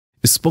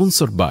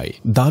Sponsored by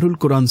দারুল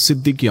কোরআন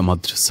সিদ্দিকি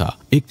মাদ্রাসা,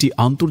 একটি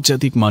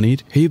আন্তর্জাতিক মানের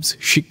হিফজ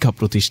শিক্ষা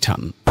প্রতিষ্ঠান।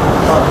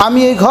 আমি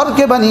এই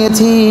ঘরকে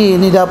বানিয়েছি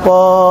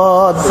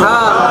নিরাপদ,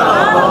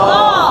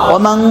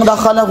 ওমান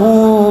দাখালাহু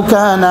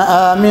কানা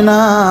আমিনা,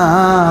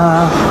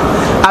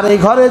 আর এই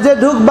ঘরে যে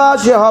ঢুকবা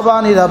সে হবা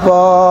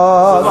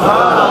নিরাপদ।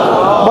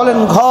 বলেন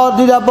ঘর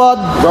নিরাপদ,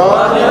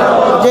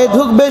 যে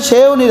ঢুকবে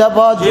সেও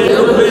নিরাপদ।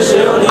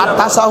 আর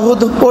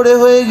তাশাহুদ পড়ে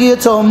হয়ে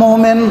গিয়েছো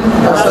মুমিন,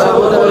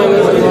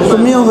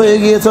 তুমিও হয়ে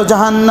গিয়েছো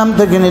জাহান্নাম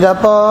থেকে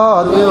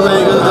নিরাপদ।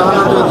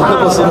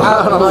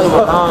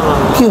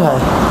 কি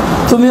হয়?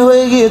 তুমি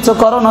হয়ে গিয়েছো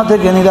করোনা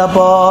থেকে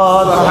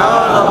নিরাপদ।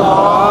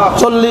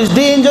 40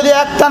 দিন যদি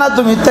একটানা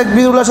তুমি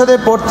তাকবীরুল্লাহর সাথে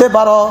পড়তে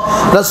পারো,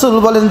 রাসূল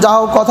বলেন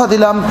যাও কথা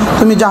দিলাম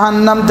তুমি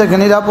জাহান্নাম থেকে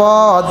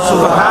নিরাপদ,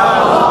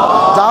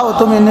 যাও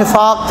তুমি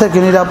নিফাক থেকে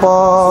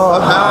নিরাপদ।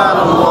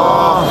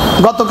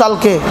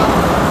 গতকালকে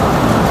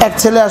এক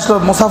ছেলে আসলো,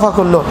 মুসাফা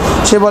করলো,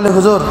 সে বলে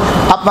হুজুর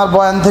আপনার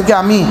বয়ান থেকে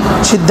আমি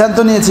সিদ্ধান্ত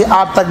নিয়েছি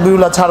আর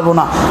তাকবীরুল্লাহ ছাড়বো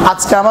না।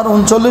 আজকে আমার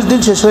 39 দিন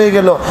শেষ হয়ে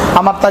গেল,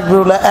 আমার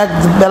তাকবীরুল্লাহ এক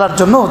বেলার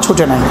জন্য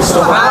ছুটে নাই।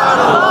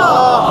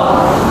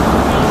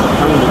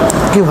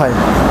 কি ভাই,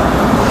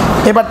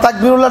 এবার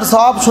তাকবীরুল্লাহর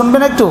সওয়াব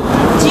শুনবেন একটু?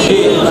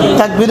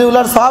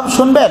 তাকবীরুল্লাহর সওয়াব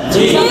শুনবেন?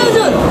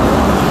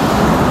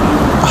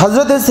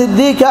 হযরত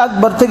সিদ্দিক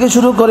আকবর থেকে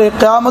শুরু করে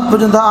কিয়ামত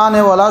পর্যন্ত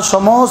আনেওয়ালা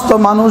সমস্ত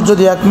মানুষ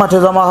যদি এক মাঠে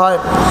জমা হয়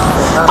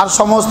আর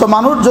সমস্ত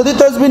মানুষ যদি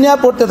তাসবিহ নিয়ে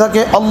পড়তে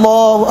থাকে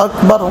আল্লাহু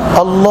আকবার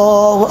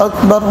আল্লাহু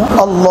আকবার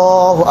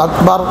আল্লাহু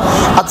আকবার,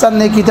 আচ্ছা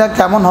নেকিটা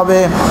কেমন হবে?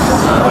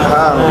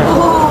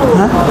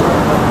 হ্যাঁ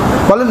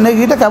বলেন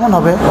নেকিটা কেমন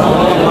হবে?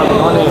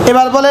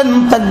 এবার বলেন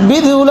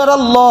তাকবীরুল্লাহর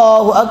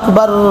আল্লাহু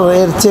আকবার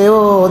এর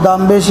চেয়েও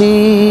দাম বেশি।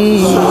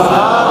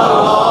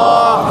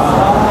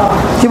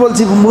 কি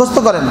বলছি মুখস্থ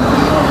করেন?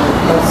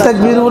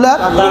 তাকবীরুল্লাহ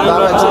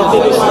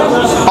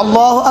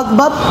আল্লাহু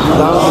আকবার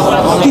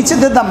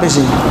কিসের দাম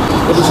বেশি?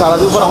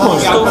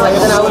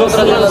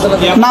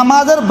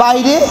 নামাজের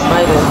বাইরে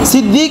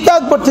সিদ্দিক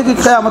আকবর থেকে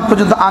কিয়ামত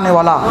পর্যন্ত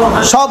আনেওয়ালা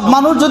সব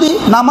মানুষ যদি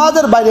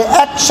নামাজের বাইরে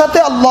একসাথে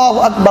আল্লাহু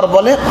আকবার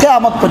বলে,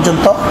 কিয়ামত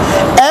পর্যন্ত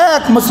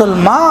এক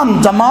মুসলমান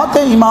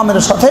জামাতে ইমামের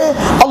সাথে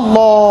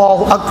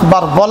আল্লাহু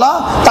আকবার বলা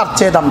তার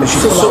চেয়ে দাম বেশি।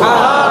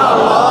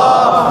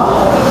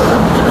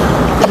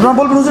 আপনারা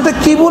বলবেন হুজুর এটা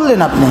কি বললেন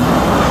আপনি?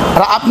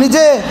 আর আপনি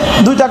যে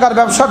 2 টাকার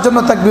ব্যবসার জন্য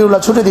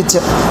তাকবীরুল্লাহ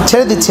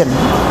ছেড়ে দিচ্ছেন,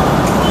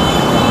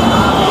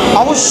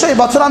 অবশ্যই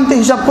বছরান্তে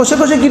হিসাব কষে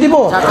কষে কি দিব?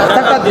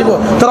 টাকা দিব।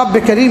 তো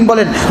রব্বে কারীম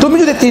বলেন তুমি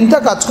যদি 3টা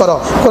কাজ করো,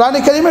 কোরআনে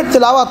কারীমের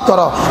তেলাওয়াত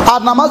করো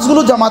আর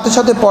নামাজগুলো জামাতের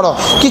সাথে পড়ো,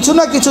 কিছু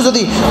না কিছু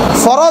যদি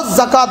ফরজ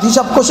যাকাত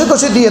হিসাব কষে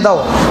কষে দিয়ে দাও,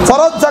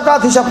 ফরজ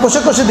যাকাত হিসাব কষে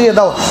কষে দিয়ে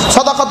দাও,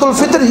 সাদাকাতুল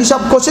ফিতর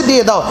হিসাব কষে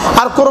দিয়ে দাও,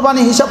 আর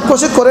কুরবানি হিসাব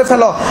কষে করে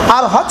ফেলো,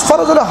 আর হজ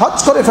ফরজ হলে হজ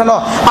করে ফেলো,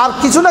 আর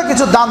কিছু না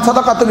কিছু দান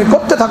সাদাকা তুমি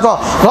করতে থাকো,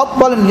 রব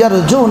বলেন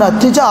ইয়ারজুনা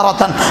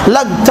তিজারাতান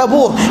লান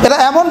তাবুর, এরা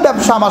এমন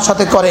ব্যবসা আমার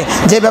সাথে করে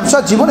যে ব্যবসা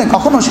জীবনে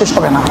কখনো শেষ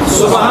হবে না।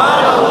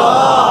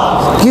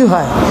 কি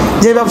হয়?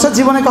 যে ব্যবসা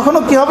জীবনে কখনো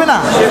কি হবে না।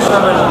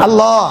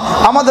 আল্লাহ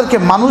আমাদেরকে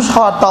মানুষ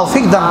হওয়ার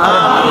তৌফিক দান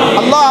করেন।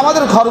 আল্লাহ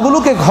আমাদের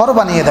ঘরগুলোকে ঘর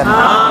বানিয়ে দেন।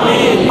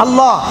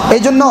 আল্লাহ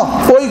এই জন্য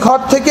ওই ঘর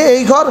থেকে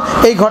এই ঘর,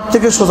 এই ঘর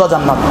থেকে সোজা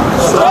জান্নাত।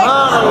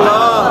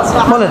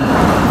 বলেন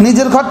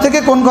নিজের ঘর থেকে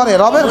কোন ঘরে?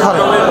 রবের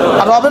ঘরে।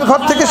 আর রবের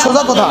ঘর থেকে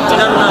সোজা কোথায়?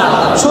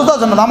 সোজা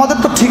জান্নাত। আমাদের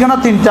তো ঠিকানা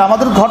 3টা,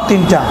 আমাদের ঘর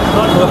 3টা।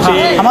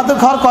 আমাদের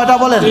ঘর কয়টা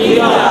বলেন?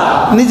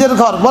 নিজের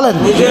ঘর বলেন,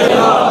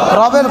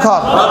 রবের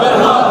ঘর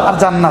আর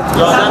জান্নাত।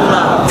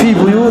 ফি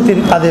বুয়ুতিন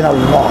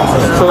আযিনাল্লাহ।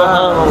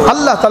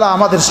 আল্লাহ তাআলা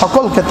আমাদের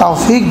সকলকে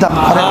তৌফিক দান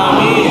করেন।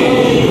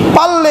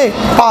 পারলে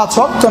 5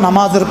 ওয়াক্ত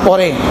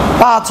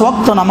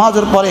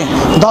নামাজের পরে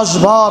 10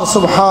 বার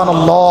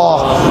সুবহানাল্লাহ,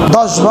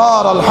 10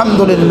 বার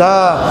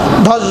আলহামদুলিল্লাহ,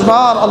 10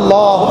 বার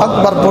আল্লাহু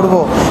আকবার পড়ব।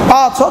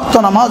 5 ওয়াক্ত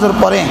নামাজের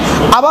পরে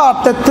আবার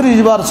 33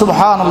 বার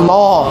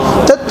সুবহানাল্লাহ,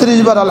 33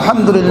 বার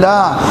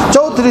আলহামদুলিল্লাহ,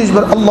 34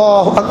 বার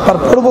আল্লাহু আকবার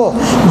পড়ব।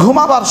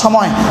 ঘুমাবার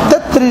সময়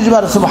 33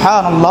 বার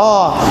সুবহানাল্লাহ,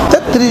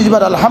 33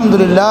 বার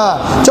আলহামদুলিল্লাহ,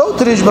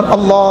 34 বার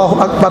আল্লাহু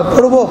আকবার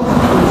পড়ব।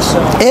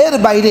 এর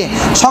বাইরে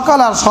সকাল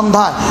আর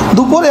সন্ধ্যায়,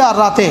 দুপুরে আর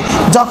রাতে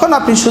যখন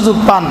আপনি সুযোগ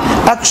পান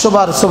 100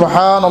 বার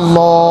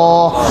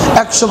সুবহানাল্লাহ,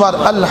 100 বার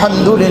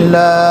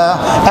আলহামদুলিল্লাহ,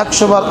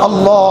 100 বার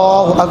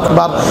আল্লাহু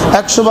আকবার,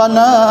 100 বার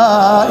লা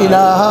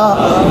ইলাহা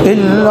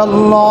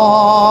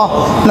ইল্লাল্লাহ,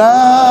 লা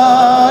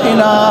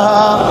ইলাহা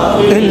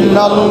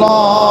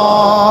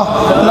ইল্লাল্লাহ,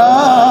 লা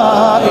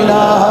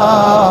ইলাহা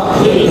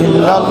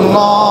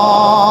ইল্লাল্লাহ,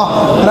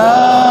 লা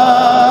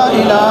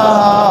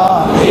ইলাহা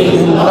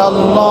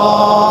ইল্লাল্লাহ,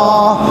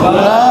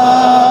 লা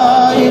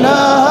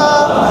ইলাহা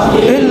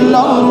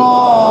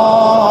ইল্লাল্লাহ,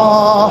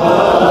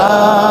 লা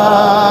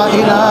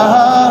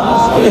ইলাহা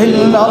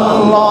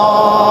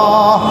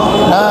ইল্লাল্লাহ,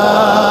 লা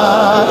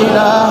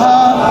ইলাহা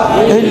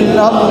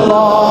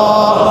ইল্লাল্লাহ।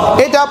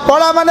 এটা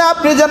পড়া মানে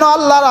আপনি যেন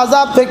আল্লাহর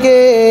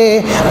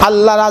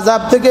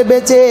আযাব থেকে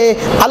বেঁচে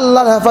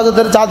আল্লাহর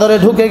হেফাজতের চাদরে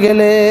ঢুকে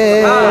গেলে।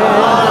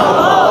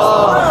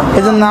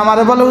 এই জন্য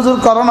আমারে বলে হুজুর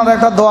করোনার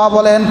একটা দোয়া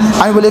বলেন।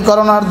 আমি বলি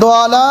করোনার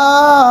দোয়া লা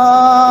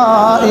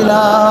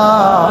ইলাহা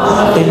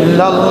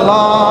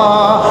ইল্লাল্লাহ।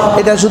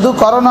 এটা শুধু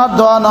করোনার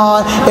দোয়া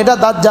নয়, এটা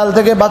দাজ্জাল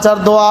থেকে বাঁচার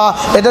দোয়া।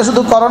 এটা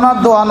শুধু করোনার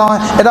দোয়া নয়,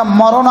 এটা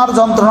মরণ আর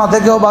যন্ত্রণা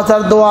থেকেও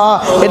বাঁচার দোয়া।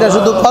 এটা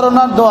শুধু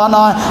করোনার দোয়া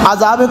নয়,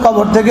 আযাবে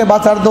কবর থেকে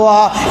বাঁচার দোয়া।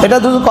 এটা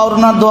শুধু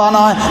করোনার দোয়া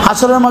নয়,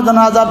 হাসরের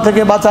ময়দানে আযাব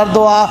থেকে বাঁচার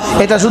দোয়া।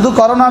 এটা শুধু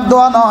করোনার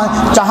দোয়া নয়,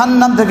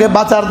 জাহান্নাম থেকে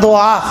বাঁচার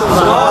দোয়া।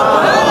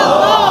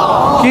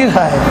 কি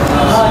হয়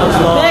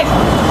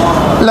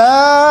লা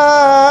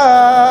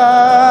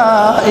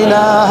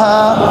ইলাহা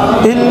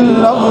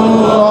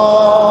ইল্লাল্লাহ,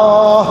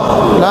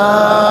 লা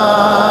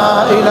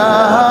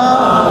ইলাহা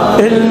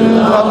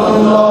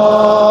ইল্লাল্লাহ,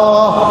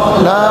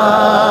 লা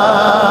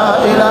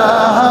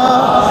ইলাহা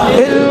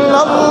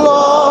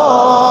ইল্লাল্লাহ,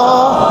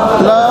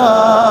 লা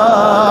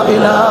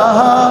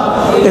ইলাহা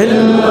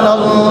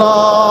ইল্লাল্লাহ।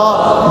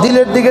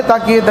 দিলের দিকে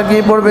তাকিয়ে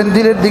তাকিয়ে পড়বেন,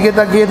 দিলের দিকে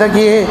তাকিয়ে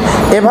তাকিয়ে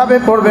এভাবে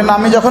পড়বেন।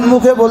 আমি যখন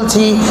মুখে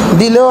বলছি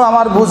দিলেও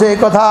আমার বুঝে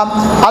কথা,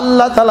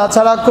 আল্লাহ তাআলা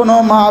ছাড়া কোনো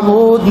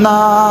মাবুদ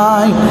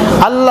নাই,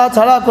 আল্লাহ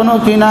ছাড়া কোনো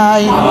কি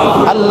নাই,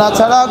 আল্লাহ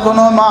ছাড়া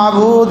কোনো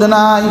মাবুদ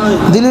নাই।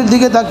 দিলের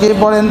দিকে তাকিয়ে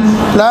পড়েন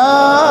লা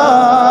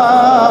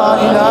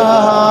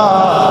ইলাহা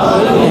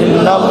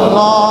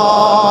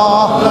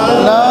ইল্লাল্লাহ,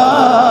 লা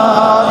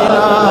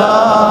ইলাহা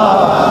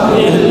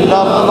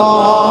ইল্লাল্লাহ,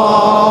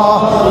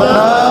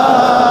 লা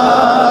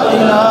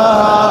ইলাহা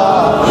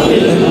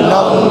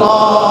ইল্লাল্লাহ,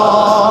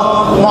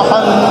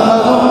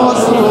 মুহাম্মাদুর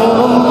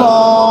রাসূলুল্লাহ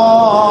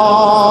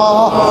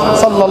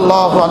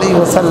সাল্লাল্লাহু আলাইহি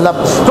ওয়াসাল্লাম।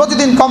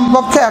 প্রতিদিন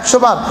কমপক্ষে 100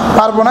 বার,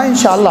 পারবো না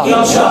ইনশাআল্লাহ?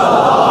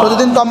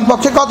 প্রতিদিন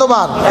কমপক্ষে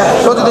কতবার?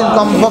 প্রতিদিন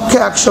কমপক্ষে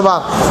 100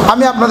 বার।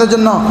 আমি আপনাদের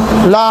জন্য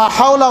লা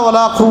হাওলা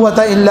ওয়ালা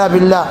কুওয়াতা ইল্লা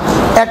বিল্লাহ,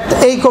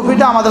 এই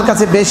কপিটা আমাদের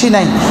কাছে বেশি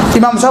নাই,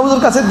 ইমাম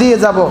সাহেবের কাছে দিয়ে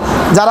যাব।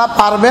 যারা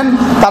পারবেন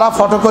তারা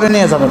ফটো করে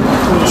নিয়ে যাবেন,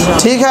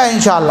 ঠিক আছে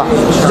ইনশাআল্লাহ?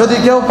 যদি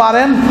কেউ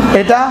পারেন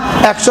এটা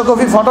 100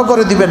 কপি ফটো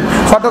করে দিবেন,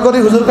 ফটো করে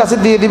হুজুর কাছে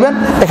দিয়ে দিবেন,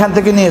 এখান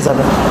থেকে নিয়ে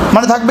যাবেন,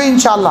 মানে থাকবে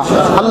ইনশাআল্লাহ।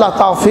 আল্লাহ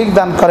তৌফিক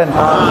দান করেন।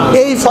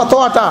 এই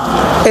ফতোয়াটা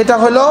এটা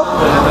হলো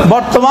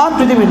বর্তমান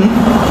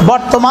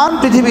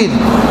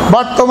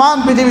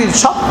পৃথিবীর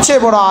সবচেয়ে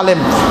বড় আলেম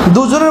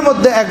দুজনের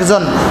মধ্যে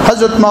একজন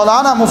হযরত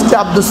মাওলানা মুফতি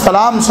আব্দুস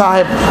সালাম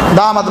সাহেব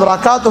দামাত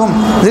বারাকাতুহুম,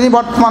 যিনি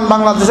বর্তমান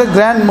বাংলাদেশের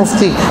গ্র্যান্ড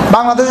মুফতি,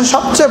 বাংলাদেশের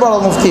সবচেয়ে বড়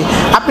মুফতি।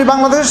 আপনি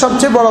বাংলাদেশের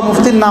সবচেয়ে বড়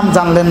মুফতির নাম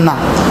জানলেন না,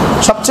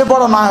 সবচেয়ে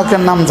বড়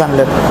নায়কের নাম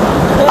জানলেন।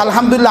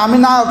 আলহামদুলিল্লাহ, আমি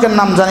নায়কের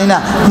নাম জানি না,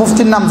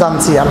 মুফতির নাম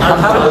জানছি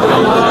আলহামদুলিল্লাহ।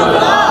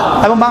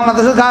 এবং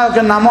বাংলাদেশের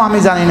গায়কের নামও আমি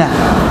জানি না,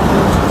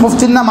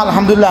 মুফতির নাম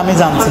আলহামদুলিল্লাহ আমি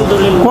জানছি।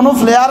 কোনো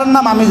প্লেয়ারের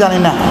নাম আমি জানি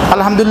না,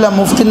 আলহামদুলিল্লাহ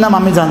মুফতির নাম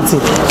আমি জানছি।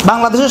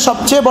 বাংলাদেশের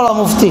সবচেয়ে বড়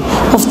মুফতি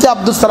মুফতি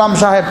আব্দুস সালাম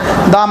সাহেব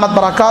দামাত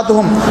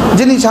বারাকাতুহুম,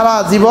 যিনি সারা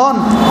জীবন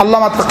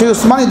আল্লামা তাকি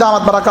উসমানী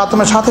দামাত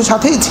বারাকাতুহুমের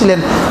সাথেই ছিলেন।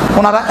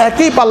 ওনারা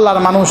একই পাল্লার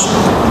মানুষ,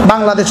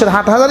 বাংলাদেশের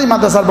হাটহাজারী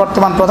মাদ্রাসার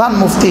বর্তমান প্রধান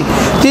মুফতি।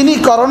 তিনি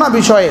করোনা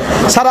বিষয়ে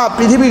সারা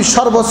পৃথিবীর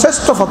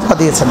সর্বশ্রেষ্ঠ ফতোয়া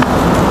দিয়েছেন।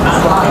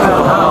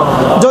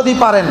 যদি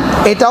পারেন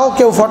এটাও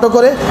কেউ ফটো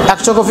করে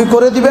 100 কপি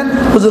করে দিবেন,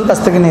 হুজুর কাছ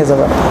থেকে নিয়ে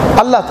যাবেন।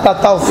 আল্লাহ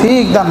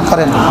তৌফিক দান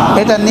করেন।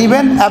 এটা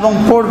নিবেন এবং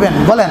পড়বেন,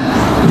 বলেন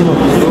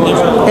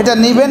এটা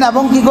নিবেন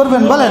এবং কি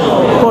করবেন বলেন,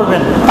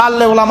 পড়বেন।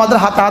 পারলে ওলামাদের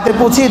হাতে হাতে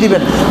পৌঁছিয়ে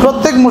দিবেন,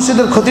 প্রত্যেক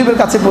মসজিদের খতিবের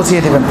কাছে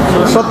পৌঁছিয়ে দিবেন।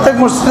 প্রত্যেক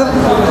মসজিদের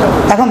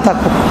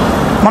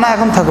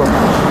এখন থাকুক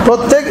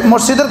প্রত্যেক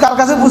মসজিদের কার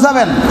কাছে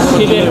বুঝাবেন?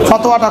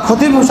 ফতোয়াটা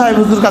খতিব সাহেব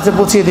হুজুর কাছে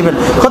পৌঁছিয়ে দিবেন।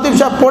 খতিব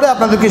সাহেব পড়ে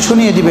আপনাদেরকে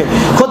শুনিয়ে দিবে।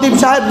 খতিব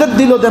সাহেবদের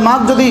দিল দেমাগ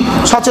যদি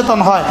সচেতন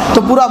হয় তো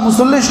পুরা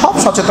মুসল্লি সব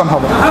সচেতন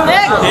হবে।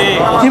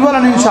 কি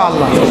বলেন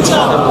ইনশাআল্লাহ?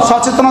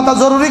 সচেতনতা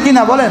জরুরি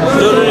কিনা বলেন,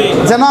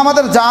 যেন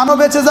আমাদের জানও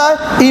বেঁচে যায়,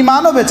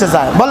 ঈমানও বেঁচে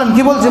যায়। বলেন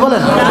কি বলছি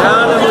বলেন,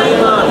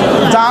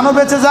 জানও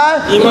বেঁচে যায়,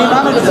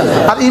 ঈমানও বেঁচে যায়।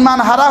 আর ঈমান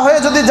হারা হয়ে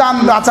যদি জান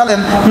বাঁচালেন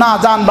না,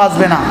 জান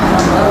বাঁচবে না।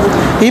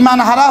 ঈমান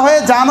হারা হয়ে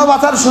জানও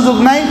বাঁচার সুযোগ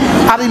নাই,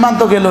 আর ঈমান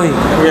তো গেলই।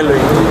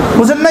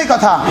 বুঝেন নাই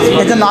কথা?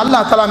 এই জন্য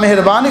আল্লাহ তাআলা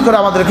মেহেরবানি করে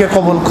আমাদেরকে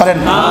কবুল করেন।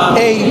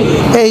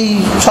 এই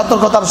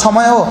সতর্কতার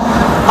সময়েও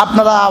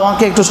আপনারা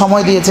আমাকে একটু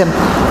সময় দিয়েছেন,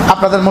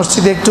 আপনাদের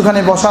মসজিদে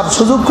একটুখানি বসার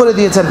সুযোগ করে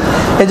দিয়েছেন।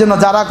 এই জন্য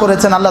যারা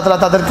করেছেন আল্লাহ তাআলা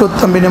তাদেরকে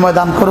উত্তম বিনিময়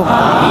দান করুক।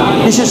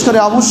 বিশেষ করে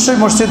অবশ্যই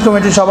মসজিদ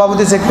কমিটির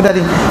সভাপতি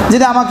সেক্রেটারি,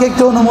 যিনি আমাকে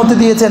একটু অনুমতি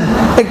দিয়েছেন,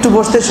 একটু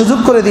বসতে সুযোগ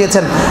করে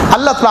দিয়েছেন।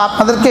 আল্লাহ তাআলা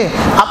আপনাদেরকে,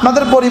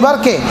 আপনাদের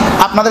পরিবারকে,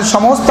 আপনাদের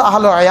সমস্ত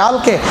আহলে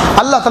আয়ালকে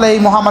আল্লাহ তাআলা এই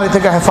মহামারী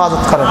থেকে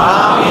হেফাজত করেন।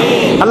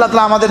 আল্লাহ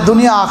তাআলা আমাদের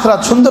দুনিয়া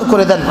আখিরাত সুন্দর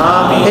করে দেন।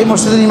 এই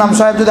মসজিদের ইমাম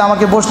সাহেব যদি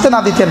আমাকে বসতে না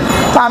দিতেন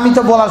তা আমি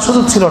তো বলার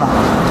সুযোগ ছিল না,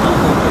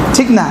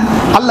 ঠিক না?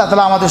 আল্লাহ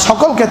তাআলা আমাদের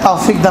সকলকে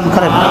তৌফিক দান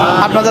করেন।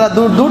 আপনারা যারা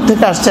দূর দূর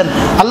থেকে আসছেন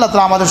আল্লাহ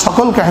তাআলা আমাদের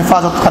সকলকে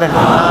হেফাজত করেন।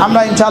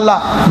 আমরা ইনশাআল্লাহ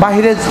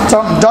বাহিরে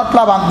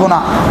জটলা বাঁধবো না,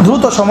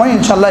 দ্রুত সময়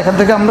ইনশাআল্লাহ এখান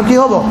থেকে আমরা কি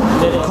হব?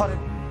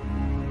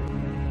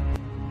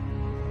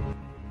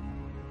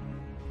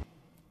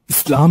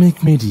 ইসলামিক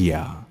মিডিয়া,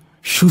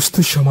 সুস্থ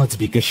সমাজ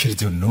বিকাশের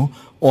জন্য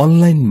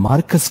অনলাইন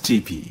মার্কাজ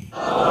টিভি।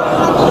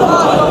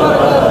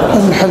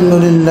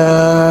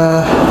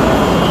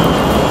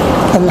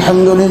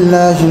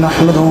 আলহামদুলিল্লাহ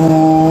নাহমাদুহু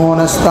ওয়া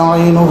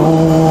নাস্তাঈনুহু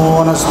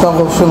ওয়া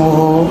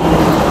নাস্তাগফিরুহু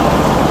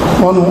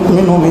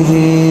ونؤمن به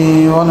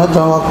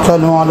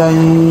ونتوكل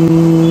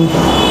عليه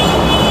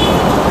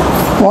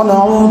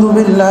ونعوذ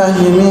بالله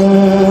من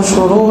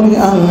شرور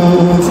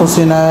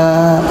أنفسنا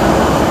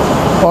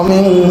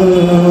ومن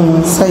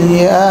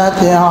سيئات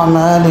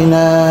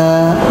أعمالنا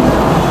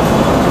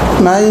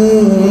من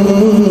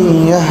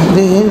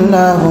يهده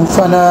الله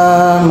فلا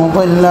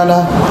مضل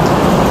له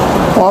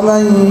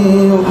ومن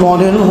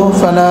يضلله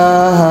فلا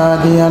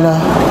هادي له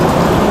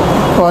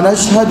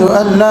ونشهد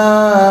أن لا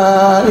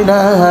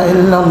إله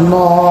إلا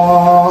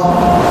الله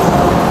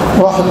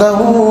وحده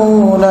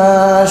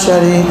لا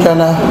شريك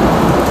له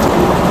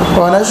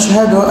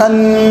ونشهد أن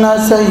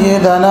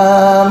سيدنا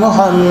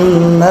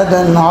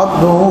محمدا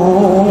عبده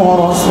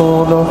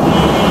ورسوله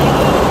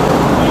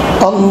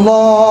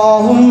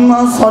اللهم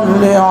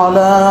صل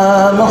على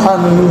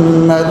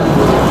محمد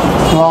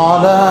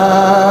وعلى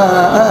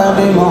آل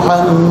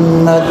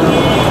محمد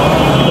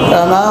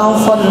كما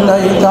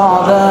صليت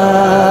على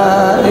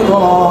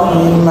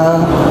إبراهيم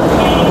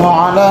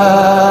وعلى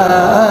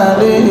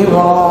آل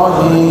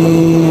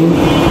إبراهيم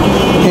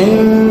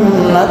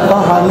إنك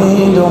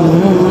حميد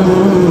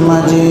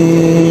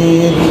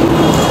مجيد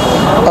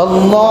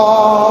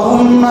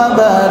اللهم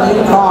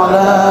بارك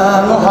على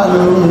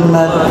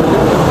محمد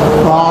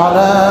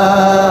وعلى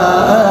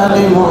آل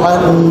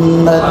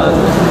محمد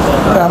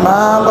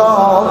كما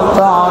باركت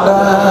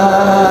على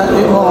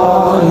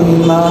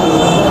إبراهيم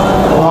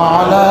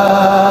وعلى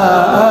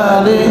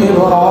آل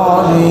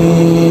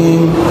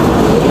إبراهيم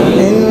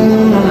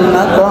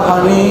إنك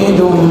حميد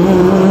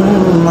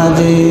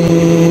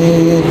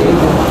مجيد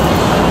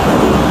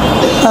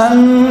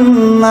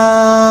أما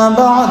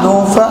بعد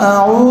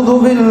فأعوذ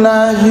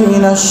بالله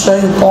من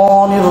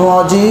الشيطان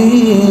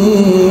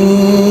الرجيم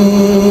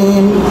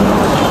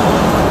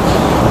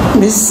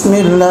بسم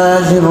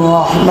الله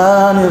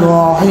الرحمن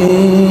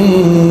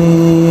الرحيم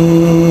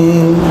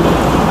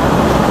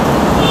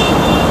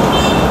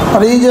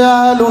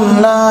رجال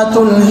لا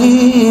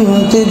تلهيهم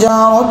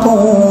تجارة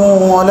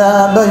ولا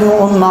بيع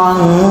عن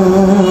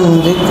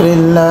ذكر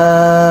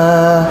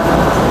الله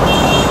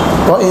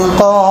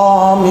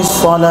وإقام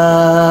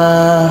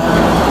الصلاة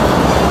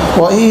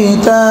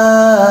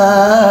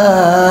وإيتاء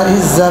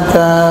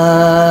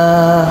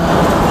الزكاة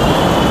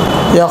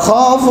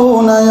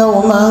يخافون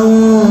يوما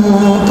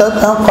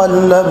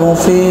تتقلب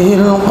فيه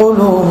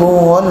القلوب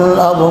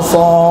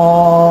والأبصار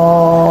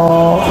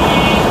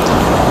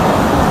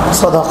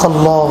صدق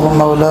الله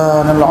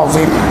مولانا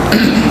العظيم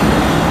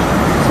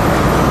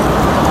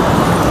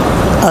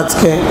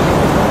আজকে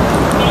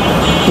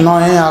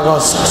 9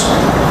 আগস্ট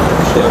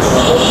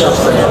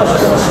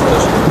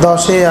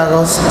 10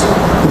 আগস্ট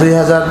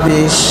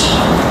 2020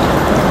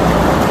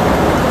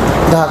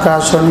 ঢাকা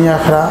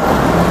শনিয়াখড়া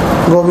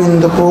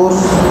গোবিন্দপুর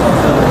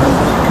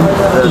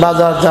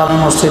বাজার জামে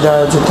মসজিদে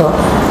আয়োজিত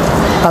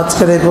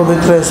আজকের এই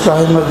পবিত্র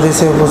ইসলামী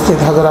মজলিসে উপস্থিত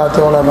হযরত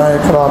উলামায়ে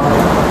কেরাম,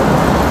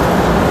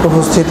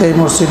 উপস্থিত এই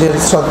মসজিদের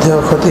শ্রদ্ধেয়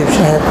খতিব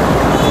সাহেব,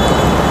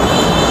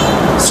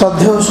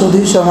 শ্রদ্ধেয়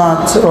সুধী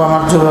সমাজ ও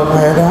আমার যুবক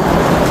ভাইয়েরা,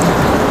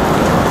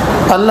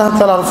 আল্লাহ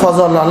তাআলার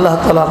ফজল, আল্লাহ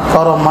তাআলার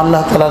করম,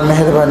 আল্লাহ তাআলার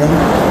মেহেরবানি,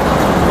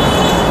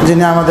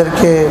 যিনি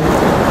আমাদেরকে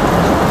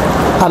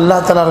আল্লাহ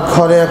তাআলার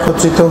ঘরে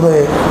একত্রিত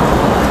হয়ে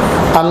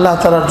আল্লাহ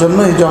তাআলার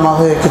জন্যই জমা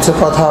হয়ে কিছু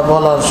কথা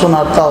বলার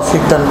শোনার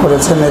তৌফিক দান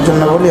করেছেন, এর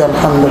জন্য বলি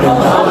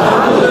আলহামদুলিল্লাহ।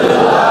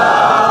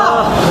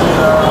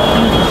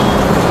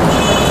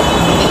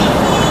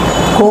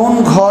 কোন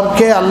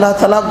ঘরকে আল্লাহ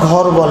তাআলা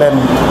ঘর বলেন,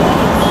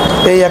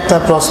 এই একটা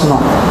প্রশ্ন।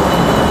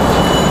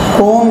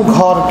 কোন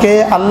ঘরকে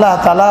আল্লাহ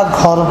তাআলা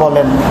ঘর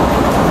বলেন,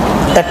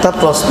 একটা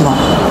প্রশ্ন।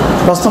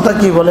 প্রশ্নটা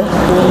কি বলে?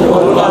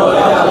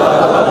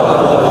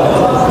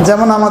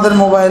 যেমন আমাদের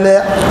মোবাইলে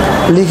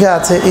লিখে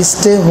আছে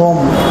স্টে হোম,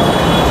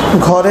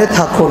 ঘরে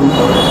থাকুন।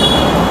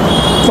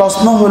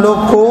 প্রশ্ন হলো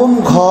কোন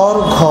ঘর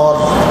ঘর?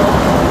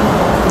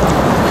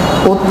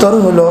 উত্তর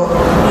হলো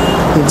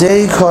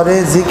যেই ঘরে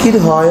জিকির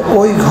হয়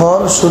ওই ঘর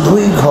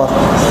শুধুই ঘর।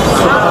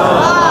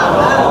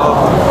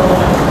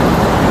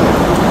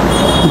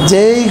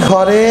 যেই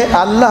ঘরে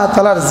আল্লাহ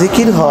তাআলার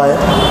জিকির হয়,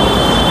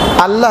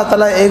 আল্লাহ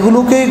তাআলা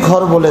এগুলোকেই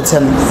ঘর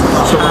বলেছেন।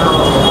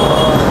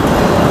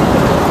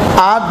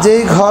 আর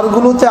যেই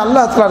ঘরগুলোতে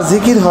আল্লাহ তাআলার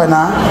জিকির হয়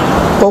না,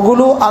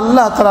 ওগুলো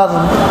আল্লাহ তাআলার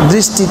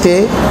দৃষ্টিতে,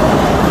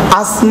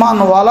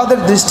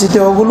 আসমানওয়ালাদের দৃষ্টিতে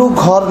ওগুলো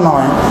ঘর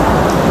নয়।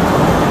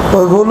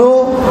 ওইগুলো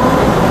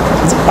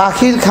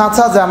পাখির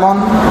খাঁচা যেমন,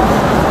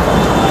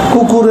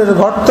 কুকুরের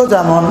গর্ত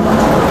যেমন,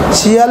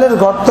 শিয়ালের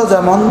গর্ত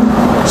যেমন,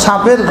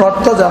 সাপের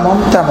গর্ত যেমন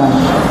তেমন।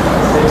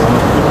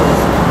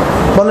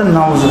 বলেন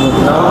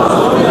নাউজুবিল্লাহ।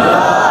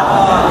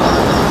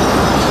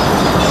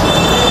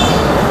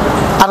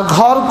 আর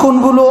ঘর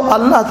কোনগুলো?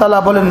 আল্লাহ তাআলা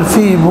বলেন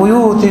ফি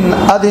বুয়ুতিন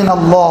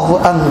আযিনাল্লাহু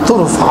আন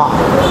তুরফা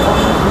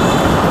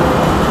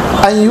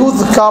আন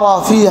ইউযকারা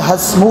ফিহা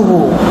ইসমুহু।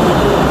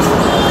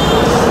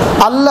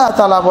 আল্লাহ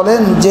তাআলা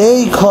বলেন যেই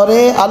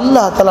ঘরে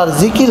আল্লাহ তাআলার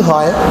জিকির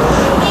হয়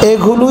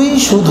এগুলোই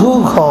শুধু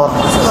ঘর।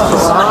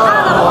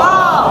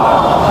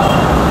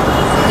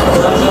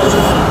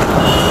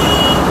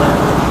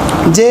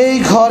 যেই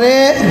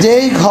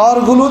যেই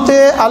ঘরগুলোতে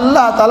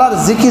আল্লাহ তাআলার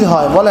জিকির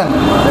হয়, বলেন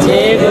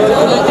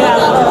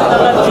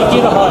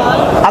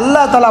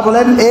আল্লাহ তাআলা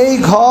বলেন এই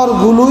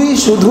ঘরগুলোই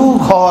শুধু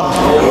ঘর।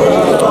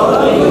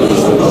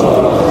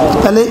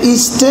 তাহলে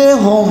স্টে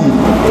হোম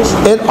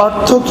এর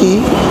অর্থ কি?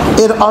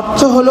 এর অর্থ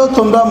হলো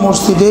তোমরা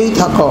মসজিদেই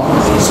থাকো।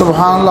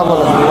 সুবহানাল্লাহ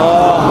বলেন।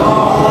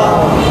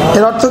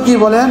 এর অর্থ কি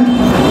বলেন?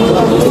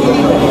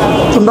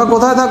 তোমরা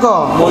কোথায় থাকো?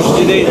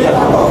 মসজিদেই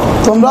থাকো।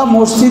 তোমরা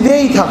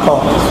মসজিদেই থাকো।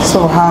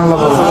 সুবহানাল্লাহ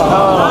বলেন।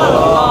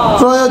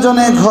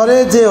 প্রয়োজনে ঘরে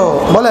যেও,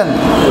 বলেন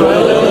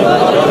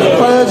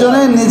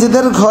প্রয়োজনে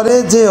নিজেদের ঘরে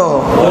যেও,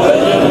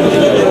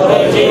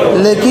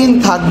 লেকিন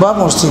থাকবা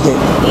মসজিদে।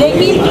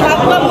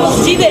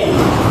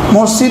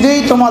 মসজিদেই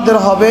তোমাদের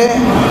হবে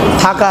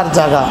থাকার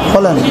জায়গা,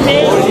 বলেন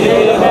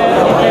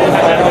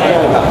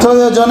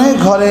প্রয়োজনে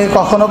ঘরে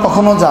কখনো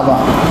কখনো যাবা,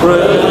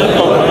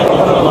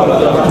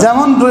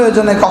 যেমন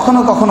প্রয়োজনে কখনো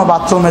কখনো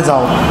বাথরুমে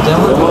যাও।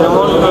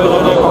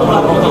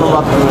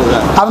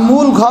 আর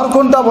মূল ঘর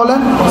কোনটা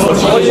বলেন?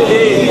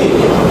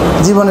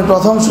 জীবনে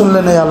প্রথম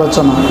শুনলেন এই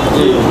আলোচনা।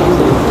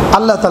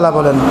 আল্লাহ তাআলা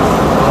বলেন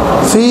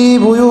ফি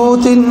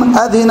বুয়ুতিন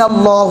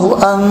আযিনাল্লাহু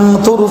আন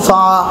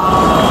তুরফা,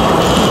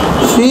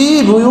 ফি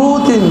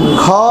বুয়ুতিন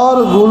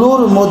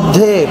ঘরগুলোর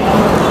মধ্যে,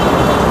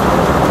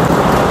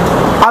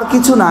 আর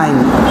কিছু নাই।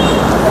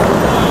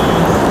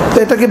 তো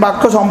এটা কি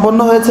বাক্য সম্পন্ন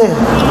হয়েছে?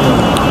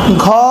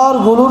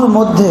 ঘরগুলোর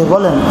মধ্যে,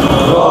 বলেন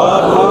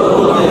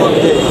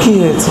কি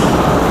হয়েছে?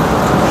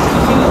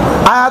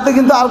 আয়াতে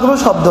কিন্তু আর কোনো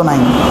শব্দ নাই।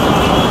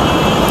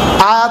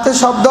 আয়াতে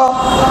শব্দ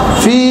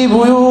ফি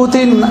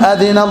বুয়ুতিন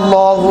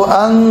আযিনাল্লাহু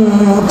আন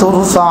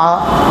তুরফা,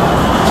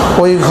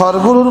 ওই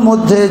ঘরগুলোর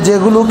মধ্যে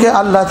যেগুলোকে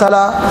আল্লাহ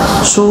তাআলা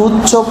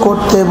সুউচ্চ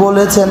করতে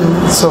বলেছেন।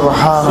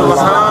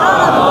 সুবহানাল্লাহ।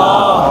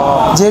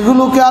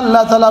 যেগুলোকে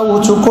আল্লাহ তাআলা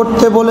উঁচু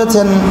করতে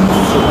বলেছেন,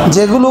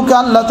 যেগুলোকে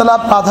আল্লাহ তাআলা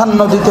প্রাধান্য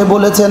দিতে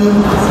বলেছেন,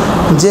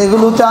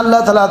 যেগুলোতে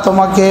আল্লাহ তাআলা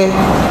তোমাকে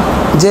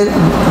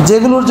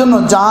যেগুলোর জন্য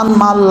জান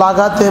মাল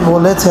লাগাতে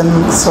বলেছেন।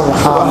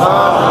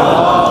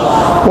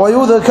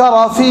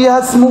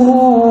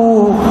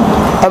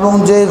 এবং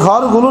যে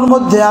ঘরগুলোর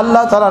মধ্যে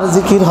আল্লাহ তাআলার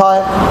জিকির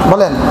হয়,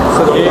 বলেন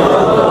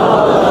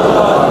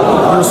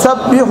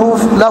ইউসাব্বিহু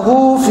লাহু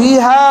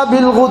ফিহা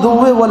বিল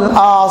গুদুওয়ি ওয়াল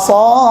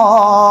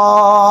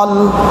আসাল,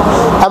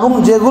 এবং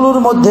যেগুলোর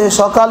মধ্যে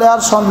সকালে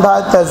আর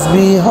সন্ধ্যায়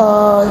তাসবিহ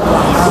হয়।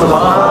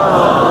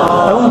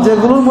 এবং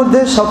যেগুলোর মধ্যে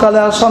সকালে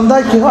আর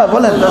সন্ধ্যায় কি হয়,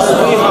 বলেন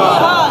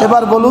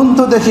এবার বলুন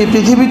তো দেখি,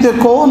 পৃথিবীতে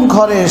কোন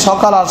ঘরে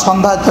সকাল আর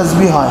সন্ধ্যায়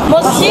তাসবিহ হয়?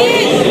 মসজিদ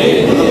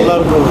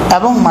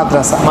এবং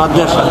মাদ্রাসা।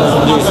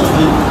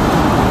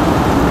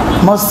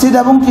 মসজিদ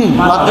এবং কি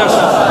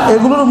মাদ্রাসা,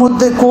 এগুলোর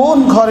মধ্যে কোন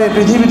ঘরে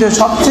পৃথিবীতে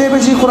সবচেয়ে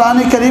বেশি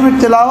কোরআনে কারীমের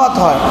তেলাওয়াত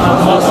হয়?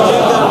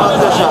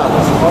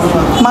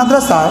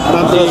 মাদ্রাসায়।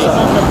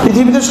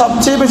 পৃথিবীতে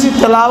সবচেয়ে বেশি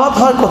তেলাওয়াত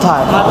হয়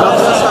কোথায়?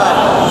 মাদ্রাসায়।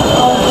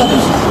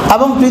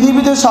 এবং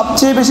পৃথিবীতে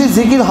সবচেয়ে বেশি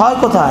জিকির হয়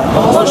কোথায়?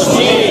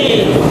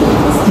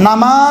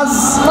 নামাজ।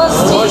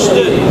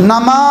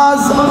 নামাজ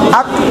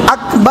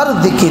আকবার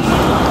জিকির,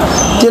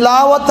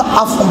 তিলাওয়াত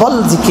আফদল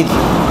জিকির।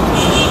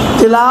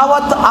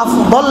 তিলাওয়াত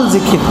আফদল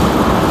জিকির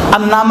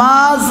আর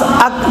নামাজ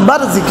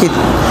আকবার জিকির।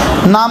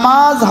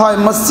 নামাজ হয়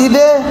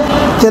মসজিদে,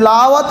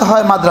 তেলাওয়াত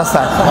হয়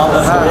মাদ্রাসায়।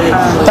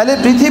 তাহলে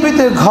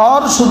পৃথিবীতে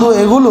ঘর শুধু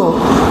এগুলো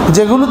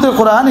যেগুলোতে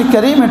কোরআন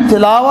কারীমের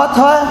তেলাওয়াত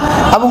হয়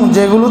এবং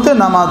যেগুলোতে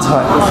নামাজ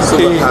হয়।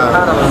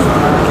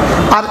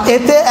 আর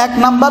এতে এক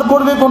নাম্বার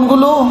পড়বে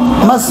কোনগুলো?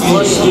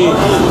 মসজিদ।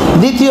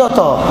 দ্বিতীয়ত,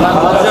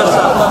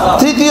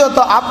 তৃতীয়ত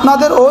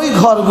আপনাদের ওই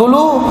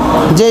ঘরগুলো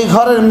যেই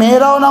ঘরের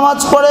মেয়েরাও নামাজ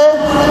পড়ে,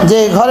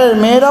 যেই ঘরের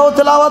মেয়েরাও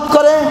তেলাওয়াত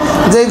করে,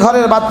 যেই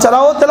ঘরের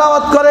বাচ্চারাও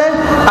তেলাওয়াত করে,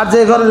 আর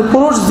যে ঘরের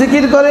পুরুষ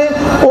জিকির করে,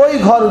 ওই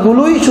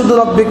ঘরগুলোই শুধু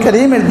রব্বে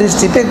কারীমের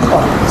দৃষ্টিতে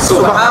ঘর।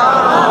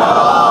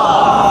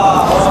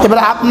 এবার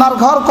আপনার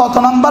ঘর কত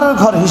নম্বরের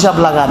ঘর হিসাব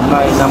লাগান।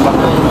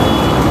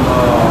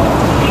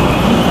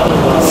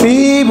 ফি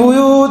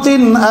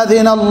বুয়ুতিন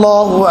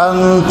আযিনাল্লাহু আন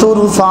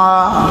তুরফা,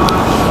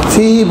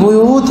 ফি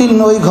বুয়ুতিন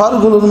ওই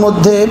ঘরগুলোর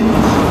মধ্যে,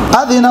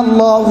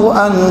 আযিনাল্লাহু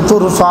আন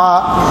তুরফা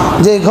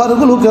যে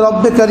ঘরগুলোকে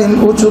রব্বে কারীম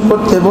উঁচু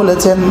করতে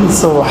বলেছেন।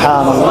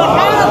 সুবহানাল্লাহ।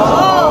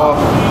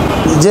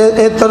 যে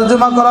এর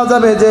তরজমা করা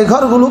যাবে যে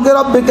ঘরগুলোকে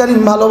রব্বে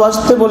কারীম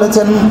ভালোবাসতে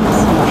বলেছেন,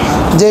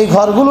 যেই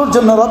ঘরগুলোর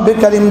জন্য রব্বে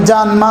কারীম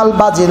জান মাল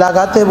বাজি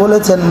লাগাতে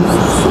বলেছেন,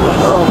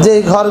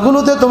 যেই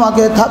ঘরগুলোতে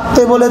তোমাকে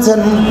থাকতে বলেছেন,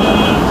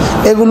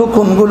 এগুলো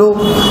কোনগুলো?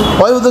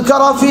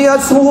 ওয়ায়ুযকারু ফিহা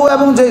ইসমুহু,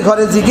 এবং যেই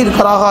ঘরে জিকির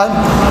করা হয়,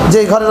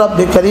 যেই ঘরে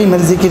রব্বে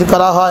কারীমের জিকির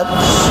করা হয়।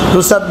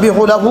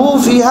 ইউসাব্বিহু লাহু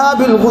ফিহা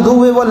বিল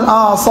গুদুওয়ি ওয়াল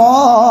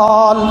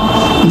আসাল,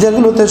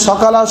 যেগুলোতে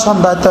সকাল আর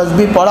সন্ধ্যায়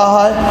তাসবিহ পড়া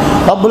হয়।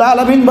 রব্বুল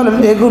আলামিন বলেন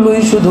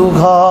এগুলোই শুধু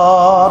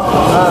ঘর।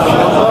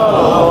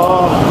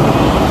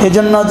 এই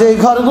জন্য যেই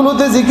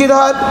ঘরগুলোতে জিকির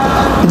হয়,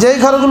 যেই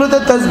ঘরগুলোতে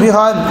তাসবিহ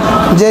হয়,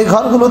 যেই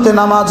ঘরগুলোতে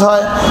নামাজ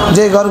হয়,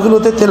 যেই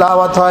ঘরগুলোতে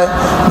তিলাওয়াত হয়,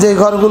 যেই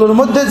ঘরগুলোর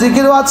মধ্যে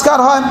জিকির ও আজকার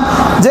হয়,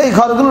 যেই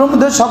ঘরগুলোর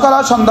মধ্যে সকাল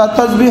আর সন্ধ্যা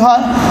তাসবিহ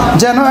হয়,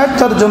 যেন এর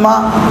তরজমা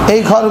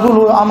এই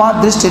ঘরগুলো আমার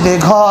দৃষ্টিতে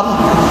ঘর,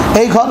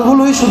 এই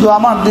ঘরগুলোই শুধু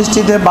আমার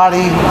দৃষ্টিতে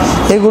বাড়ি,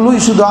 এগুলোই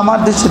শুধু আমার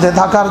দৃষ্টিতে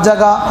থাকার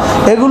জায়গা,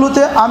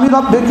 এগুলোতে আমি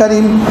রব্বে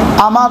কারীম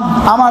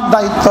আমার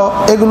দায়িত্ব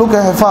এগুলোকে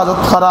হেফাজত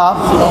করা।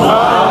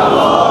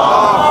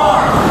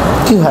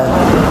 কি হয়?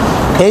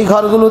 এই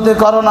ঘরগুলোতে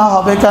করোনা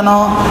হবে কেন?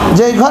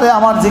 যেই ঘরে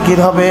আমার জিকির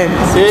হবে।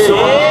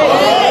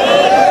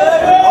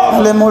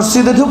 তাহলে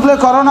মসজিদে ঢুকলে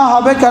করোনা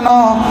হবে কেন?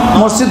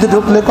 মসজিদে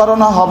ঢুকলে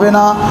করোনা হবে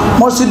না,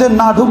 মসজিদে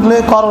না ঢুকলে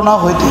করোনা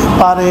হইতে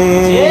পারে।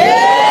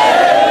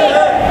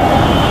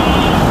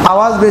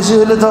 আওয়াজ বেশি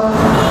হইলে তো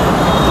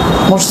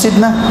মসজিদ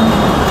না।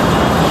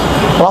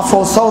 رفع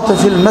الصوت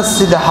في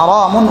المسجد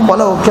حرام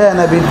ولو كان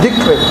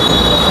بالذكر।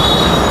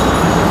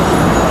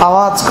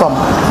 আওয়াজ কম।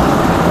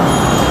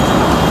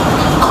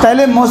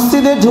 তাহলে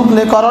মসজিদে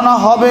ঢুকলে করোনা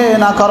হবে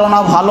না করোনা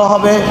ভালো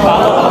হবে?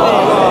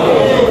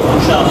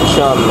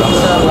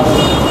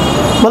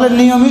 বলেন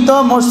নিয়মিত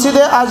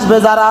মসজিদে আসবে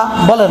যারা,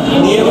 বলেন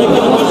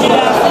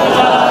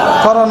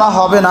করোনা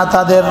হবে না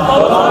তাদের।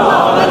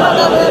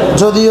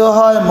 যদিও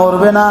হয়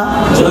মরবে না,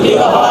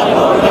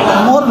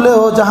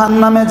 মরলেও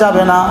জাহান্নামে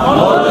যাবে না।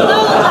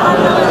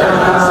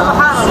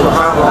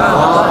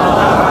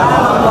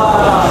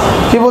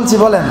 কি বলছি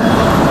বলেন?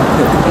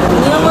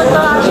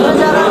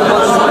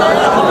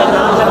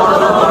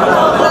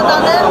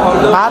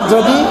 আর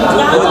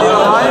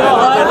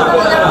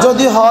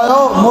যদি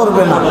হয়ও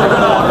মরবে না,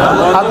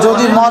 আর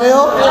যদি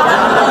মরেও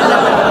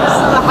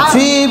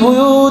ফি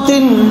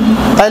বুয়ুতিন,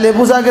 তাইলে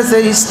বোঝা গেছে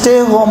স্টে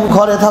হোম,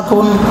 ঘরে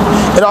থাকুন।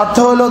 এর অর্থ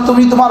হলো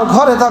তুমি তোমার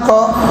ঘরে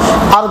থাকো,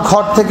 আর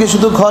ঘর থেকে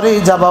শুধু ঘরেই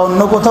যাবা,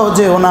 অন্য কোথাও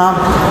যেও না।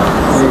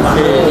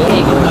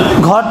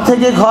 ঘর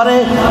থেকে ঘরে,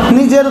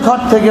 নিজের ঘর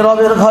থেকে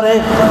রবের ঘরে।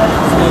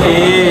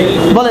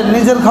 বলেন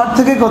নিজের ঘর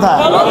থেকে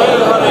কোথায়?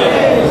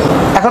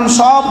 এখন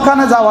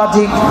সবখানে যাওয়া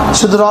ঠিক,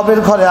 শুধু রবের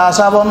ঘরে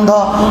আসা বন্ধ।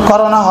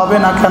 করোনা হবে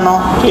না কেন?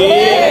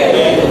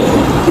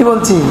 কি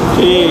বলছি?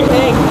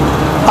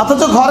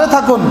 অথচ ঘরে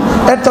থাকুন,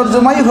 এর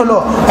তর্জমাই হলো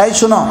এই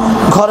শোনো,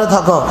 ঘরে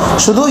থাকো,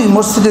 শুধুই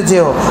মসজিদে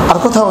যেও, আর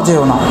কোথাও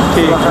যেও না।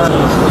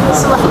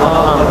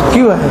 কি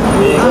হয়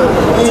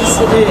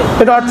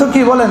এটা অর্থ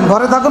কি বলেন?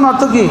 ঘরে থাকুন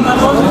অর্থ কি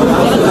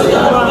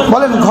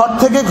বলেন? ঘর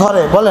থেকে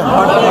ঘরে, বলেন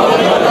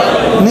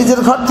নিজের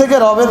ঘর থেকে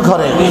রবের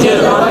ঘরে।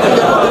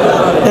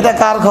 এটা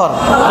কার ঘর?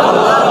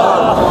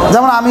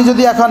 যেমন আমি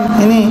যদি এখন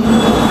ইনি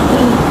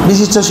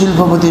বিশিষ্ট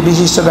শিল্পপতি,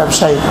 বিশিষ্ট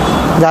ব্যবসায়ী,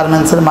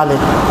 গার্মেন্টসের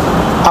মালিক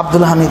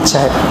আব্দুল হামিদ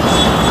সাহেব,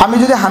 আমি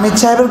যদি হামিদ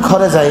সাহেবের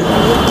ঘরে যাই,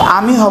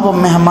 আমি হব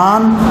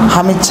মেহমান,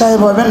 হামিদ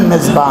সাহেব হবেন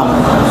মেজবান।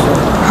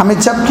 হামিদ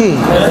সাহেব কি?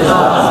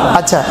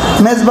 আচ্ছা,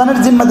 মেজবানের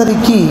জিম্মাদারি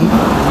কি?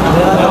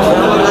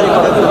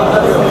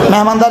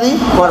 মেহমানদারি।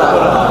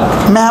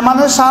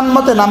 মেহমানের শান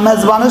মতে না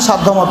মেজবানের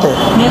সাধ্য মতে?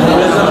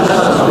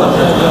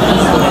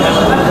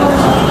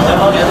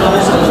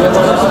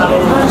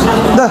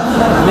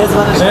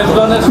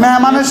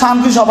 মেহমানের শান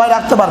কি সবাই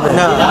রাখতে পারবে?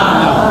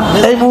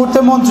 এই মুহূর্তে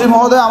মন্ত্রী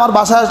মহোদয় আমার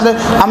বাসায় আসলে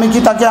আমি কি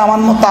তাকে আমার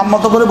তার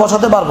মতো করে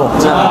বসাতে পারবো?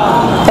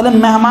 তাহলে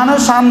মেহমানের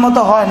শান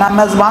মতো হয় না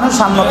মেজবানের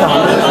শান মতো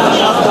হয়?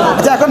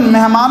 আচ্ছা, এখন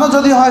মেহমানও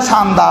যদি হয়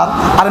শানদার,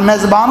 আর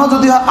মেজবানও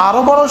যদি হয়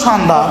আরো বড়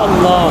শানদার,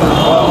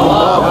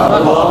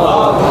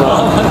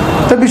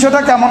 তো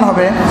বিষয়টা কেমন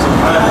হবে?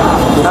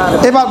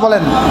 এবার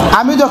বলেন,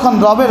 আমি যখন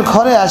রবের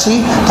ঘরে আসি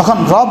তখন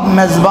রব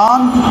মেজবান,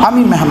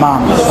 আমি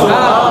মেহমান।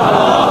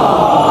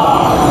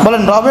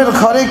 বলেন রবের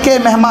ঘরে কে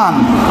মেহমান?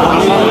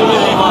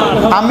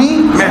 আমি।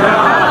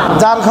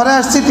 যার ঘরে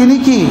আসছি তিনি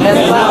কি?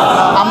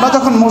 আমরা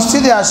যখন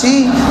মসজিদে আসি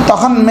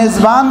তখন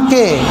মেজবান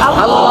কে?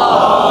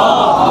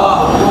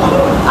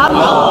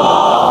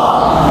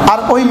 আর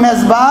ওই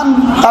মেজবান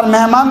তার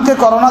মেহমানকে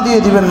করোনা দিয়ে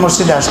দিবেন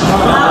মসজিদে আসলে।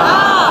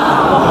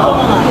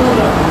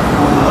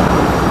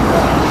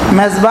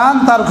 মেজবান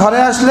তার ঘরে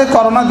আসলে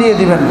করোনা দিয়ে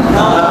দিবেন।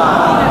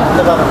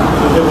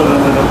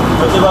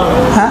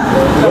 হ্যাঁ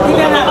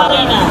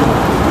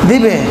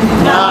দিবে।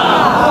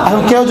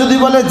 এখন কেউ যদি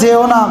বলে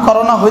যেও না,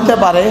 করোনা হইতে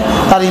পারে,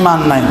 তার ঈমান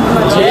নাই,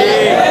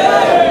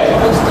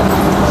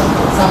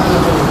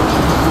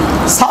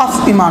 সাফ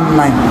ঈমান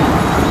নাই।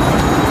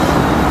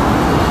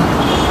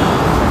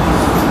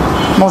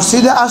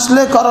 মসজিদে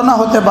আসলে করোনা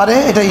হতে পারে,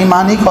 এটা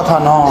ঈমানি কথা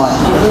নয়।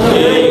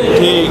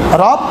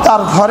 রব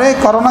তার ঘরে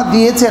করোনা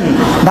দিয়েছেন।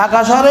 ঢাকা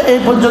শহরে এই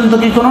পর্যন্ত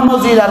কি কোনো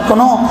নজির আর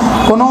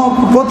কোনো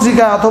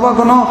পত্রিকায় অথবা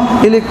কোনো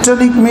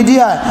ইলেকট্রনিক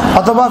মিডিয়ায়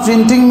অথবা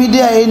প্রিন্টিং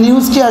মিডিয়ায় এই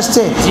নিউজ কি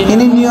আসছে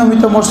ইনি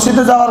নিয়মিত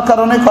মসজিদে যাওয়ার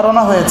কারণে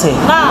করোনা হয়েছে?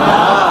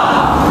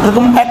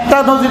 এরকম একটা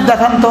নজির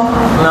দেখান তো।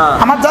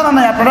 আমার জানা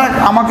নাই, আপনারা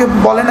আমাকে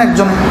বলেন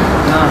একজন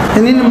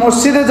ইনি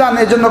মসজিদে যান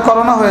এই জন্য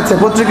করোনা হয়েছে,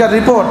 পত্রিকার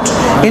রিপোর্ট,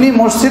 ইনি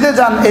মসজিদে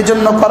যান এই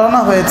জন্য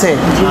করোনা হয়েছে।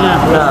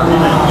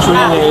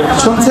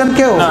 শুনছেন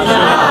কেউ?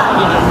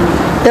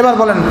 এবার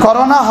বলেন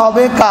করোনা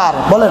হবে কার?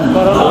 বলেন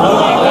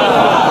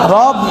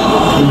রব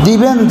দিবে।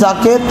 দিবেন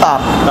যাকে তার,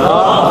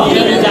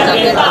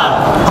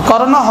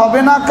 করোনা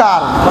হবে না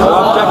কার,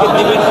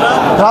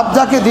 রব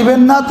যাকে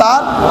দিবেন না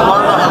তার।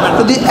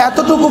 যদি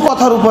এতটুকু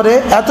কথার উপরে,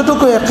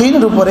 এতটুকু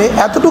ইয়াকিনের উপরে,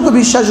 এতটুকু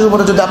বিশ্বাসের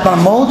উপরে যদি আপনার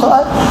মওত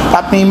হয়,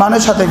 আপনি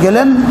ইমানের সাথে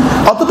গেলেন।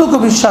 অতটুকু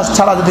বিশ্বাস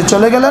ছাড়া যদি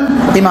চলে গেলেন,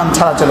 ইমান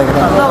ছাড়া চলে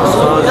গেলেন।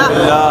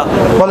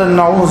 বলেন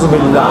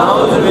নাউযুবিল্লাহ।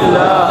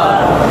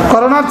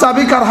 করোনার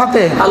চাবি কার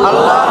হাতে?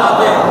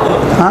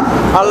 হ্যাঁ,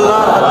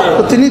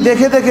 তো তিনি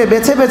দেখে দেখে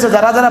বেছে বেছে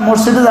যারা যারা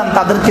মসজিদে যান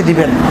তাদেরকে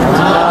দিবেন,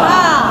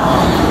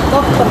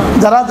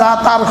 যারা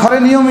তার ঘরে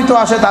নিয়মিত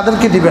আসে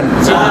তাদেরকে দিবেন।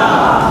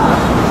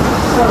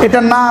 এটা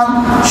না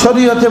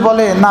শরীয়তে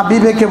বলে, না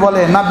বিবেকে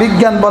বলে, না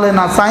বিজ্ঞান বলে,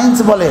 না সায়েন্স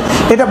বলে,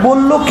 এটা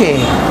বললো কে?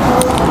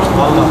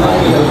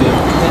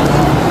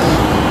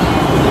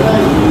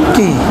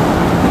 কি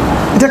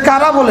এটা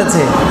কারা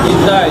বলেছে?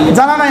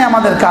 জানা নাই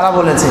আমাদের কারা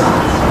বলেছে।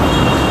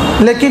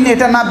 লেকিন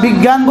এটা না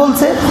বিজ্ঞান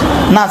বলছে,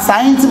 না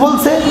সায়েন্স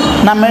বলছে,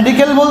 না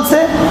মেডিকেল বলছে,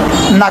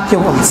 না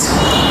কেউ বলছে,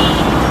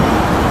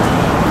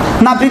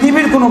 না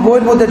পৃথিবীর কোনো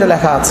বইয়ের মধ্যে এটা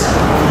লেখা আছে।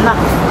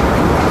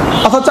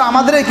 অথচ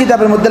আমাদের এই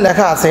কিতাবের মধ্যে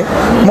লেখা আছে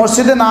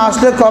মসজিদে না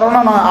আসলে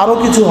করোনা নয় আরো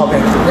কিছু হবে।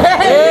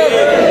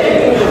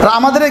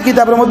 আমাদের এই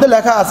কিতাবের মধ্যে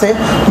লেখা আছে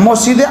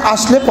মসজিদে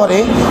আসলে পরে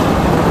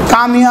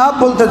কামিয়াব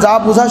বলতে যা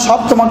বোঝায় সব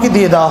তোমাকে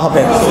দিয়ে দেওয়া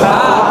হবে।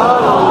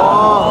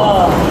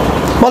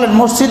 বলেন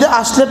মসজিদে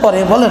আসলে পরে,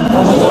 বলেন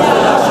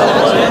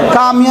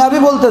কামিয়াবি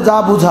বলতে যা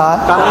বোঝায়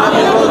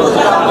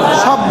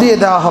সব দিয়ে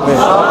দেওয়া হবে।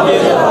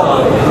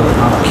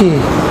 কি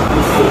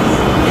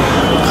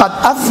قد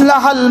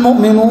أفلح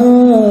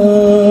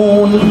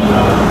المؤمنون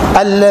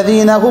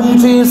الذين هم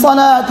في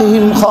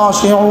صلاتهم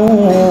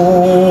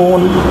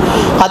خاشعون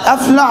قد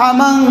أفلح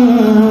من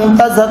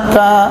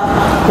تزكى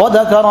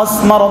وذكر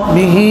اسم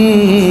ربه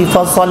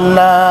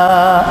فصلى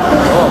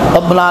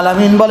رب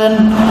العالمين বলেন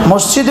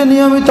মসজিদে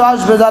নিয়মিত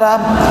আসবে যারা,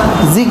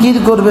 জিকির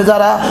করবে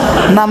যারা,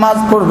 নামাজ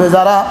পড়বে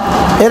যারা,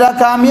 এরা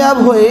কামিয়াব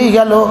হয়েই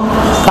গেল।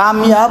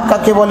 কামিয়াব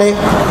কাকে বলে?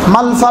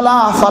 মাল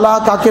ফালাহ, ফালাহ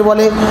কাকে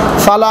বলে?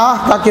 ফালাহ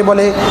কাকে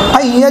বলে?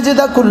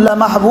 আইয়াজিদা কুল্লা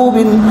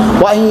মাহবুবিন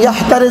ওয়া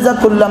আইয়াহতারিজা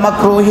কুল্লা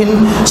মাকরুহিন,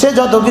 সে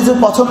যত কিছু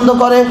পছন্দ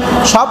করে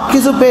সব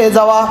কিছু পেয়ে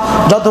যাওয়া,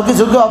 যত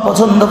কিছুকে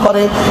অপছন্দ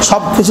করে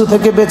সব কিছু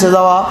থেকে বেঁচে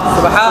যাওয়া।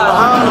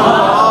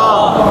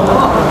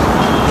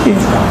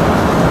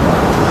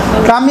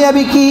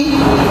 কামিয়াবি কি?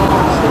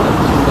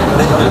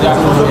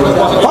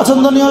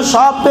 পছন্দনীয়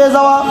সব পেয়ে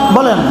যাওয়া।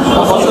 বলেন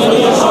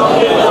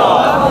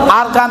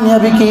আর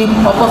কামিয়াবি কি?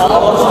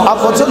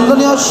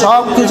 অপছন্দনীয়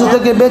সব কিছু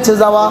থেকে বেঁচে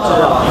যাওয়া।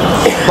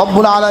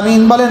 রব্বুল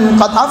আলামিন বলেন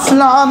قد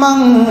أفلح من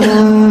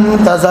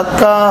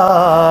تزكى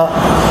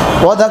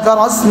وذكر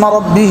اسم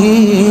ربه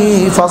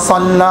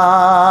فصلى,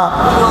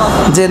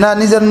 যে না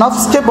নিজের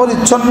নফসকে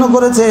পরিচ্ছন্ন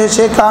করেছে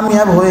সে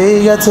কামিয়াব হয়ে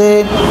গেছে।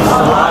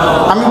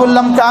 আমি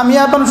বললাম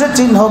কামিয়াব মানুষের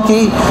চিহ্ন কি?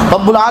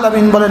 রব্বুল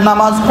আলামিন বলেন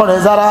নামাজ পড়ে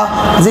যারা,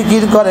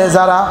 জিকির করে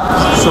যারা।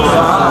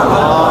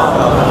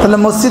 তাহলে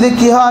মসজিদে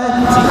কি হয়?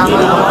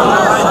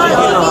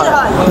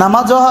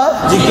 নামাজও হয়,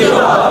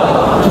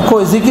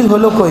 কই জিকির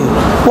হলো কই?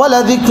 ওয়ালা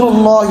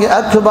যিকরুল্লাহি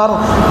আকবার,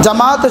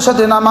 জামাতের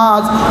সাথে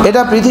নামাজ,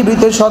 এটা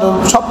পৃথিবীতে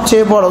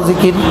সবচেয়ে বড়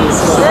জিকির।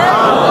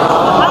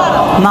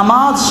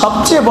 নামাজ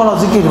সবচেয়ে বড়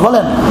জিকির।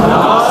 বলেন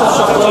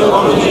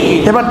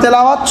এবার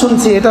তেলাওয়াত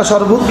শুনছি, এটা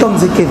সর্বোত্তম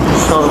জিকির।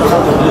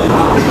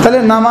 তাহলে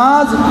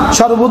নামাজ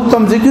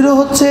সর্বোত্তম জিকিরও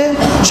হচ্ছে,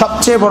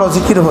 সবচেয়ে বড়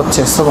জিকির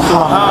হচ্ছে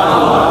সুবহানাল্লাহ।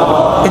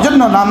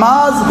 এজন্য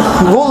নামাজ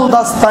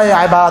গুলদস্তায়ে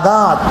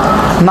ইবাদাত,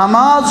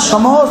 নামাজ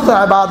সমস্ত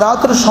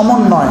ইবাদাতের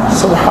সমন্বয়।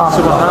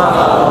 সুবহানাল্লাহ।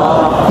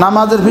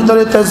 নামাজের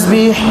ভিতরে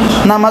তাসবিহ,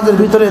 নামাজের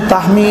ভিতরে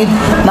তাহমিদ,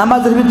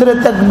 নামাজের ভিতরে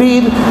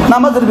তাকবীর,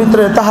 নামাজের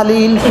ভিতরে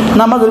তাহলিল,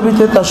 নামাজের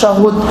ভিতরে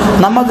তাশাহুদ,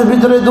 নামাজের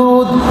ভিতরে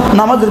দুরুদ,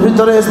 নামাজের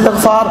ভিতরে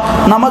ইস্তিগফার,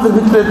 নামাজের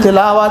ভিতরে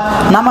তিলাওয়াত,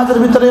 নামাজের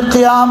ভিতরে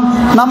কিয়াম,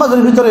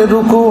 নামাজের ভিতরে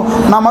রুকু,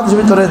 নামাজের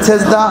ভিতরে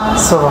সিজদা।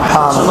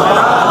 সুবহানাল্লাহ।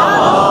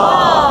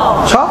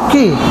 সব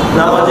কি?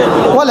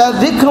 ওয়ালা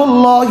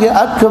যিকরুল্লাহি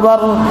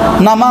আকবার,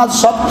 নামাজ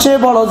সবচেয়ে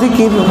বড়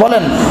জিকির।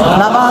 বলেন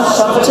নামাজ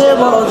সবচেয়ে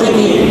বড়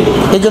জিকির।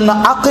 এজন্য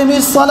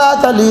আকিমিস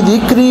সালাতা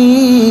লিযিকরি,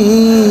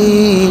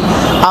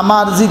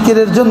 আমার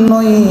জিকিরের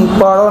জন্যই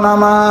পড়ো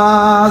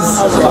নামাজ,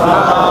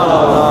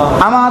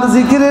 আমার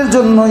জিকিরের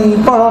জন্যই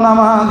পড়ো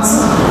নামাজ।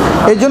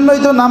 এই জন্যই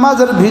তো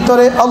নামাজের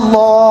ভিতরে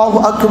আল্লাহু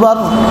আকবার,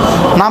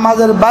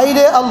 নামাজের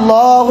বাইরে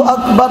আল্লাহু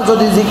আকবার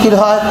যদি জিকির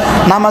হয়,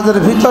 নামাজের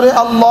ভিতরে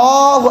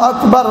আল্লাহু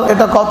আকবার,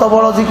 এটা কত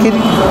বড় জিকির!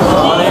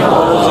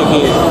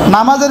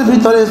 নামাজের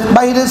ভিতরে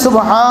বাইরে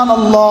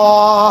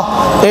সুবহানাল্লাহ,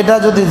 এটা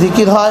যদি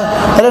জিকির হয়,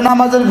 তাহলে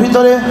নামাজের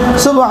ভিতরে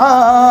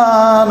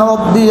সুবহান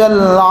রাব্বিয়াল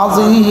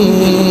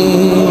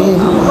আযীম,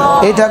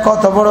 এটা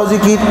কত বড়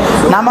জিকির!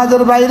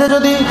 নামাজের বাইরে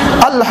যদি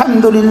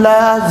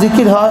আলহামদুলিল্লাহ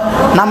জিকির হয়,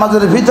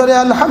 নামাজের ভিতরে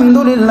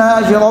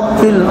আলহামদুলিল্লাহি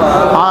রাব্বিল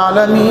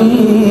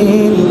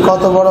আলামিন,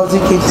 কত বড়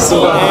জিকির!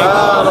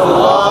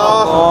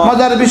 সুবহানাল্লাহ।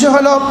 মজার বিষয়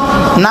হলো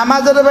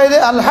নামাজের বাইরে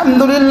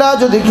আলহামদুলিল্লাহ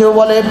যদি কেউ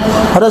বলে,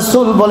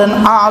 রাসূল বলেন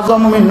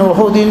আযম মিন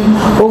উহুদিন,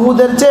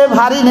 উহুদের চেয়ে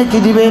ভারী নেকি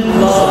দিবে।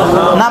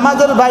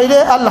 নামাজের বাইরে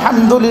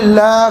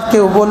আলহামদুলিল্লাহ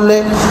কেউ বললে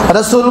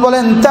রাসূল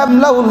বলেন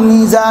তামলাউল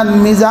মিজান,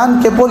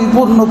 মিজানকে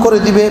পরিপূর্ণ করে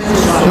দিবে।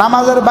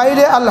 নামাজের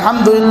বাইরে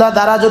আলহামদুলিল্লাহ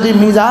দ্বারা যদি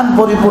মিজান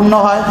পরিপূর্ণ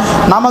হয়,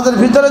 নামাজের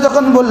ভিতরে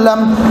যখন বললাম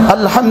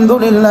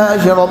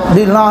আলহামদুলিল্লাহি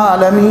রাব্বিল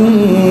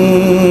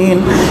আলামিন,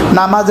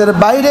 নামাজের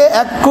বাইরে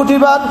 1 কোটি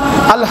বার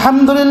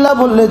আলহামদুলিল্লাহ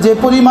বললে যে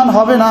পরিমাণ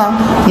হবে না,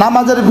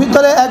 নামাজের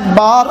ভিতরে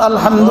একবার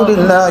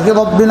আলহামদুলিল্লাহি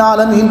রাব্বিল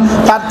আলামিন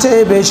তার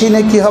চেয়ে বেশি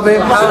নেকি হবে।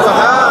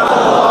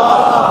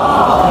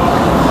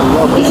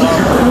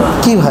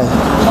 কি ভাই,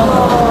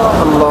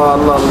 আল্লাহ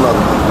আল্লাহ আল্লাহ।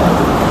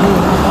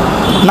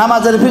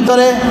 নামাজের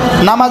ভিতরে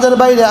নামাজের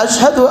বাইরে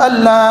আশহাদু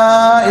আল্লা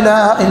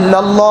ইলাহা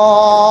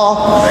ইল্লাল্লাহ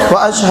ওয়া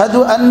আশহাদু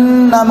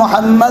আন্না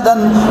মুহাম্মাদান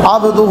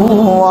আবদুহু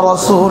ওয়া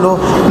রাসূলুহু,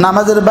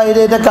 নামাজের বাইরে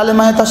এটা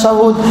কালেমায়ে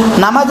তাশাহুদ।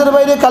 নামাজের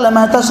বাইরে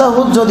কালেমায়ে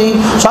তাশাহুদ যদি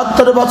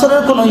 70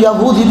 বছরের কোনো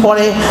ইহুদি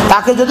পড়ে,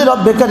 তাকে যদি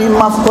রব্বে কারীম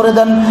মাফ করে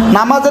দেন,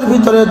 নামাজের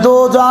ভিতরে দো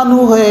জানু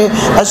হয়ে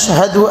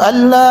আশহাদু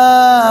আল্লা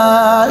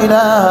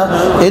ইলাহা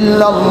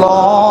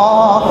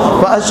ইল্লাল্লাহ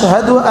ওয়া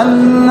আশহাদু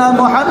আন্না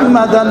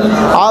মুহাম্মাদান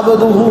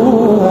আবদুহু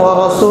ওয়া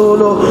রাসূলুহু।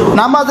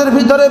 নামাজের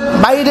ভিতরে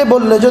বাইরে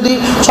বললে যদি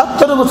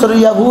 70 বছর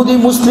ইহুদি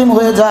মুসলিম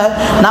হয়ে যায়,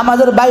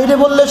 নামাজের বাইরে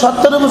বললে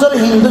 70 বছর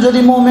হিন্দু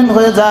যদি মুমিন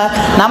হয়ে যায়,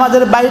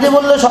 নামাজের বাইরে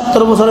বললে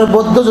 70 বছরের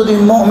বৌদ্ধ যদি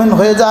মুমিন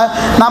হয়ে যায়,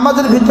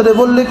 নামাজের ভিতরে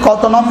বললে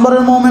কত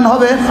নম্বরের মুমিন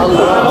হবে?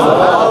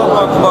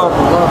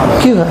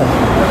 কি হয়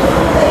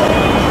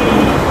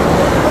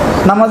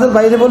নামাজের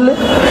বাইরে বললে?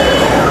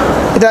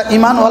 এটা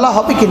ঈমানওয়ালা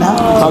হবে কিনা?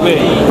 হবে।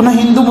 কোন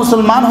হিন্দু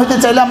মুসলমান হইতে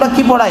চাইলে আমরা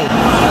কি পড়াই?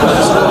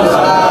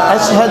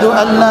 আশহাদু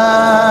আল্লা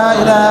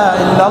ইলাহা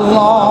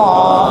ইল্লাল্লাহ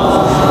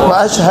ওয়া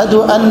আশহাদু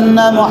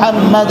আন্না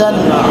মুহাম্মাদান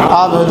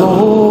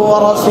আবদুহু ওয়া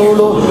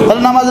রাসূলুহু।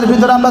 তাহলে নামাজের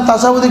ভিতরে আমরা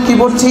তাশাহুদে কি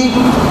পড়ছি?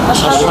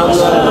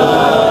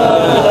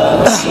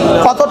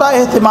 কতটা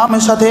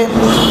ইহতিমামের সাথে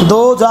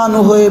দো জানু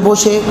হয়ে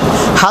বসে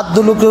হাত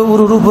দুলোকে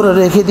উরুর উপরে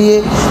রেখে দিয়ে,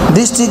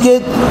 দৃষ্টিকে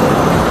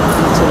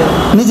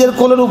নিজের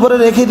কোলের উপরে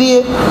রেখে দিয়ে,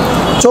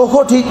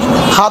 চোখও ঠিক,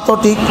 হাতও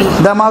ঠিক,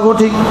 দিমাগও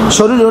ঠিক,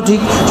 শরীরও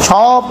ঠিক,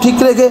 সব ঠিক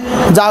রেখে,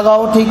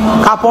 জায়গাও ঠিক,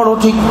 কাপড়ও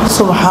ঠিক।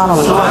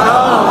 সুবহানাল্লাহ।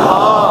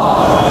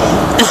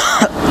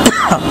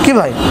 কি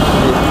ভাই,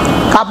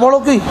 কাপড়ও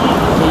কি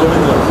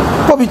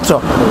পবিত্র?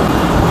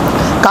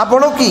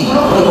 কাপড়ও কি?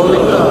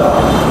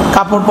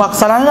 কাপড় পাক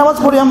সালানি নামাজ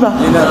পড়ি আমরা,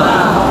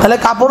 তাহলে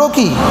কাপড়ও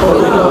কি?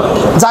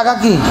 জায়গা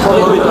কি?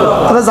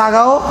 তাহলে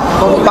জায়গাও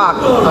পাক,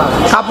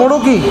 কাপড়ও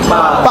কি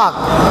পাক।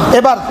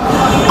 এবার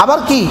আবার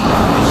কি?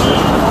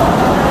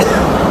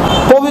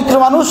 পবিত্র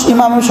মানুষ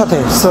ইমামের সাথে।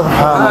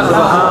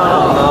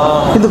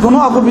 কিন্তু কোনো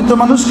অপবিত্র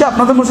মানুষকে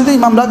আপনাদের মসজিদে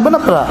ইমাম রাখবেন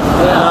আপনারা?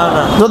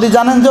 যদি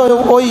জানেন যে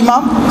ওই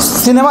ইমাম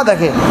সিনেমা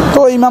দেখে, তো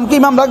ওই ইমামকে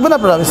ইমাম রাখবেন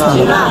আপনারা?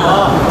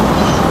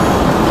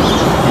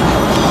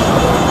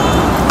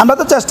 আমরা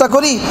তো চেষ্টা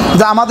করি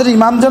যে আমাদের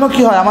ইমাম যেন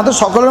কি হয়, আমাদের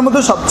সকলের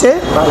মধ্যে সবচেয়ে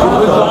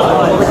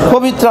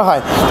পবিত্র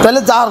হয়।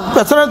 তাহলে যার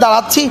পেছনে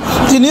দাঁড়াচ্ছি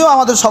তিনিও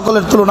আমাদের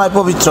সকলের তুলনায়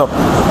পবিত্র,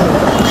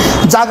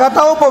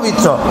 জায়গাটাও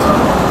পবিত্র,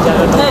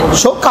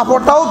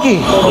 কাপড়টাও কি,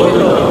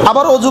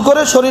 আবার অজু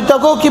করে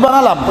শরীরটাকেও কি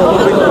বানালাম,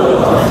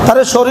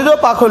 তাহলে শরীরও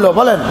পাক হইলো।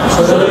 বলেন,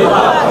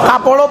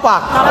 কাপড়ও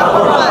পাক,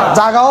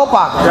 জায়গাও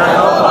পাক।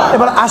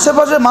 এবার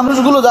আশেপাশে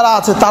মানুষগুলো যারা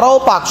আছে তারাও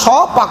পাক,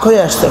 সব পাক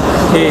হয়ে আসছে।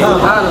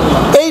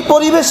 এই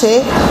পরিবেশে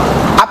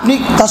আপনি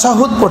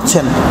তাশাহুদ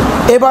পড়ছেন।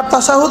 এবার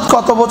তাশাহুদ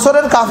কত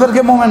বছরের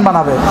কাফেরকে মুমিন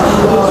বানাবে?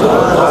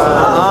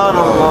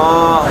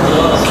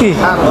 কি?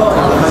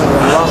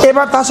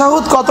 এবার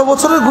তাশাহুদ কত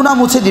বছরের গুনাহ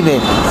মুছে দিবে?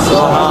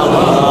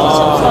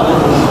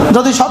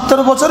 যদি 70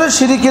 বছরের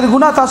শিরিকের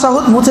গুনাহ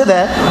তাশাহুদ মুছে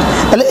দেয়,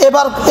 তাহলে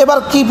এবার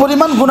কি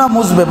পরিমাণ গুনাহ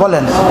মুছবে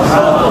বলেন?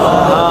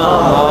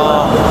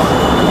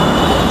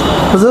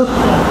 হুজুর,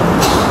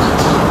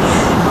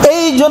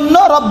 এই জন্য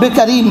রব্বে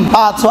কারীম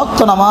 5 ওয়াক্ত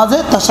নামাজে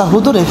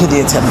তাশাহুদ রেখে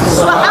দিয়েছেন।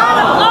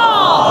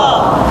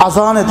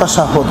 আযানে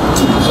তাশাহুদ,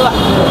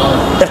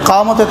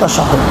 ইকামতে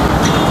তাশাহুদ,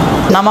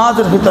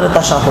 নামাজের ভিতরে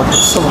তাশাহুদ।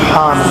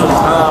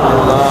 সুবহানাল্লাহ।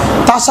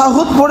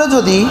 তাশাহুদ পড়ে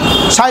যদি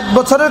 60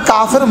 বছরের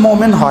কাফের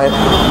মুমিন হয়,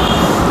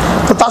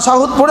 তো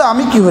তাশাহুদ পড়ে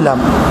আমি কি হলাম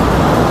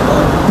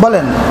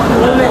বলেন?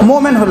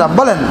 মুমিন হলাম।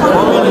 বলেন,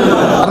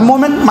 আর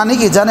মুমিন মানে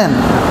কি জানেন?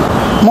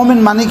 মুমিন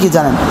মানে কি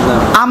জানেন?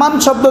 আমান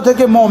শব্দ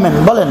থেকে মুমিন।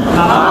 বলেন,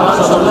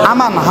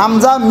 আমান,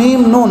 হামজা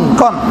মিম নুন,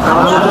 কোন?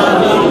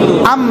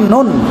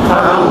 আমনুন।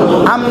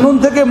 আমনুন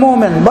থেকে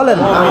মুমিন। বলেন,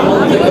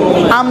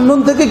 আমনুন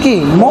থেকে কি?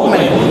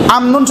 মুমিন।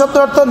 আমনুন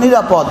শব্দের অর্থ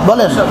নিরাপদ।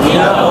 বলেন,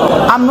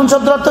 আমনুন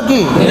শব্দের অর্থ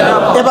কি?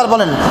 এবার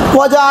বলেন,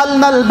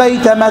 ওয়াজআলনাল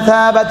বাইতা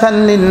মাথাবাতান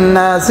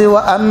লিন-নাসি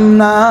ওয়া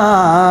আমনা,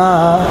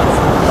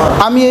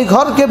 আমি এই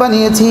ঘরকে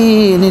বানিয়েছি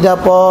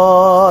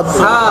নিরাপদ।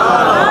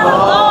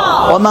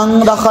 ওমান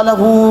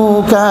দাখালাহু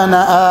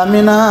কানা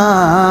আমিনা,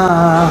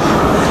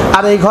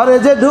 আর এই ঘরে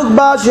যে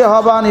ঢুকবা সে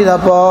হবা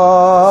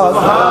নিরাপদ।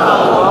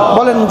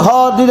 বলেন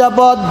ঘর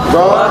নিরাপদ,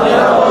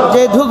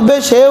 যে ঢুকবে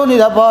সেও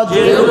নিরাপদ।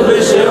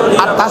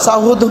 আর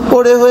তাশাহুদ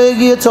পড়ে হয়ে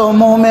গিয়েছো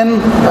মুমিন,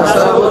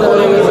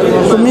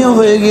 তুমিও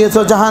হয়ে গিয়েছো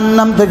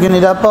জাহান্নাম থেকে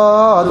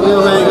নিরাপদ।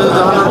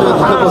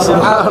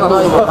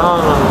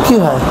 কি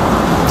হয়?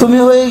 তুমি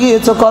হয়ে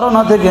গিয়েছো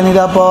করোনা থেকে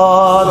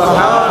নিরাপদ।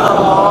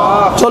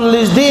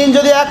 40 দিন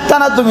যদি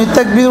একটানা তুমি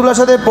তাকবীরুল্লাহর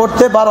সাথে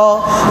পড়তে পারো,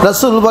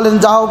 রাসূল বলেন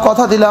যাও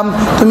কথা দিলাম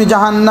তুমি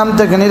জাহান্নাম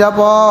থেকে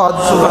নিরাপদ।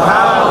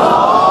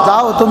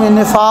 যাও তুমি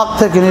নিফাক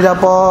থেকে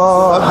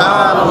নিরাপদ।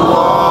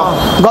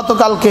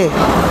 গতকালকে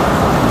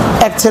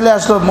এক ছেলে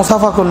আসলো,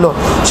 মুসাফা করলো।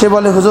 সে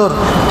বলে হুজুর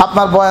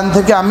আপনার বয়ান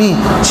থেকে আমি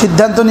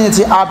সিদ্ধান্ত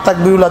নিয়েছি আর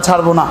তাকবীরুল্লাহ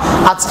ছাড়বো না।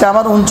 আজকে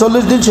আমার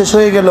 39 দিন শেষ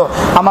হয়ে গেল,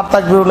 আমার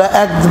তাকবীরুল্লাহ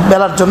এক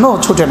বেলার জন্য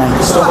ছুটে নাই।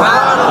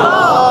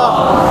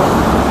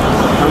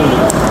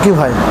 কি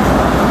ভাই,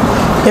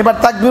 এবার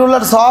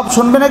তাকবীরুল্লাহর সওয়াব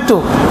শুনবেন একটু?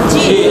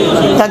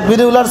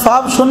 তাকবীরুল্লাহর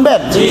সওয়াব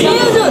শুনবেন?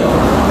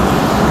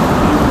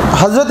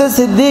 হযরত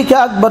সিদ্দিক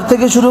আকবর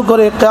থেকে শুরু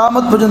করে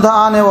কিয়ামত পর্যন্ত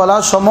আনেওয়ালা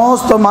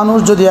সমস্ত মানুষ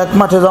যদি এক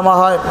মাঠে জমা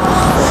হয়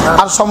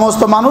আর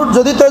সমস্ত মানুষ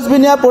যদি তাসবিহ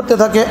নিয়ে পড়তে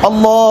থাকে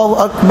আল্লাহু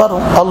আকবার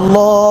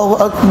আল্লাহু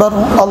আকবার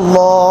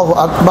আল্লাহু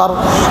আকবার,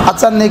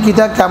 আচ্ছা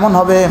নেকিটা কেমন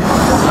হবে?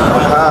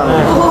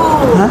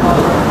 হ্যাঁ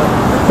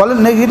বলেন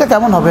নেকিটা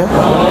কেমন হবে?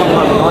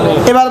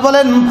 এবার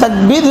বলেন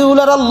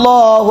তাকবীরুল্লাহর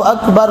আল্লাহু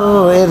আকবার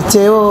এর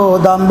চেয়েও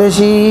দাম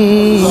বেশি।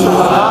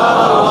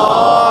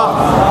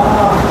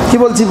 কি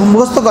বলছি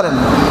মুখস্থ করেন।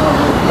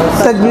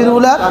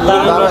 তাকবীরুল্লাহ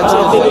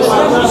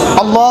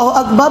আল্লাহু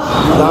আকবার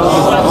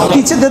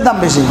কিসের দাম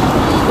বেশি?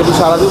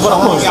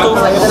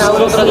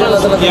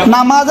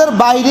 নামাজের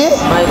বাইরে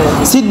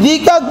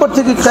সিদ্দিক আকবর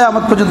থেকে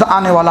কিয়ামত পর্যন্ত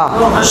আনেওয়ালা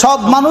সব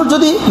মানুষ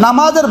যদি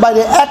নামাজের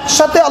বাইরে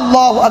একসাথে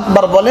আল্লাহু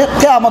আকবার বলে,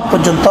 কিয়ামত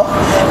পর্যন্ত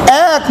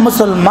এক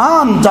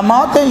মুসলমান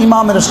জামাতে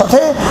ইমামের সাথে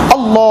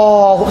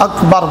আল্লাহু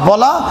আকবার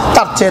বলা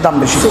তার চেয়ে দাম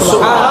বেশি।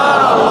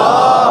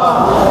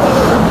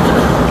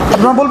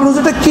 আপনারা বলবেন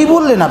হুজুর এটা কি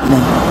বললেন আপনি?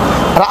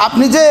 আর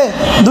আপনি যে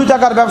 2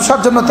 টাকার ব্যবসার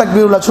জন্য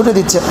তাকবীরুল্লাহ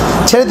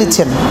ছেড়ে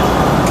দিচ্ছেন,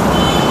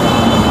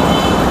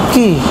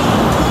 কি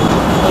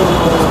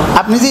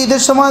আপনি যে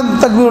ঈদের সময়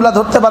তাকবীরুল্লাহ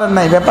ধরতে পারেন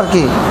নাই, ব্যাপার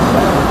কি?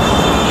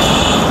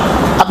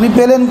 আপনি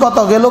পেলেন কত,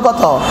 গেল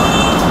কত,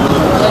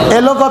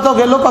 এলো কত,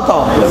 গেল কত?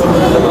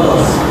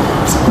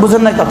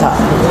 বুঝেন নাই কথা?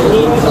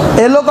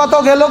 এলো কত,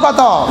 গেল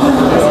কত?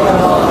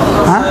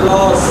 হ্যাঁ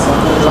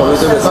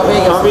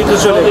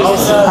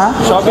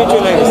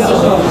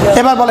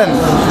এবার বলেন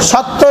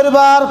 70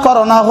 বার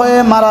করোনা হয়ে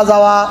মারা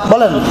যাওয়া,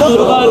 বলেন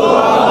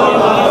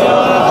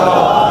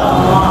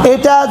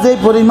এটা যে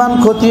পরিমাণ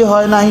ক্ষতি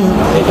হয় নাই,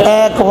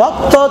 এক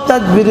ওয়াক্ত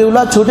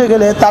তাকবীরুল্লাহ ছুটে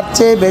গেলে তার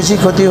চেয়ে বেশি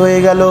ক্ষতি হয়ে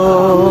গেল।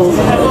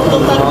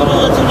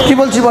 কি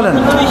বলছি বলেন?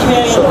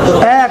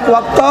 এক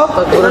ওয়াক্ত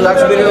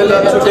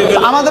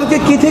আমাদেরকে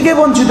কি থেকে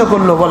বঞ্চিত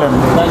করলো বলেন?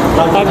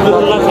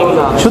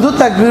 শুধু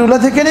তাকবীরুল্লাহ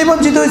থেকে নেই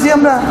বঞ্চিত হয়েছি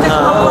আমরা?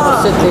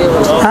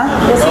 হ্যাঁ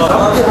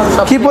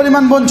কি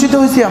পরিমাণ বঞ্চিত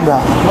হয়েছি আমরা?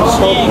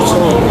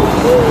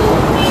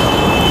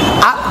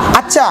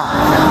 আচ্ছা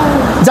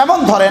যেমন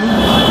ধরেন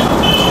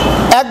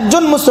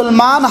একজন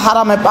মুসলমান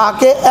হারামে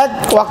পাকে 1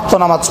 ওয়াক্ত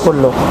নামাজ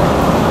পড়লো,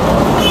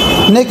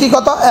 নেকি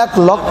কত? 1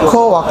 লক্ষ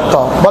ওয়াক্ত।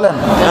 বলেন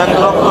 1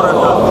 লক্ষ।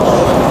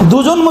 2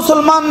 জন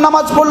মুসলমান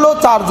নামাজ পড়লো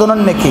 4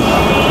 জনের নেকি।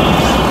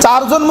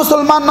 4 জন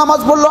মুসলমান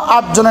নামাজ পড়লো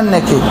 8 জনের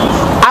নেকি।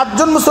 8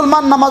 জন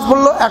মুসলমান নামাজ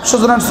পড়লো 100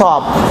 জনের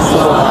সওয়াব।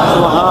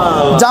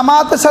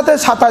 জামাতের সাথে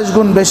 27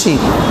 গুণ বেশি।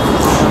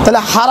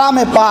 তাহলে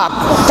হারামে পাক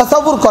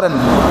তাসাব্বুর করেন,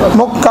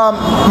 মক্কা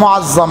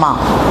মুআজ্জামা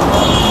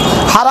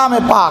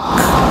হারামে পাক,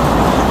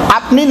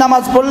 আপনি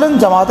নামাজ পড়লেন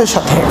জামাতের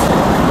সাথে,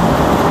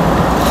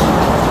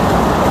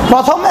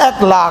 প্রথম 1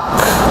 লাখ,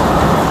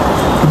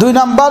 2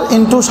 নাম্বার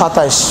ইন্টু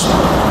 27,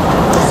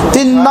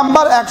 3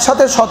 নাম্বার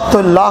একসাথে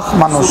 70 লাখ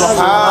মানুষ।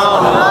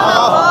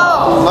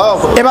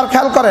 এবার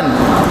খেয়াল করেন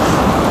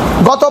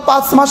গত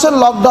 5 মাসের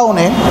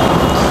লকডাউনে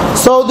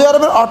সৌদি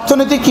আরবের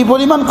অর্থনীতি কি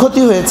পরিমাণ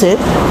ক্ষতি হয়েছে,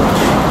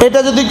 এটা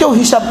যদি কেউ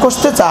হিসাব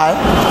করতে চায়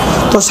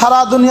তো সারা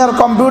দুনিয়ার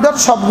কম্পিউটার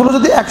সবগুলো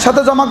যদি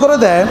একসাথে জমা করে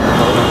দেয়,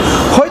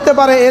 হইতে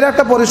পারে এর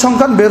একটা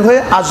পরিসংখ্যান বের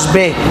হয়ে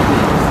আসবে।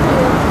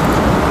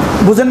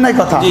 বুঝেন নাই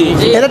কথা?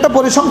 এর একটা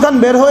পরিসংখ্যান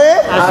বের হয়ে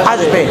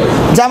আসবে।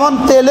 যেমন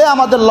তেলে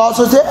আমাদের লস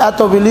হয়েছে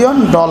 $1 বিলিয়ন,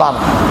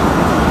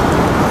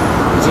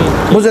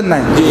 বুঝেন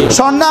নাই?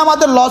 স্বর্ণে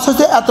আমাদের লস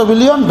হয়েছে $1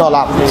 বিলিয়ন,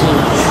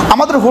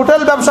 আমাদের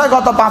হোটেল ব্যবসায়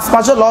গত 5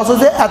 মাসে লস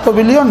হয়েছে $1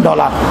 বিলিয়ন,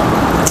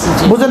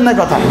 বুঝেন নাই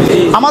কথা?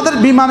 আমাদের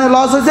বিমানে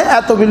লস হয়েছে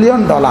 $1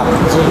 বিলিয়ন,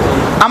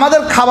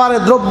 আমাদের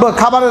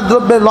খাবারের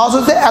দ্রব্যের লস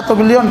হয়েছে $1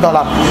 বিলিয়ন।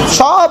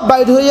 সব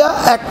বাইরে হইয়া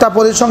একটা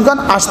পরিসংখ্যান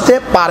আসতে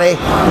পারে,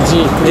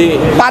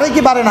 পারে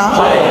কি পারে না?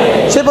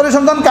 সেই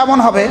পরিসংখ্যান কেমন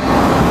হবে?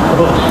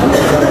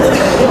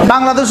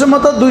 বাংলাদেশের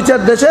মতো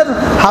 2-4 দেশের,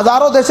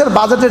 হাজারো দেশের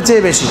বাজেটের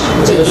চেয়ে বেশি।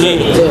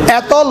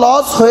 এত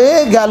লস হয়ে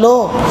গেল,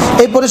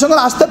 এই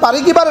পরিসংখ্যান আসতে পারে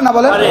কি পারে না?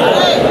 বলে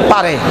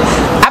পারে।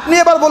 আপনি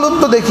এবার বলুন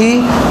তো দেখি,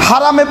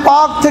 হারামে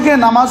পাক থেকে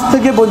নামাজ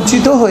থেকে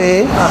বঞ্চিত হয়ে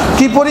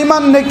কি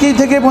পরিমাণ নেকি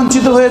থেকে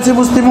বঞ্চিত হয়েছে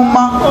মুসলিম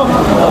উম্মাহ?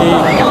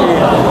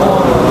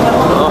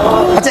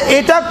 আচ্ছা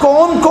এটা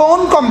কোন কোন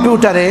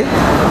কম্পিউটারে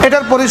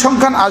এটার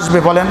পরিসংখ্যান আসবে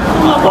বলেন?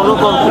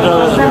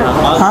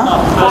 হ্যাঁ,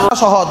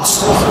 সহজ।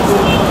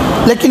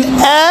 লেকিন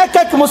এক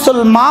এক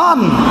মুসলমান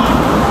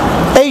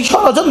এই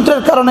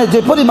ষড়যন্ত্রের কারণে যে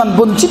পরিমাণ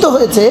বঞ্চিত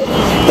হয়েছে,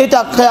 এটা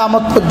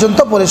কিয়ামত পর্যন্ত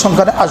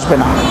পরিসংখ্যানে আসবে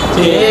না।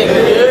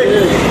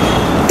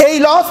 এই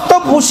লস তো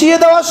পুষিয়ে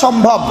দেওয়া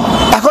সম্ভব।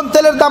 এখন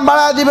তেলের দাম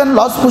বাড়ায় দিবেন,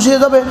 লস পুষিয়ে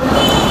যাবে।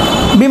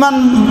 বিমান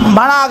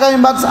ভাড়া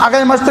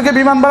আগামী মাস থেকে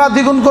বিমান ভাড়া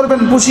দ্বিগুণ করবেন,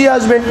 পুষিয়ে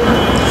আসবে।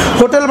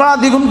 হোটেল ভাড়া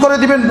দ্বিগুণ করে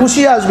দিবেন,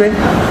 পুষিয়ে আসবে।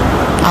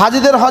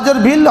 হাজিদের হজের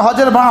বিল,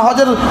 হজের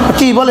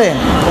কি বলে,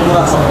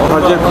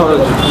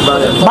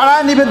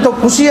 বাড়ায় নিবেন তো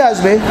পুষিয়ে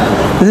আসবে।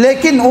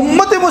 লেকিন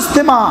উম্মতে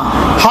মুসলিমা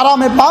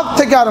হারামে পাক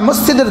থেকে আর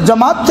মসজিদের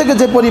জামাত থেকে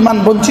যে পরিমাণ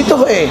বঞ্চিত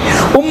হয়ে,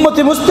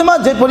 উম্মতে মুসলিমা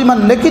যে পরিমাণ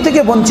নেকি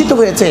থেকে বঞ্চিত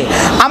হয়েছে,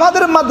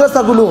 আমাদের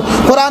মাদ্রাসাগুলো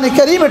কোরআনে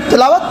কারীমের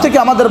তেলাওয়াত থেকে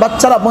আমাদের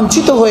বাচ্চারা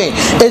বঞ্চিত হয়ে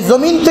এই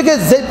জমিন থেকে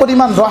যে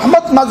পরিমাণ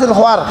রহমত নাজিল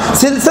হওয়ার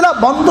সিলসিলা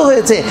বন্ধ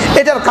হয়েছে,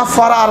 এটার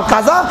কাফারা আর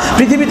কাজা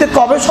পৃথিবীতে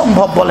কবে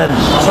সম্ভব বলেন?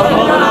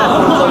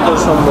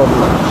 সম্ভব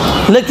না।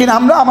 লেকিন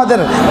আমরা আমাদের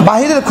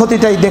বাহিরের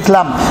ক্ষতিটাই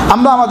দেখলাম,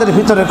 আমরা আমাদের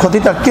ভিতরের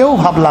ক্ষতিটা কেউ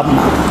ভাবলাম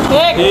না।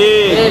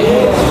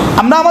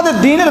 আমরা আমাদের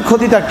দ্বীনের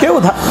ক্ষতিটা কেউ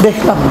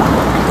দেখলাম না,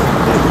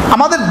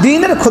 আমাদের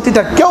দ্বীনের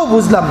ক্ষতিটা কেউ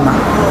বুঝলাম না।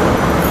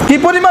 কি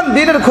পরিমাণ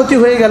দ্বীনের ক্ষতি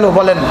হয়ে গেল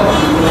বলেন?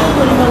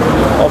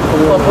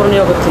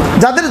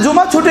 যাদের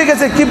জুমা ছুটে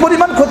গেছে কি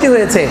পরিমাণ ক্ষতি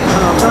হয়েছে।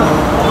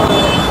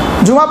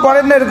 জুমা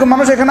পড়েন না এরকম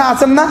মানুষ এখানে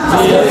আছেন না?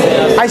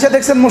 আইসা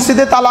দেখছেন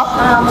মসজিদে তালা,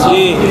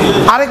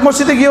 আরেক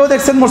মসজিদে গিয়েও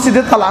দেখছেন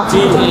মসজিদে তালা,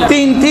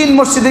 তিন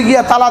মসজিদে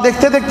গিয়ে তালা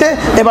দেখতে দেখতে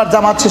এবার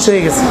জামাত শেষ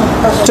হয়ে গেছে,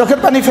 চোখের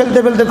পানি ফেলতে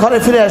ফেলতে ঘরে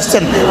ফিরে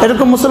আসছেন।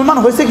 এরকম মুসলমান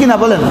হয়েছে কিনা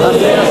বলেন?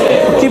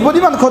 কি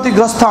পরিমাণ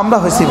ক্ষতিগ্রস্ত আমরা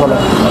হয়েছি বলেন?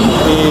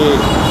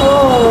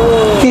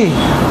 কি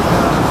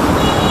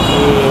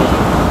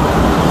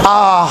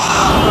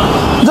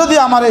যদি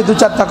আমার এই দু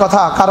চারটা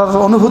কথা কারোর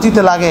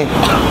অনুভূতিতে লাগে,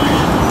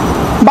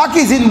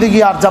 বাকি জিন্দেগি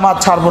আর জামাত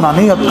ছাড়বো না,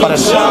 নিয়ত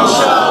করেন।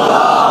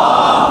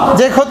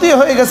 যে ক্ষতি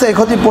হয়ে গেছে এই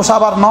ক্ষতি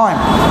পোষাবার নয়,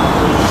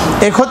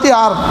 এই ক্ষতি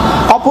আর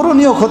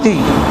অপূরণীয় ক্ষতি।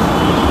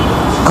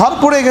 ঘর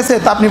পড়ে গেছে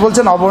তা আপনি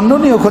বলছেন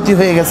অবর্ণনীয় ক্ষতি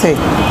হয়ে গেছে।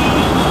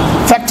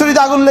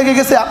 ফ্যাক্টরিতে আগুন লেগে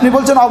গেছে আপনি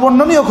বলছেন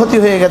অবর্ণনীয় ক্ষতি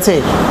হয়ে গেছে।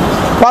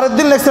 পরের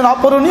দিন লিখছেন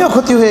অপূরণীয়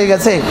ক্ষতি হয়ে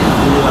গেছে।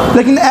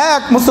 লেকিন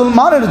এক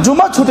মুসলমানের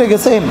জুমা ছুটে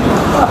গেছে,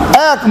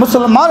 এক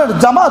মুসলমানের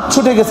জামাত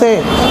ছুটে গেছে,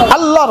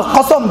 আল্লাহর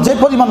কসম যে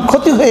পরিমাণ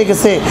ক্ষতি হয়ে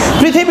গেছে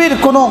পৃথিবীর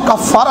কোনো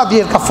কাফারা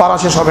দিয়ে কাফারা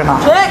শেষ হবে না।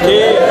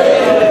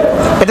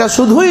 এটা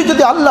শুধুই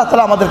যদি আল্লাহ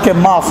তাআলা আমাদেরকে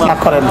মাফ না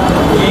করেন,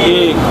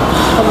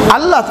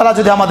 আল্লাহ তাআলা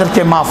যদি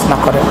আমাদেরকে মাফ না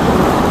করেন।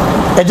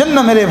 এজন্য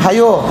মেরে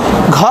ভাইও,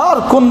 ঘর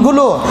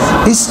কোনগুলো,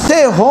 স্টে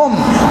হোম,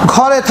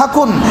 ঘরে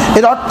থাকুন,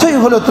 এর অর্থই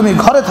হলো তুমি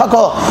ঘরে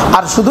থাকো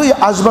আর শুধুই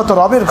আসবা তো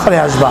রবের ঘরে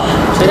আসবা।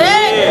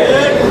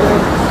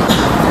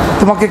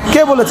 তোমাকে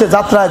কে বলেছে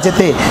যাত্রায়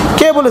যেতে,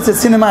 কে বলেছে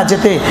সিনেমায়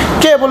যেতে,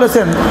 কে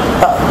বলেছেন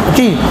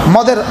কি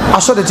মদের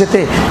আসরে যেতে,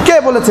 কে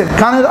বলেছে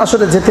গানের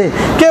আসরে যেতে,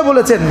 কে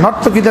বলেছে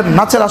নর্তকীদের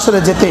নাচের আসরে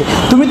যেতে?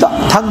 তুমি তো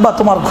থাকবা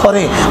তোমার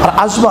ঘরে আর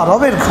আসবা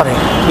রবের ঘরে।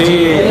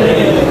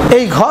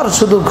 এই ঘর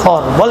শুধু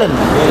ঘর বলেন,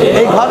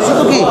 এই ঘর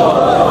শুধু কি?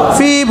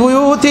 ফি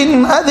বুয়ুতিন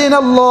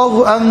আযিনাল্লাহু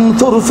আন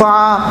তুরফা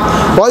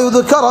ওয়া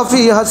ইউযকারা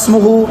ফিহা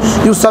ইসমুহু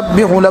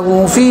ইউসাব্বিহু লাহু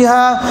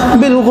ফিহা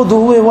বিল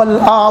গুদুই ওয়াল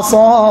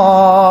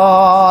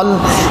আসাল।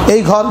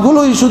 এই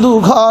ঘরগুলোই শুধু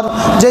ঘর,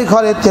 যেই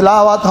ঘরে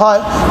তেলাওয়াত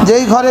হয়,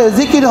 যেই ঘরে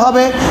জিকির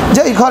হবে,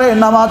 যেই ঘরে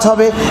নামাজ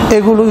হবে,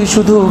 এগুলোই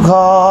শুধু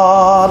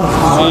ঘর।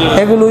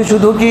 এগুলোই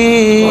শুধু কি?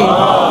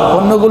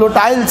 অন্যগুলো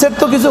টাইলসের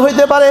তো কিছু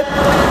হইতে পারে,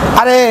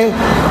 আরে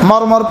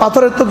মরমর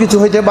পাথরের তো কিছু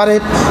হইতে পারে,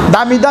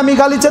 দামি দামি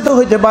গালিচা তো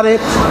হইতে পারে,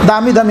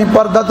 দামি দামি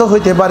পর্দা তো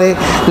হইতে পারে,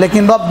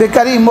 লেকিন রব্বে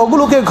কারীম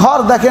ওগুলোকে ঘর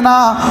দেখে না,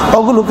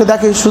 ওগুলোকে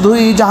দেখে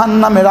শুধুই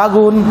জাহান্নামের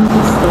আগুন।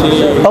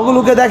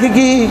 ওগুলোকে দেখে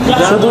কি?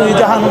 শুধুই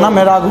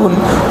জাহান্নামের আগুন।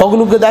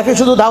 ওগুলোকে দেখে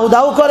শুধু দাউ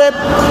দাউ করে।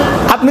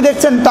 আপনি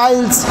দেখছেন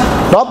টাইলস,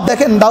 রব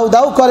দেখেন দাউ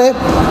দাউ করে।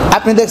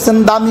 আপনি দেখছেন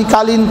দামি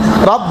কালিন,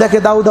 রব দেখে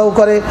দাউ দাউ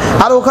করে।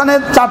 আর ওখানে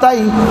চাটাই,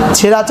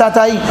 ছেঁড়া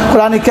চাটাই,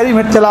 কোরআনে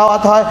কারীমের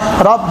তেলাওয়াত হয়,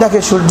 রব দেখে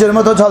সূর্যের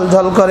মতো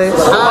ঝলঝল করে।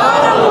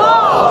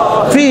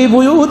 ফি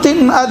বুয়ুতিন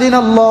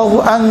আযিনাল্লাহু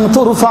আন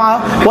তুরফা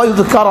ওয়া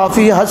ইউযকারা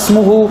ফিহা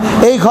ইসমুহু।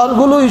 এই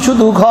ঘরগুলোই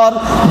শুধু ঘর,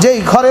 যেই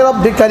ঘরে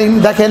রব্বে কারীম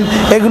দেখেন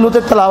এগুলোতে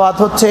তেলাওয়াত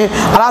হচ্ছে,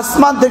 আর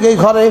আসমান থেকে এই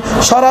ঘরে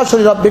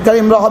সরাসরি রব্বে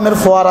কারীম রহমের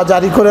ফোয়ারা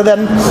জারি করে দেন।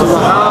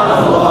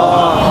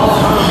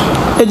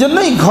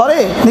 এজন্যই ঘরে,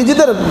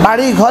 নিজেদের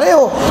বাড়ি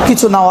ঘরেও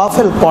কিছু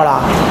নওয়াফিল পড়া,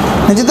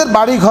 নিজেদের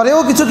বাড়ি ঘরেও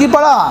কিছু কি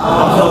পড়া?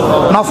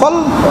 নফল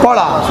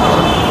পড়া।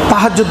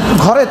 তাহাজ্জুদ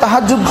ঘরে,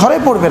 তাহাজ্জুদ ঘরে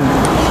পড়বেন।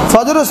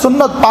 ফজরের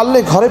সুন্নত পারলে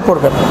ঘরে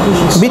পড়বেন,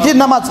 বিতির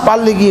নামাজ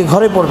পারলে গিয়ে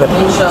ঘরে পড়বেন।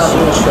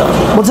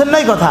 বুঝেন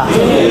নাই কথা?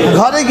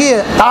 ঘরে গিয়ে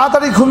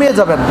তাড়াতাড়ি ঘুমিয়ে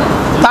যাবেন,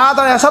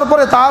 তাড়াতাড়ি আসার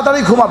পরে তাড়াতাড়ি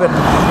ঘুমাবেন,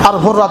 আর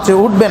ভোর রাত্রে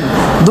উঠবেন,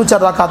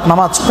 2-4 রাকাত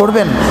নামাজ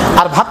পড়বেন,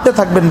 আর ভাবতে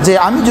থাকবেন যে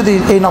আমি যদি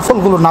এই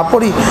নফলগুলো না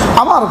পড়ি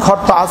আমার ঘর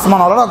তো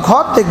আসমানওয়ালারা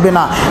ঘর দেখবে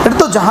না, এটা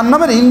তো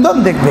জাহান্নামের ইন্ধন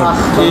দেখবে।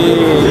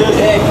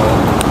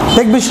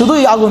 দেখবি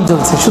শুধুই আগুন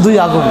জ্বলছে, শুধুই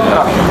আগুন,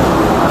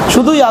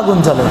 শুধুই আগুন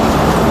জ্বলে।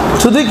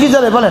 শুধুই কি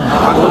জ্বলে বলেন?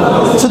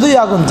 শুধুই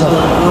আগুন জ্বলে।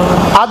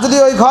 আর যদি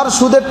ওই ঘর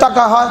সুদের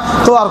টাকা হয়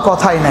তো আর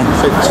কথাই নাই,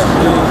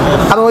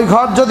 আর ওই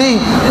ঘর যদি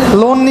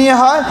লোন নিয়ে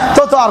হয়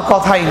তো তো আর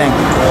কথাই নাই।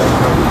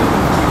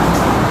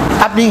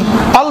 আপনি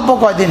অল্প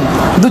কয়দিন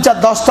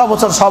 2-4-10টা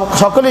বছর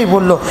সকলেই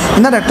বললো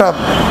এনার একটা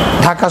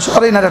ঢাকা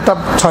শহরে এনার একটা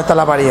 6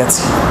 তলা বাড়ি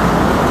আছে,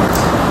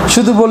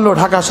 শুধু বললো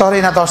ঢাকা শহরে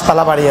না 10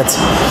 তলা বাড়ি আছে,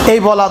 এই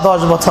বলা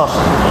 10 বছর,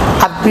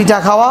 আর পিঠা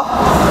খাওয়া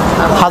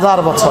 1000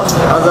 বছর।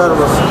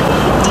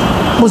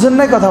 বুঝেন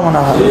নাই কথা মনে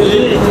হয়?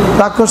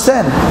 রাগ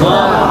করছেন?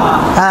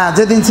 হ্যাঁ,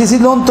 যেদিন সিসি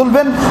লোন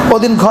তুলবেন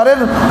ওদিন ঘরের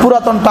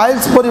পুরাতন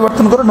টাইলস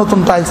পরিবর্তন করে নতুন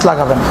টাইলস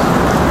লাগাবেন।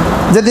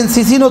 যেদিন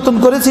সিসি নতুন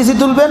করে সিসি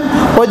তুলবেন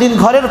ওই দিন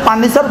ঘরের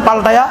ফার্নিচার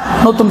পাল্টায়া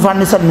নতুন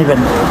ফার্নিচার নেবেন।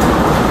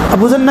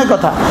 বুঝেন নাই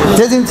কথা?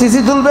 যেদিন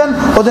সিসি তুলবেন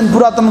ওদিন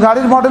পুরাতন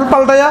গাড়ির মডেল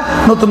পাল্টায়া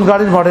নতুন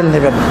গাড়ির মডেল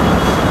নেবেন।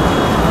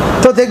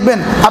 তো দেখবেন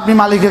আপনি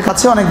মালিকের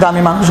কাছে অনেক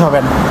দামি মানুষ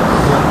হবেন।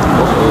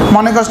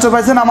 মনে কষ্ট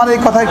পাইছেন আমার এই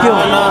কথায়? কেউ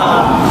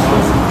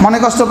মনে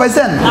কষ্ট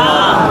পাইছেন?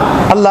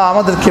 আল্লাহ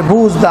আমাদেরকে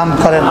বুঝ দান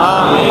করেন,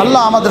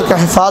 আল্লাহ আমাদেরকে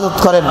হেফাজত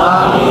করেন।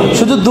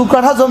 শুধু 2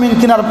 কাঠা জমিন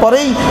কেনার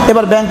পরেই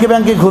এবার ব্যাংকে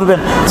ব্যাংকে ঘুরবেন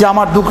যে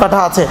আমার 2 কাঠা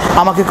আছে,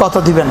 আমাকে কত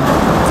দিবেন?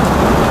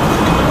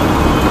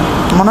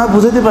 মনে হয়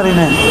বুঝাতে পারি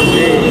না,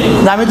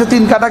 আমি তো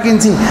 3 কাঠা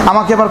কিনছি,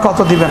 আমাকে এবার কত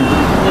দিবেন?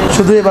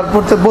 শুধু এবার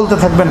বলতে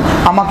থাকবেন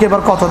আমাকে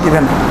এবার কত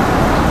দিবেন?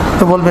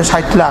 তো বলবে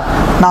 60 লাখ।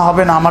 না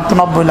হবে না, আমার তো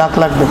 90 লাখ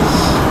লাগবে।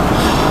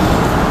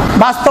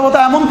 বাস্তবতা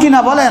এমন কিনা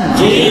বলেন?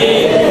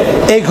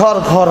 এই ঘর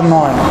ঘর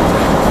নয়,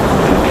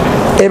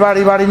 এ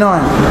বাড়ি বাড়ি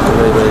নয়,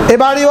 এ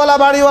বাড়িওয়ালা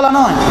বাড়িওয়ালা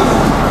নয়,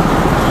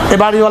 এ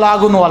বাড়িওয়ালা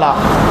আগুনওয়ালা,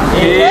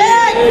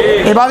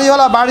 এ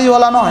বাড়িওয়ালা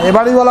বাড়িওয়ালা নয়, এ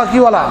বাড়িওয়ালা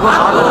কিওয়ালা?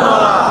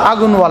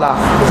 আগুনওয়ালা।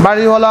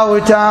 বাড়িওয়ালা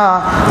ওইটা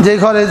যে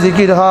ঘরে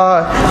জিকির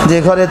হয়, যে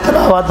ঘরে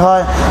তেলাওয়াত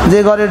হয়, যে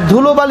ঘরের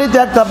ধুলো বালিতে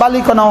একটা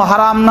বালিকণাও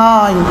হারাম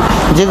নাই,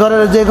 যে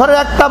ঘরের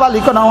একটা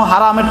বালিকণাও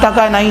হারামের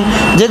টাকায় নাই,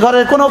 যে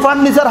ঘরের কোনো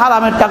ফার্নিচার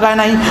হারামের টাকায়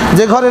নাই,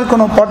 যে ঘরের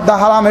কোনো পর্দা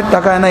হারামের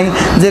টাকায় নাই,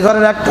 যে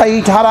ঘরের একটা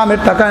ইট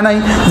হারামের টাকায় নাই,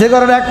 যে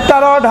ঘরের একটা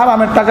রড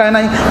হারামের টাকায়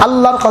নাই।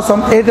 আল্লাহর কসম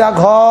এটা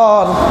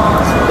ঘর।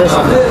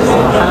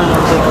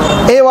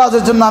 এই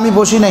ওয়াজের জন্য আমি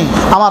বসি নাই,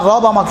 আমার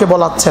রব আমাকে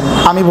বলাচ্ছেন,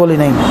 আমি বলি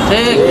নাই।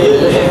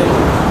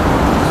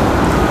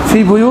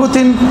 ফি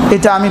বুয়ুতিন,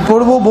 এটা আমি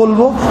পড়বো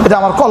বলবো, এটা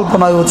আমার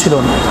কল্পনায়ও ছিল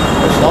না।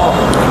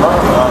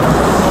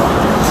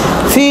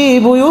 ফি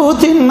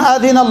বুয়ুতিন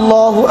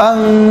আযিনাল্লাহু আন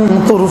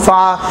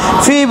তুরফা,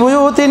 ফি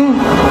বুয়ুতিন,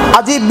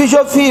 আজীব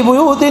বিষয়, ফি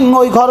বুয়ুতিন,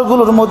 ওই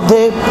ঘরগুলোর মধ্যে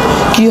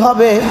কি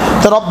হবে?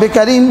 তো রব্বে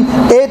কারীম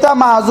এটা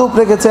মাযুব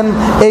রেখেছেন,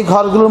 এই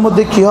ঘরগুলোর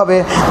মধ্যে কি হবে?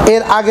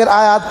 এর আগের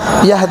আয়াত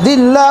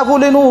ইয়াহদিল্লাহু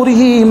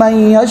লিনূরিহি মান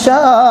ইয়াশা,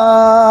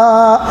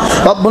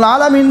 রব্বুল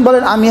আলামিন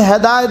বলেন আমি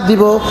হেদায়েত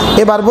দিব।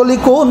 এবার বলি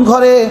কোন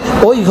ঘরে?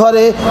 ওই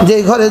ঘরে যে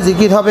ঘরে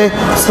জিকির হবে।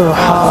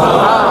 সুবহানাল্লাহ,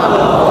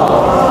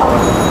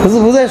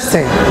 বুঝে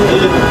আসছে?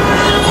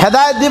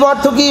 হেদায়েত দিব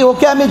অর্থ কি?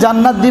 ওকে আমি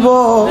জান্নাত দিব।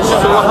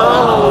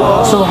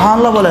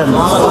 সুবহানাল্লাহ বলেন।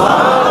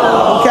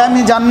 ওকে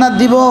আমি জান্নাত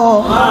দিব,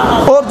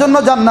 ওর জন্য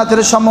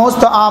জান্নাতের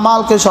সমস্ত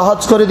আমালকে সহজ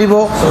করে দিব,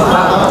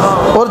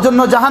 ওর জন্য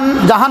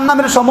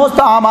জাহান্নামের সমস্ত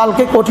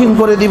আমালকে কঠিন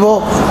করে দিব।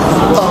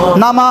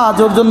 নামাজ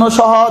ওর জন্য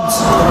সহজ,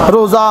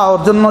 রোজা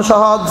ওর জন্য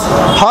সহজ,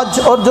 হজ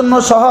ওর জন্য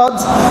সহজ,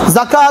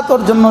 যাকাত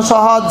ওর জন্য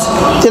সহজ,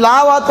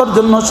 তিলাওয়াত ওর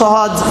জন্য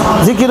সহজ,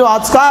 জিকির ও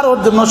আজকার ওর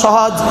জন্য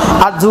সহজ,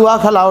 আর জুয়া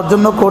খেলা ওর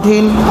জন্য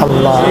কঠিন।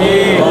 আল্লাহ,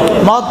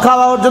 মদ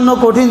খাওয়া ওর জন্য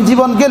কঠিন,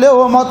 জীবন গেলেও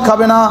মদ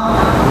খাবে না,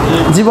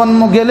 জীবন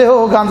গেলেও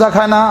গাঁজা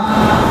খায় না।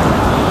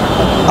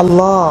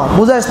 আল্লাহ,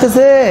 বুঝা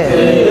আসতেছে?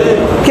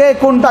 কে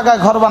কোন টাকায়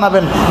ঘর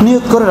বানাবেন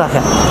নিয়ত করে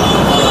রাখেন,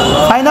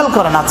 ফাইনাল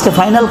করেন, আজকে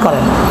ফাইনাল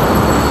করেন।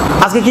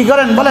 আজকে কি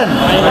করেন বলেন?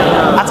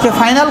 আজকে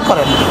ফাইনাল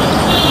করেন,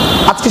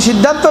 আজকে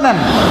সিদ্ধান্ত নেন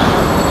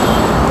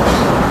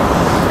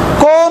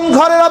কোন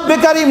ঘরে রব্বে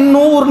কারীম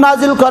নূর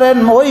নাজিল করেন।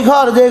 ওই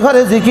ঘর যে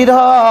ঘরে জিকির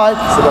হয়।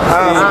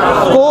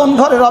 কোন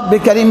ঘরে রব্বে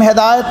কারীম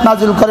হেদায়েত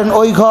নাজিল করেন।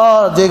 ওই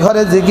ঘর যে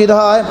ঘরে জিকির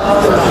হয়।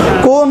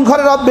 কোন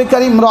ঘরে রব্বে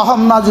কারীম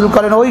রহম নাজিল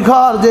করেন। ওই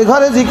ঘর যে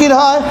ঘরে জিকির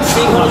হয়।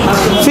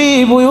 ফি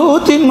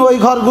বুয়ুতিন, ওই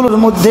ঘরগুলোর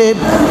মধ্যে,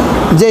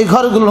 যে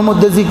ঘরগুলোর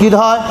মধ্যে জিকির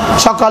হয়,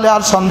 সকালে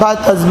আর সন্ধ্যায়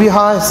তাসবিহ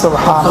হয়।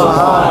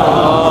 সুবহানাল্লাহ।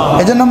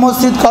 এজন্য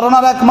মসজিদ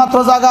করোনার একমাত্র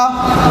জায়গা,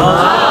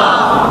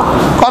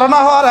 করোনা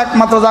হওয়ার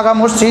একমাত্র জায়গা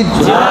মসজিদ।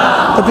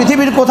 তো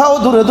পৃথিবীর কোথাও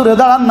দূরে দূরে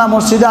দাঁড়ান না,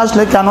 মসজিদে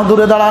আসলে কেন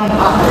দূরে দাঁড়ান?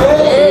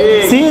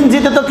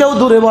 সিএনজিতে তো কেউ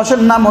দূরে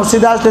বসেন না,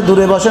 মসজিদে আসলে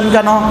দূরে বসেন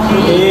কেন?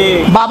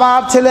 বাবা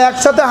আর ছেলে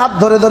একসাথে হাত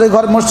ধরে ধরে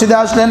ঘর মসজিদে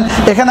আসলেন,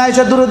 এখানে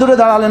এসে দূরে দূরে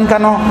দাঁড়ালেন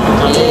কেন?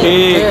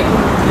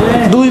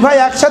 দুই ভাই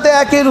একসাথে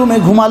একই রুমে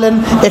ঘুমালেন,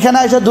 এখানে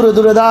এসে দূরে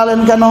দূরে দাঁড়ালেন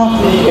কেন?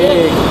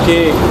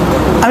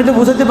 আমি তো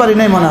বুঝতে পারি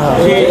নাই মনে হয়।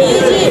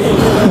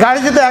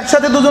 গাড়িতে তো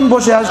একসাথে দুজন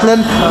বসে আসলেন,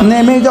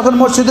 নেমেই যখন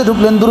মসজিদে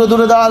ঢুকলেন দূরে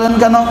দূরে দাঁড়ালেন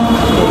কেন?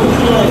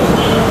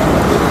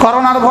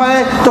 করোনার ভয়ে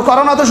তো,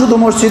 করোনা তো শুধু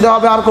মসজিদে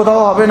হবে, আর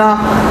কোথাও হবে না।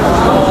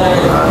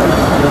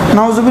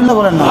 নাউজুবিল্লাহ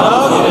বলেন না।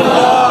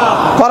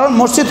 কারণ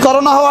মসজিদ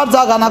করোনা হওয়ার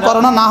জায়গা না,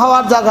 করোনা না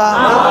হওয়ার জায়গা।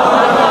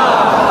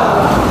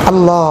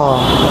 আল্লাহ,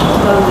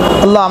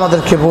 আল্লাহ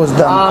আমাদেরকে বুঝ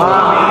দেন।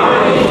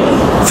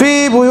 ফি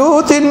বুয়ুত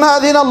বুয়ুতিন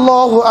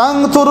আযিনাল্লাহু আন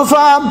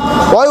তুরফা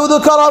ওয়া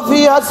ইউযকারা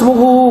ফিহা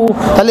ইসমুহু,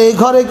 তাহলে এই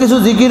ঘরে কিছু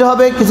জিকির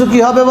হবে, কিছু কি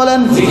হবে বলেন?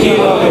 জিকির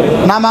হবে।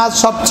 নামাজ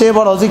সবচেয়ে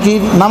বড়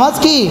জিকির। নামাজ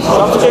কি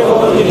সবচেয়ে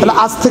বড় জিকির? তাহলে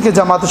আজ থেকে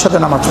জামাতের সাথে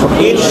নামাজ পড়ব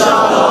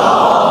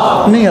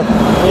ইনশাআল্লাহ। নিয়ত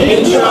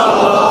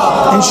ইনশাআল্লাহ,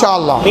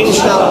 ইনশাআল্লাহ,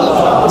 ইনশাআল্লাহ।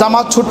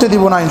 জামাত ছুটতে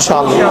দিব না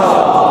ইনশাআল্লাহ।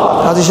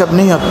 কাজী সাহেব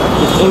নিয়ত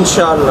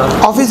ইনশাআল্লাহ।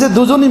 অফিসে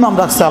দুজন ইমাম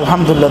রাখছে,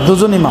 আলহামদুলিল্লাহ,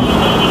 দুজন ইমাম।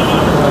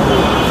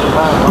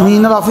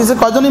 মিনার অফিসে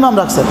কয়জন ইমাম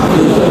রাখছেন?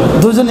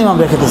 দুজন ইমাম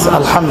রেখে দিয়েছে,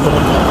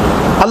 আলহামদুলিল্লাহ।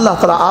 আল্লাহ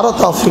তাআলা আরো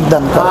তৌফিক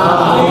দান করেন।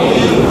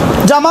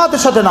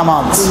 জামাতের সাথে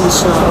নামাজ,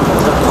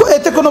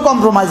 এতে কোনো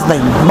কম্প্রোমাইজ নাই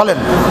বলেন।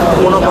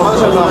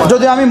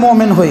 যদি আমি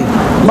মুমিন হই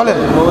বলেন,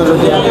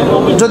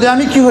 যদি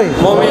আমি কি হই?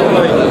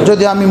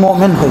 যদি আমি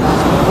মুমিন হই,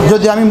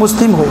 যদি আমি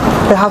মুসলিম হই।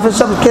 এই হাফেজ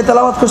সাহেব কে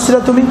তেলাওয়াত করছিল?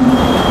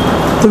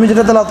 তুমি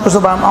যেটা তেলাওয়াত করছো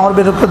আমার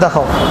বেরোতে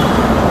দেখাও,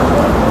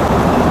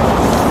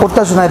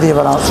 ওরটা শোনাই দিয়ে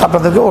বেড়াও,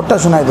 আপনাদেরকে ওরটা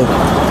শোনাই দেবে।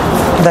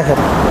 দেখেন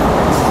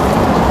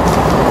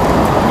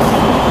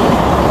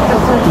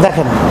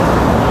দেখেন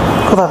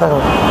কোথা দেখো,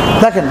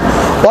 দেখেন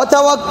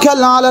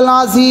ওয়াতাওয়াক্কাল আলাল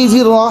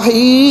আজিজির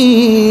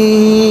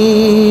রহিম।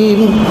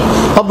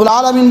 রব্বুল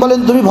আলামিন বলেন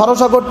তুমি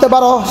ভরসা করতে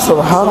পারো,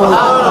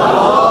 সুবহানাল্লাহ,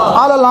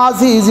 আলাল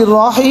আজিজির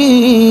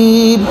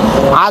রহিম,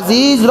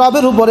 আজিজ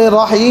রবের উপরে,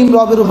 রহিম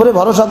রবের উপরে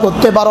ভরসা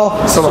করতে পারো,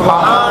 সুবহানাল্লাহ।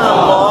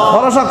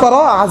 ভরসা করো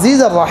আজিজ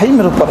আর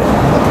রহিমের উপরে।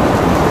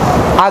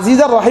 আজিজ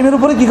আর রহিমের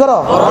উপরে কি করো?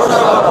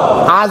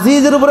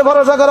 আজিজের উপরে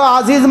ভরসা করো।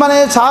 আজিজ মানে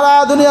সারা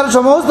দুনিয়ার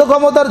সমস্ত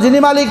ক্ষমতার যিনি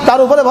মালিক, তার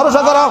উপরে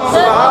ভরসা করো।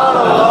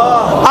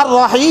 আর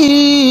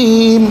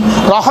রহিম,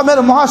 রহমের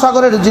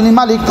মহাসাগরের যিনি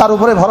মালিক, তার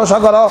উপরে ভরসা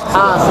করো।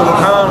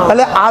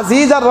 তাহলে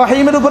আজিজ আর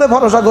রহিমের উপরে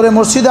ভরসা করে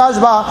মসজিদে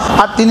আসবা,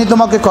 আর তিনি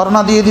তোমাকে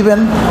করোনা দিয়ে দিবেন।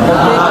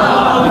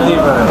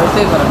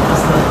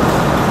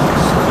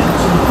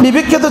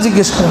 বিবেককে তো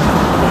জিজ্ঞেস করেন।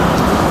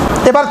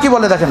 এবার কি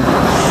বলে দেখেন,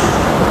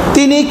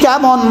 তিনি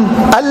কেমন?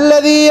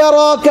 আল্লাযী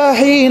ইয়ারাকা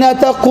হিনা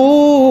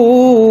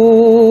তাকুম,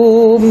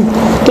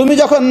 তুমি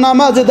যখন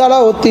নামাজে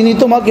দাঁড়াও তিনি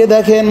তোমাকে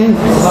দেখেন।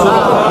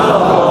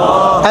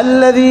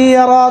 আল্লাযী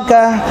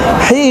ইয়ারাকা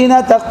হিনা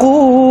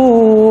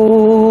তাকুম।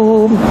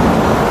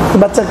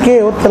 বাচ্চা কে?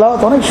 ওর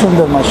তেলাওয়াত অনেক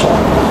সুন্দর,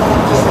 মাশাআল্লাহ।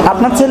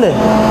 আপনার ছেলে?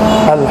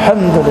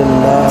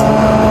 আলহামদুলিল্লাহ,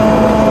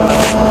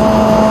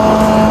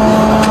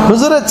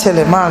 হুজুরের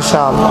ছেলে,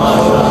 মাশাআল্লাহ।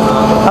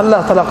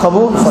 আল্লাহ তাআলা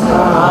কবুল করুন।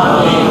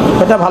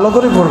 এটা ভালো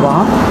করে পড়বা,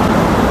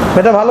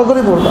 এটা ভালো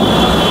করে পড়বা।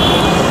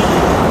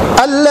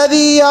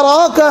 আল্লাযী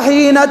ইয়ারাকা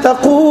হিনা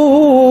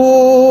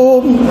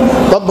তাকুম,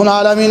 রব্বুল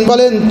আলামিন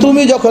বলেন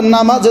তুমি যখন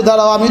নামাজে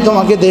দাঁড়াও আমি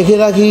তোমাকে দেখে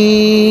রাখি।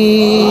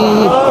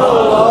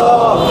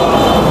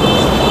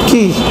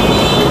 কি?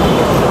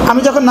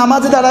 আমি যখন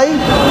নামাজে দাঁড়াই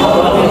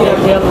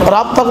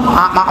রব তখন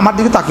আমার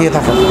দিকে তাকিয়ে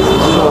থাকে।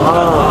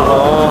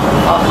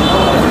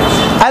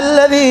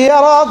 আল্লাযী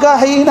ইয়ারাকা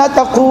হিনা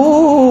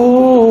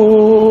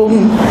তাকুম,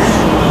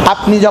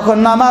 আপনি যখন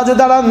নামাজে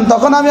দাঁড়ান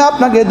তখন আমি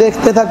আপনাকে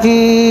দেখতে থাকি।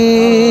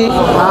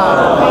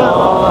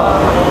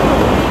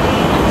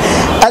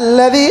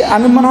 আল্লাযী,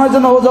 আমি মনে হয়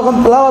যেন ও যখন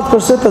তেলাওয়াত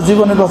করছে তো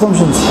জীবনে প্রথম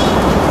শুনছি।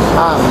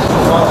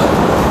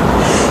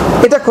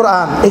 এটা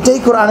কোরআন, এটাই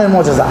কোরআনের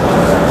মুজিজা।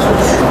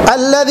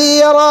 আল্লাযী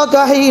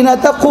ইয়ারাকা হিনা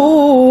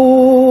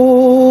তাকুম,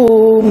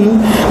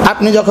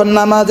 আপনি যখন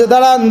নামাজে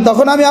দাঁড়ান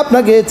তখন আমি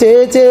আপনাকে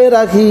চেয়ে চেয়ে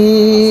রাখি।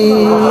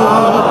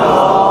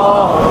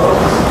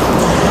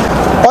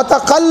 ওয়া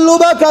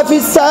তাকাল্লুবাকা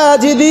ফিস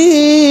সাজিদিন,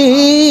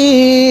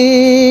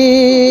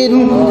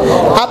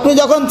 আপনি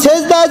যখন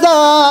সিজদায়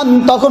যান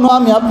তখন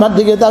আমি আপনার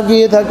দিকে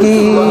তাকিয়ে থাকি।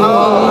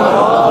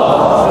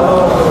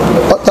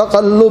 ওয়া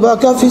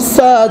তাকাল্লুবাকা ফিস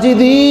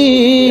সাজিদিন,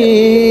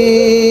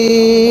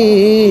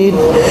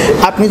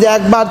 আপনি যে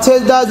একবার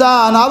সিজদায়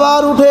যান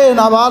আবার উঠেন,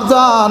 আবার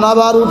যান,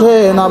 আবার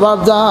উঠেন, আবার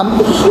যান।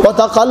 ওয়া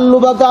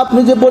তাকাল্লুবাকা, আপনি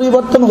যে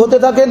পরিবর্তন হতে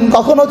থাকেন,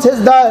 কখনো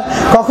সিজদায়,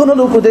 কখনো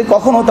রুকুতে,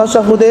 কখনো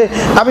তাশাহুদে,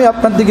 আমি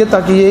আপনার দিকে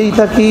তাকিয়েই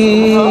থাকি।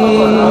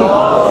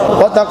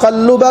 ওয়া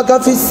তাকাল্লুবাকা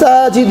ফিস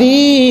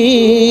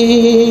সাজিদিন,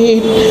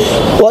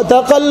 ওয়া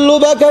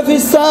তাকাল্লুবাকা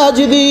ফিস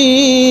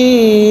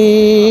সাজিদিন,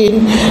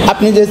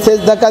 আপনি যে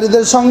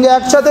সিজদাকারীদের সঙ্গে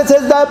একসাথে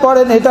সিজদায়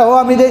পড়েন এটাও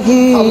আমি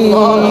দেখি।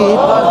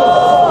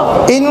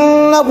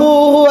 ইন্নাহু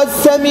হুয়াস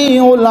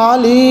সামিউল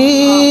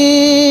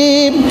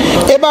আলিম,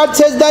 এবার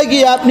সিজদায়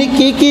গিয়ে আপনি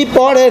কি কি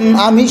পড়েন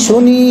আমি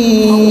শুনি।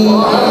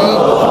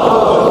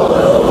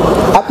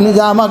 আপনি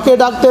যে আমাকে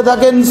ডাকতে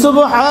থাকেন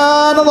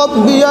সুবহান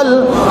রাব্বিয়াল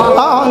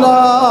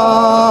আ'লা,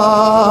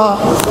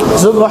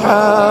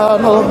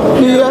 সুবহান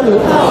রাব্বিয়াল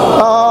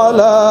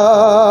আ'লা,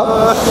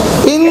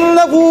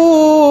 ইন্নাহু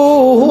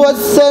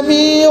হুয়াস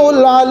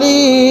সামিউল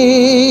আলিম,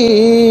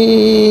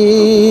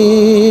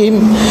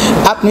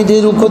 আপনি যে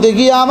রুকুতে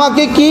গিয়ে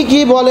আমাকে কি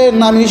কি বলেন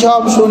আমি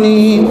সব শুনি।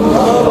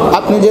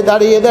 আপনি যে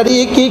দাঁড়িয়ে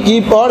দাঁড়িয়ে কি কি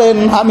পড়েন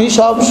আমি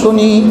সব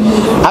শুনি।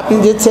 আপনি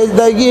যে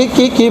সিজদায় গিয়ে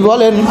কি কি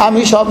বলেন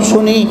আমি সব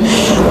শুনি।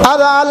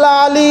 আর আল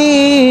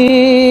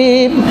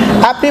আলিম,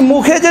 আপনি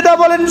মুখে যেটা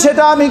বলেন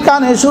সেটা আমি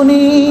কানে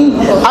শুনি,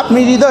 আপনি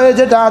হৃদয়ে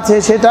যেটা আছে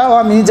সেটাও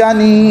আমি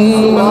জানি।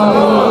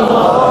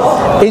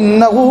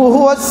 ইন্নাহু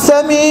হুয়াস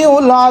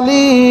সামিউল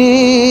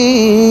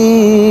আলিম,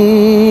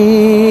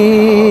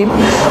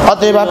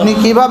 অতএব আপনি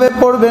কিভাবে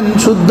পড়বেন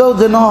শুদ্ধও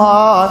যেন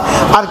হয়,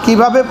 আর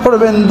কিভাবে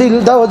পড়বেন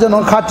দিলটাও যেন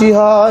খাঁটি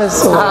হয়।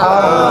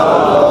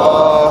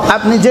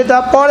 আপনি যেটা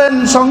পড়েন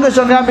সঙ্গে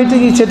সঙ্গে আমি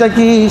ঠিকই সেটা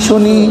কি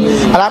শুনি,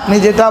 আর আপনি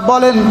যেটা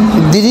বলেন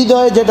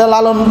হৃদয়ে যেটা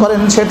লালন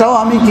করেন সেটাও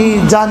আমি কি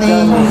জানি।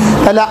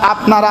 তাহলে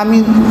আপনার আমি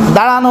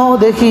দাঁড়ানো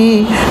দেখি,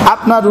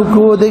 আপনার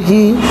রুকুও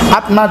দেখি,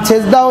 আপনার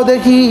সেজদাও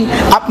দেখি,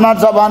 আপনার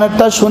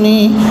জবানেরটা শুনি,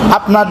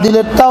 আপনার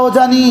দিলেরটাও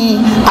জানি।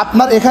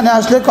 আপনার এখানে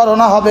আসলে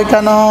করোনা হবে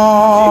কেন?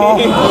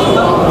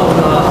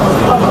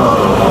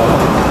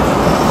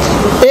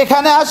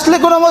 এখানে আসলে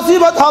কোনো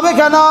মুসিবত হবে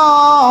কেন?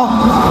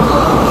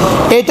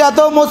 এটা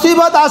তো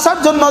মুসিবত আসার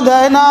জন্য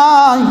দেয়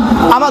নাই,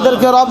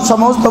 আমাদেরকে রব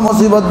সমস্ত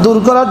মুসিবত দূর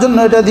করার জন্য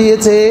এটা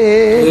দিয়েছে।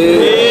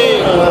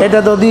 এটা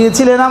তো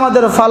দিয়েছিলেন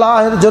আমাদের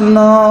ফালাহের জন্য,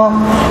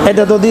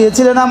 এটা তো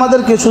দিয়েছিলেন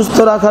আমাদেরকে সুস্থ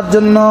রাখার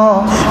জন্য,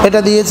 এটা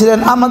দিয়েছিলেন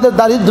আমাদের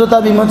দারিদ্রতা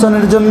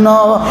বিমোচনের জন্য,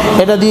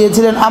 এটা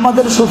দিয়েছিলেন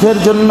আমাদের সুখের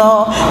জন্য।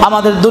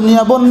 আমাদের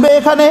দুনিয়া বনবে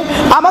এখানে,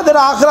 আমাদের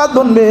আখরাত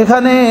বনবে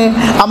এখানে,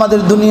 আমাদের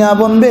দুনিয়া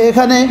বনবে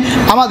এখানে,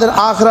 আমাদের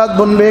আখরাত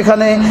বনবে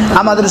এখানে,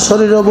 আমাদের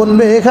শরীরও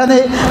বনবে এখানে,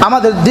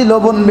 আমাদের দিলও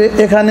বনবে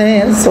এখানে।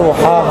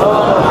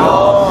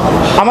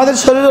 আমাদের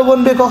শরীরও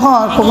বনবে কখন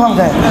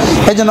খায়।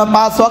 এই জন্য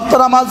 5 ওয়াক্ত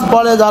নামাজ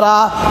পড়ে যারা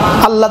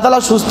আল্লাহ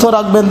তাআলা সুস্থ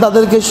রাখবেন,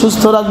 তাদেরকে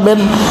সুস্থ রাখবেন।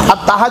 আর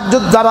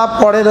তাহাজ্জুদ যারা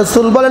পড়ে,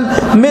 রাসূল বলেন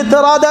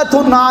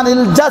মিতরাদাতুন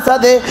আনিল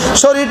জাসাদে,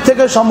 শরীর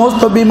থেকে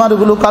সমস্ত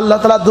বিমারগুলোকে আল্লাহ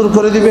তাআলা দূর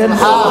করে দিবেন।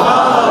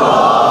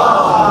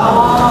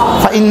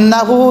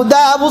 ফাইন্নাহু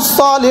দাবুস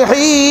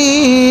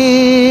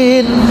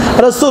সালিহিন,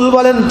 রাসূল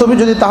বলেন তুমি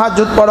যদি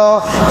তাহাজ্জুদ পড়ো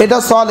এটা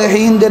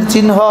সালেহিনদের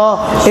চিহ্ন,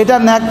 এটা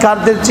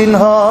নেককারদের চিহ্ন।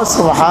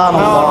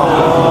 সুবহানাল্লাহ।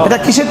 এটা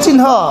কিসের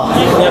চিহ্ন?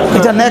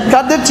 এটা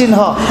নেককারদের চিহ্ন।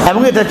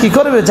 এবং এটা কি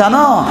করবে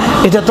জানো?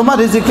 এটা তোমার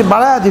রিজিককে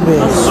বাড়ায়া দিবে।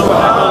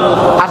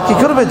 আর কি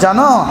করবে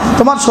জানো?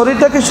 তোমার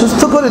শরীরটাকে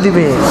সুস্থ করে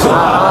দিবে।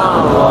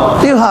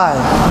 কি ভাই,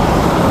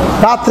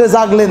 রাত্রে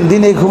জাগলেন,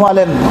 দিনে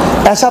ঘুমালেন,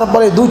 এশার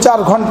পরে 2-4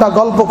 ঘন্টা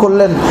গল্প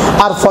করলেন,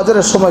 আর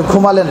ফজরের সময়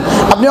ঘুমালেন।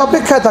 আপনি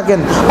অপেক্ষায় থাকেন,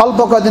 অল্প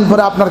কয়েকদিন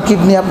পরে আপনার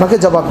কিডনি আপনাকে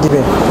জবাব দিবে।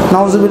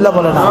 নাউজুবিল্লাহ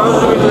বলে না?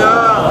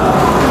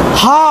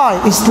 হায়,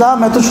 ইসলাম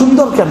এত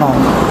সুন্দর কেন?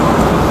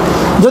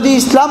 যদি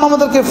ইসলাম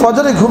আমাদেরকে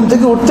ফজরে ঘুম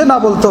থেকে উঠতে না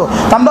বলতো,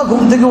 আমরা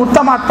ঘুম থেকে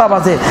উঠতাম 8টা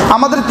বাজে,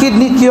 আমাদের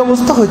কিডনি কি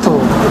অবস্থা হইতো?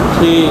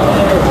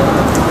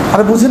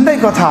 আরে বুঝেন নাই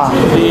কথা?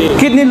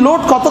 কিডনির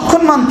লোড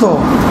কতক্ষণ মানতো?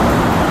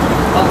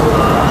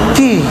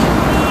 কি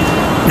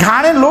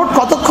ঘাড়ের লোড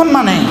কতক্ষণ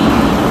মানে?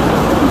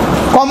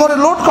 কোমরের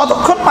লোড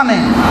কতক্ষণ মানে?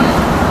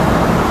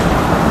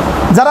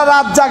 যারা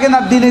রাত জাগেন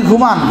আর দিনে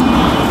ঘুমান,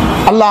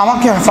 আল্লাহ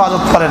আমাকে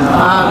হেফাজত করেন।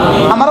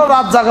 আমারও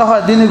রাত জাগা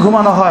হয়, দিনে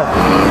ঘুমানো হয়,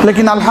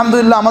 লেকিন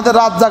আলহামদুলিল্লাহ আমাদের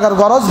রাত জাগার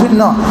গরজ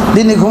ভিন্ন,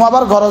 দিনে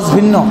ঘুমাবার গরজ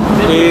ভিন্ন।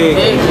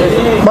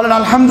 বলেন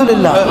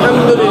আলহামদুলিল্লাহ।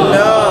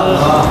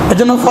 এই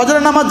জন্য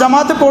ফজরের নামাজ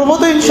জামাতে পড়বো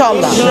তো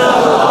ইনশাআল্লাহ,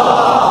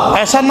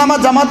 এশার নামাজ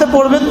জামাতে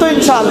পড়বেন তো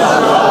ইনশাআল্লাহ।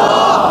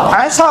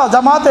 এশা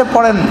জামাতে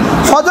পড়েন,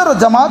 ফজর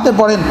জামাতে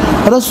পড়েন।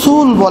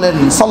 রাসূল বলেন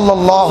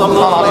সাল্লাল্লাহু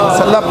আলাইহি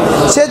ওয়াসাল্লাম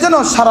সে যেন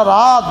সারা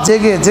রাত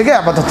জেগে জেগে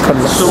ইবাদত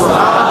করল।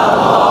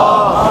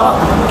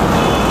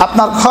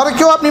 আপনার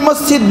ঘরকেও আপনি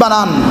মসজিদ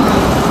বানান,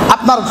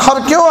 আপনার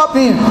ঘরকেও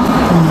আপনি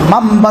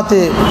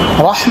মামবাতে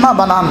রহমা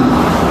বানান,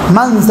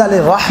 মানজালে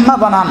রহমা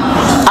বানান।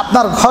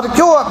 আপনার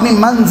ঘরকেও আপনি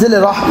মানজিলে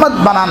রহমত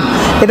বানান,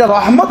 এটা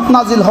রহমত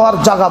নাজিল হওয়ার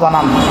জায়গা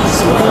বানান।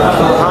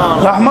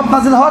 রহমত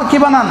নাজিল হওয়ার কি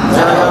বানান?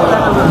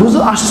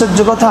 বুঝো আশ্চর্য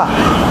কথা,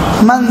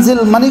 মানজিল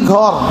মানে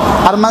ঘর,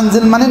 আর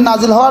মানজিল মানে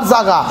নাজিল হওয়ার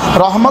জায়গা,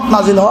 রহমত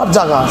নাজিল হওয়ার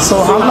জায়গা।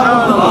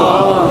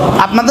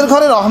 আপনাদের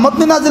ঘরে রহমত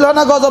নাজিল হয়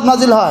না গজব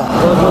নাজিল হয়?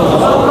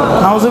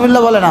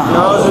 নাউজুবিল্লাহ বলে না?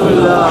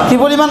 কি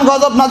পরিমাণ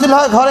গজব নাজিল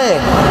হয় ঘরে?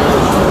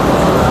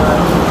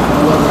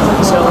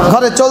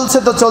 ঘরে চলছে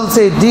তো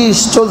চলছেই, ডিশ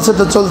চলছে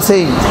তো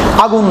চলছেই,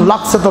 আগুন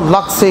লাগছে তো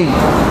লাগছেই।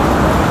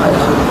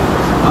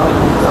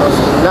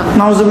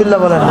 নাউজুবিল্লাহ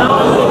বলে না?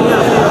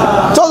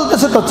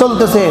 চলতেছে তো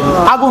চলতেছে,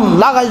 আগুন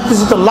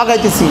লাগাইতেছি তো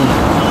লাগাইতেছি,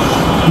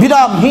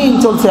 বিরামহীন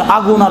চলছে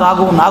আগুন আর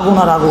আগুন, আগুন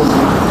আর আগুন।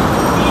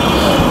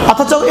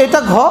 অথচ এটা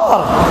ঘর,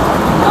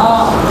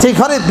 যে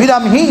ঘরে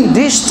বিরামহীন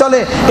ডিশ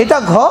চলে এটা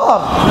ঘর?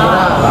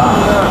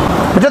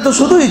 এটা তো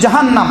শুধুই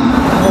জাহান্নাম।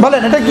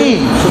 বলেন এটা কি?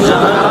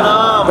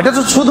 এটা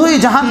তো শুধুই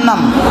জাহান্নাম।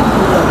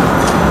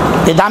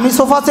 এই দামি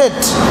সোফা সেট,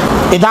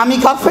 এই দামি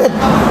কার্পেট,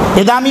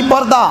 এই দামি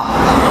পর্দা,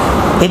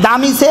 এই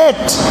দামি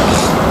সেট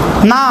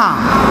না,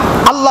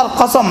 আল্লাহর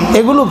কসম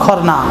এগুলো ঘর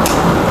না।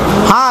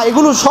 হ্যাঁ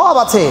এগুলো সব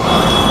আছে,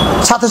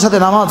 সাথে সাথে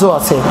নামাজও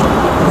আছে,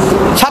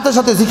 সাথে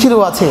সাথে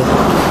জিকিরও আছে,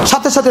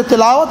 সাথে সাথে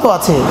তেলাওয়াতও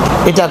আছে।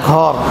 এটা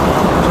ঘর,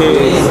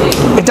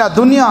 এটা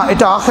দুনিয়া,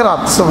 এটা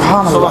আখিরাত।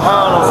 সুবহানাল্লাহ।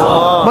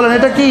 বলেন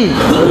এটা কি?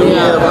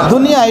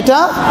 দুনিয়া, এটা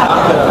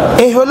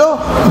এই হলো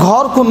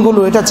ঘর। কোনগুলো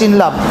এটা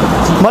চিনলাম?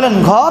 বলেন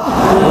ঘর।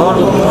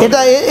 এটা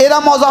এরা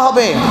মজা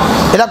হবে,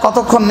 এরা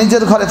কতক্ষণ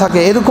নিজের ঘরে থাকে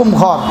এরকম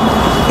ঘর,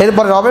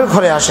 এরপরে রবের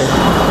ঘরে আসে,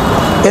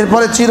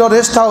 এরপরে চির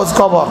রেস্ট হাউস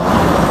কবর।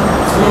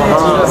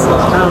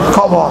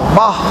 কবর,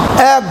 বাহ,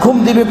 এক ঘুম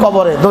দিবে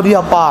কবরে,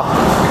 দরিয়া পার,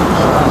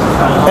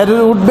 এর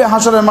উঠবে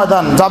হাসরের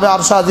ময়দান, যাবে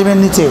আরশ আজিমের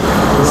নিচে।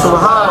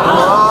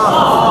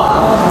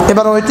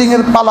 এবার ওয়েটিং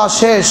এর পালা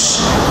শেষ,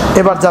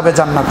 এবার যাবে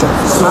জান্নাতে।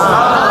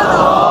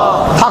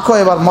 থাকো,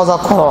 এবার মজা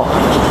করো,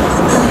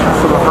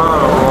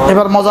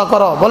 এবার মজা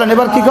করো। বলেন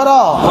এবার কি করো?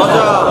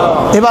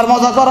 এবার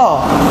মজা করো।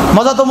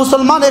 মজা তো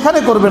মুসলমান এখানে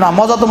করবে না,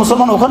 মজা তো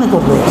মুসলমান ওখানে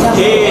করবে।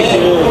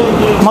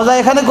 মজা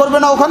এখানে করবে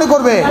না, ওখানে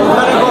করবে।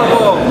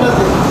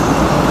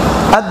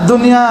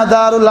 আদ-দুনিয়া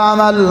দারুল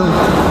আমাল,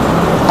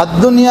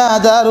 আদ-দুনিয়া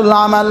দারুল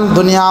আমাল,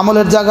 দুনিয়া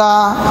আমলের জায়গা।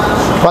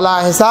 ওয়ালা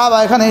হিসাব,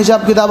 এখানে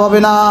হিসাব কিতাব হবে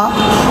না।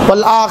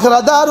 ওয়াল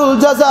আখিরাত দারুল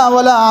জাযা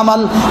ওয়ালা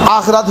আমাল,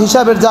 আখিরাত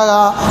হিসাবের জায়গা,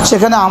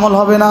 সেখানে আমল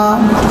হবে না।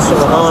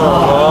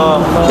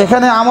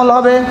 এখানে আমল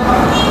হবে,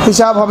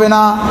 হিসাব হবে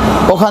না।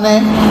 ওখানে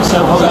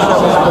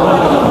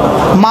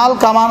মাল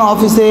কামান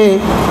অফিসে,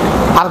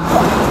 আর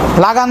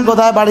লাগান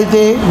কোথায়?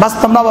 বাড়িতে।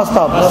 বাস্তব না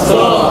বাস্তব?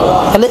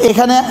 তাহলে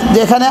এখানে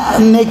যেখানে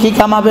নেকি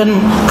কামাবেন,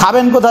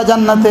 খাবেন কোথায়?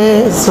 জান্নাতে।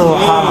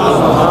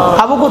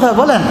 খাবো কোথায়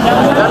বলেন?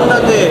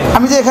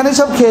 আমি যে এখানে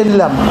সব খেয়ে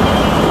নিলাম,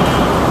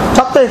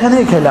 সব তো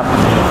এখানেই খেলাম,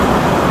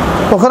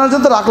 ওখানে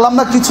জন্য রাখলাম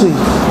না কিছুই।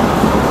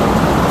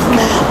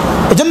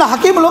 এই জন্য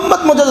হাকিমুল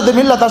উম্মত মুজাদ্দিদ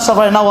মিল্লাত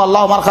আশরাফাই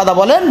নাওয়াল্লাহু মারকাদা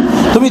বলেন,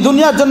 তুমি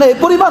দুনিয়ার জন্য এই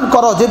পরিমাণ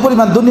করো যে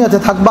পরিমাণ দুনিয়াতে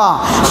থাকবা,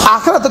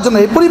 আখিরাতের জন্য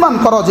এই পরিমাণ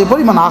করো যে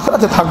পরিমাণ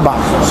আখিরাতে থাকবা।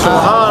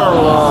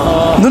 সুবহানাল্লাহ।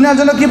 দুনিয়ার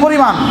জন্য কি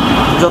পরিমাণ?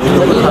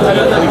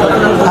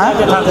 হ্যাঁ,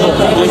 যে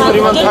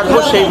পরিমাণ থাকবো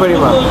সেই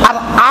পরিমাণ। আর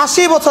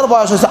 80 বছর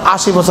বয়স হয়েছে,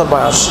 80 বছর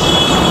বয়স,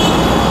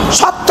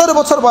 70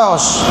 বছর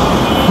বয়স,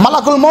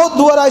 মালাকুল মউত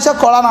দুয়ারে আইসা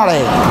কড়া নাড়ে,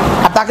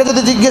 আর তাকে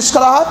যদি জিজ্ঞেস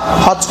করা হয়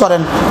হজ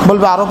করেন,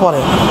 বলবে আরো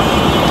পরে।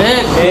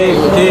 ঠিক ঠিক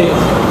ঠিক।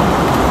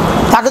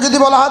 তাকে যদি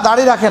বলা হয়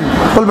দাড়ি রাখেন,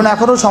 বলবেন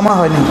এখনো সময়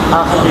হয়নি।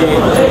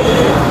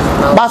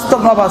 বাস্তব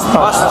না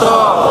বাস্তব?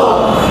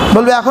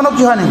 বলবে এখনো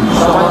কি হয়নি?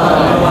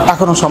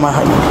 এখনো সময়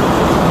হয়নি।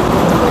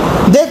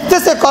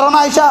 দেখতেছে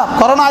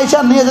করোনা আইসা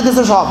নিয়ে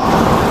যেতেছে সব।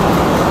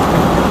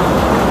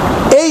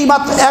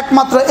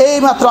 এই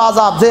মাত্র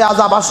আযাব, যে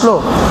আযাব আসলো,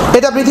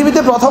 এটা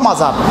পৃথিবীতে প্রথম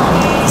আযাব।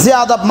 যে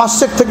আযাব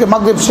মাশরিক থেকে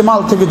মাগরিব,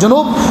 শিমাল থেকে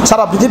জুনুব,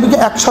 সারা পৃথিবীকে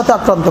একসাথে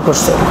আক্রান্ত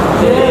করছে।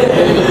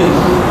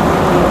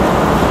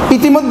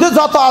 ইতিমধ্যে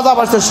যত আযাব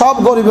আসছে সব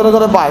গরিবের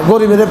ঘরে পায়,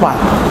 গরিবের পায়।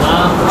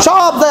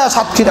 সব যায়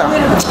সাতক্ষীরা,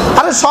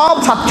 আরে সব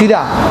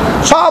সাতক্ষীরা,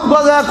 সব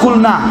যায়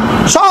খুলনা,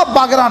 সব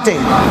বাগেরহাটে।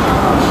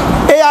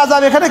 এই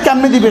আযাব এখানে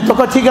কেমনে দিবে?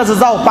 তোকে ঠিক আছে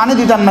যাও, পানি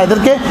দিতাম না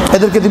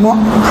এদেরকে দিব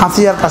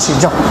হাসি আর কাশি,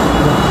 যাও।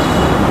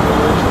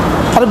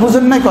 আরে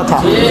বুঝেন নাই কথা?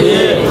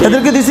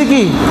 এদেরকে দিছি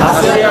কি?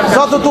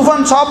 যত তুফান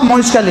সব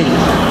মহিষকালী,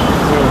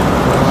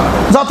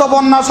 যত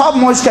বন্যা সব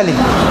মহিষকালী।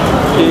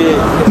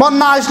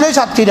 বন্যা আসলেই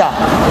সাতক্ষীরা,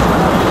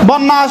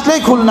 বন্যা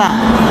আসলেই খুলনা।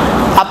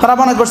 আপনারা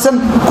মনে করছেন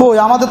কই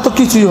আমাদের তো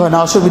কিছুই হয় না,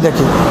 অসুবিধা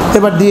কি?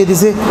 এবার দিয়ে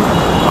দিছে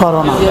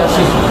করোনা,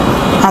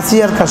 হাসি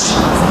আর কাশি।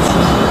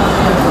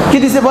 কি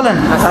দিছে বলেন?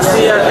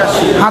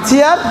 হাসি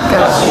আর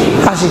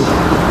কাশি।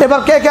 এবার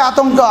কে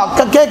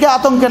কে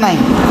আতঙ্কে নাই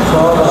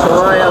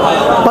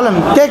বলেন?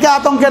 কে কে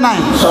আতঙ্কে নাই?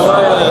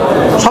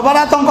 সবার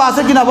আতঙ্ক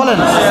আছে কিনা বলেন?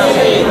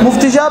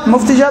 মুফতি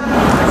সাহেব,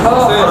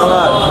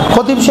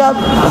 খতিব সাহেব,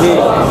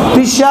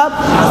 পীর সাহেব,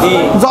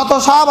 যত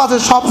সাহেব আছে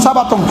সব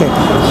আতঙ্কে।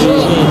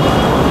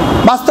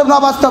 বাস্তব না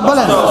বাস্তব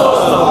বলেন?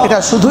 এটা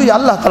শুধুই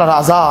আল্লাহ তাআলার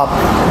আযাব,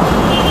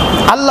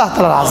 আল্লাহ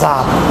তাআলার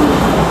আযাব।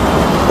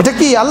 এটা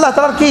কি আল্লাহ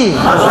তাআলার কি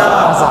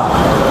আযাব?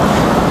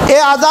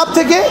 এই আযাব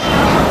থেকে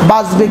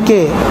বাঁচবে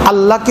কে?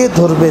 আল্লাহকে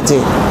ধরবে যে।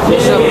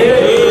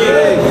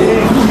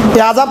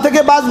 এই আযাব থেকে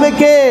বাঁচবে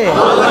কে?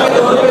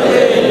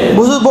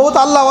 বহুত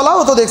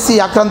আল্লাহওয়ালাও তো দেখছি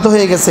আক্রান্ত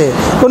হয়ে গেছে,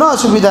 কোনো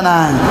অসুবিধা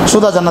নাই,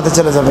 সোজা জান্নাতে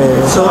চলে যাবে।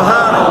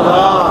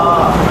 সুবহানাল্লাহ।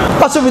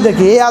 অসুবিধা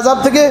কি? এই আযাব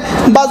থেকে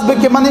বাঁচবে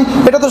কে? মানে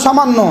এটা তো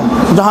সামান্য,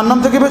 জাহান্নাম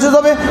থেকে বেঁচে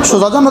যাবে,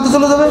 সোজা জান্নাতে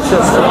চলে যাবে।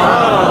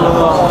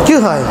 কি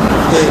হয়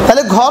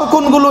তাহলে? ঘর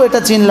কোনগুলো এটা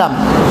চিনলাম।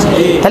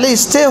 তাহলে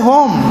স্টে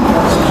হোম,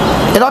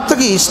 এর অর্থ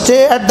কি? স্টে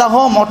অ্যাট দ্য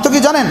হোম অর্থ কি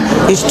জানেন?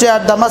 স্টে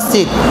অ্যাট দ্য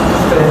মসজিদ।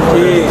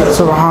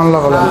 সুবহানাল্লাহ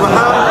বলেন।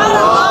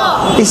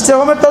 স্টে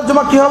হোমের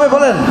তরজমা কি হবে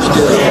বলেন?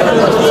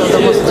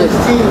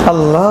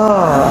 আল্লাহ।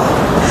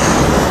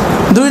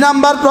 দুই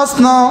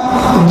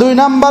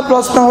নাম্বার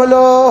প্রশ্ন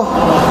হলো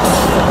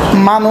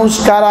মানুষ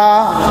কারা?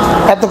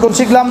 এতক্ষণ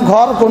শিখলাম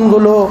ঘর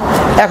কোনগুলো,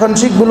 এখন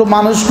শিখবো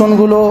মানুষ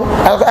কোনগুলো।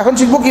 এখন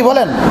শিখবো কি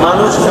বলেন?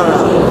 মানুষ কারা।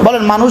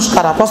 বলেন মানুষ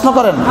কারা? প্রশ্ন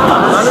করেন।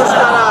 মানুষ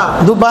কারা?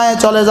 দুবাইয়ে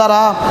চলে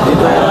যারা।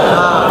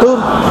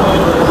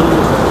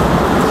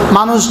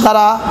 মানুষ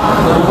কারা?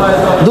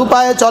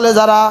 দুপায়ে চলে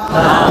যারা,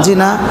 জি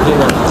না।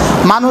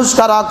 মানুষ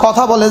কারা?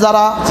 কথা বলে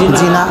যারা,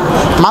 জি না।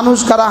 মানুষ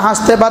কারা?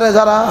 হাসতে পারে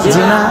যারা,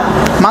 জি না।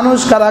 মানুষ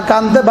কারা?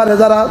 কাঁদতে পারে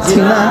যারা, জি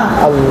না।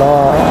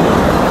 আল্লাহ।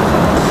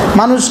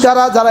 মানুষ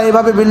কারা? যারা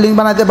এভাবে বিল্ডিং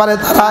বানাইতে পারে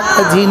তারা,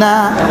 জি না।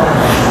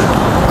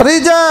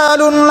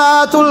 রিজালুন লা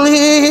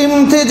তুলহিহিম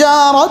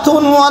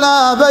তিজারাতুন ওয়ালা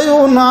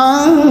বাইউন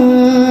আন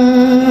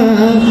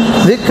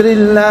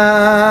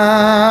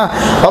যিকরিল্লাহ।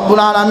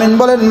 রব্বুল আলামিন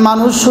বলেন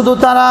মানুষ শুধু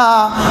তারা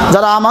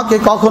যারা আমাকে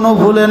কখনো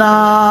ভুলে না।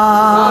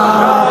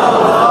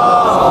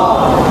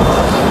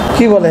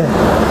 কি বলে?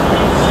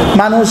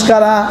 মানুষ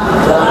কারা?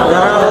 যারা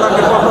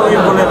আল্লাহকে কখনোই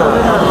ভুলে না।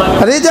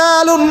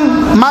 রিজালুন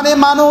মানে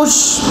মানুষ,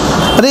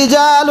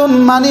 রিজালুন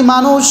মানে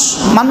মানুষ,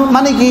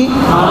 মানে কি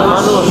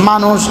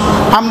মানুষ।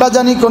 আমরা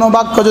জানি কোনো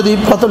বাক্য যদি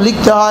প্রথম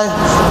লিখতে হয়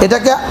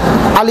এটাকে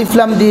আলিফ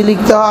লাম দিয়ে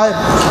লিখতে হয়,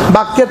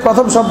 বাক্যের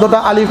প্রথম শব্দটা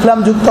আলিফ লাম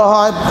যুক্ত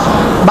হয়,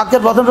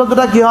 বাক্যের প্রথম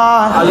শব্দটা কি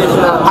হয়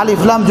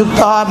আলিফ লাম যুক্ত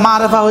হয়,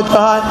 মারফা হইতে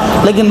হয়।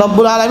 লেকিন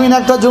রব্বুল আলামিন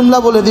একটা জুমলা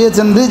বলে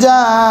দিয়েছেন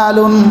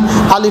রিজালুন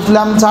আলিফ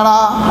লাম ছাড়া।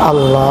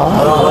 আল্লাহ,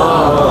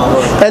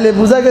 তাহলে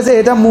বোঝা গেছে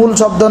এটা মূল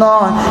শব্দ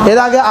নয়, এর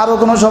আগে আরো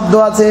কোনো শব্দ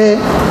আছে,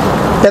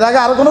 এর আগে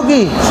আরো কোনো কি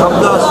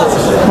শব্দ আছে।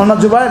 মোহাম্মদ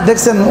জুবাইর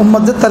দেখছেন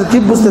উম্মতের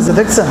তারকিব বুঝতেছে,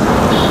 দেখছেন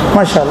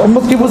মাশাআল্লাহ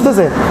উম্মত কি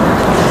বুঝতেছে।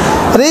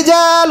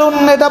 রিজালুন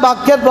এটা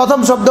বাক্যের প্রথম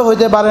শব্দ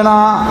হইতে পারে না,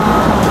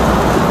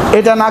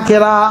 এটা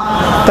নাকেরা,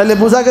 তাহলে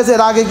বোঝা গেছে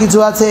এর আগে কিছু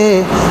আছে।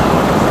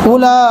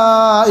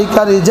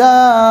 উলাইকা রিজাল,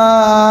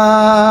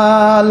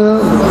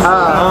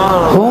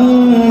 হুম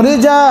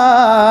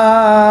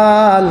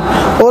রিজাল,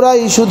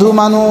 ওরাই শুধু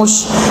মানুষ।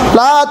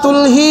 লা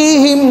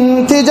তুলহিহিম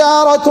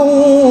তিজারাতুন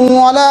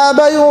ওয়ালা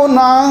বাইউন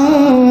আন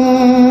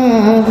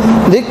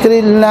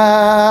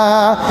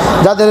যিকরিল্লাহ,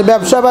 যাদের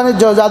ব্যবসা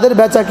বাণিজ্য, যাদের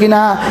বেচা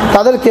কিনা,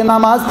 তাদেরকে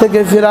নামাজ থেকে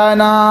ফেরায়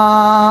না,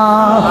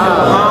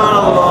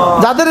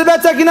 যাদের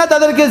বেচা কিনা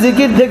তাদেরকে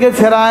জিকির থেকে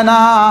ফেরায় না,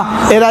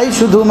 এরাই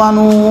শুধু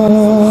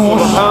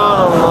মানুষ।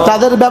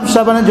 যাদের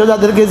ব্যবসা বাণিজ্য,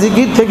 যাদেরকে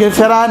জিকির থেকে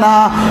ফেরায় না,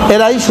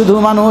 এরাই শুধু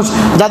মানুষ।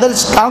 যাদের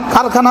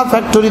কারখানা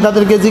ফ্যাক্টরি,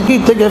 তাদেরকে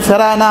জিকির থেকে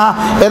ফেরায় না,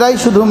 এরাই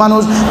শুধু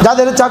মানুষ।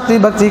 যাদের চাকরি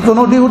বাকরি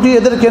কোনো ডিউটি,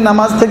 এদেরকে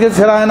নামাজ থেকে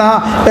ফেরায় না,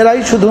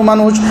 এরাই শুধু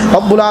মানুষ।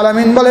 রব্বুল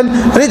আলামিন বলেন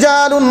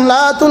রিজালুন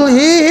লা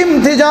তুলহিহিম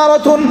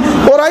তিজারাতুন,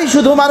 ওরাই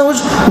শুধু মানুষ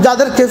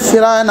যাদেরকে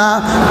ফেরায় না,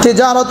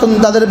 তিজারাতুন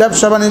তাদের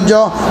ব্যবসা বাণিজ্য,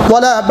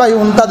 ওয়ালা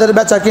বাইউন তাদের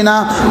বেচা কিনা,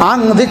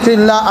 আন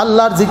যিকরিল্লাহ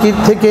আল্লাহর জিকির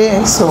থেকে,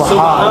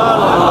 সুবহানাল্লাহ,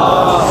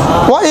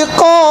 ওয়া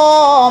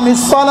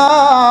ইকামিস সালাহ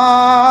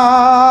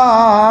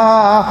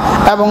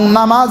এবং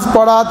নামাজ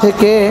পড়া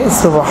থেকে,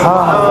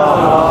 সুবহানাল্লাহ,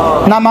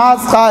 নামাজ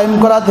কায়েম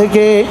করা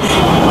থেকে,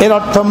 এর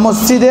অর্থ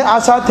মসজিদে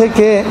আসা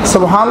থেকে,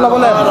 সুবহানাল্লাহ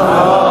বলেন।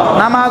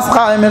 নামাজ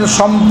কায়েমের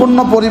সম্পূর্ণ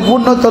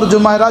পরিপূর্ণ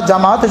তরজমা, এরা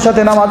জামাতের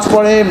সাথে নামাজ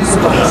পড়ে,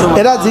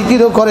 এরা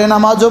জিকিরও করে,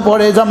 নামাজও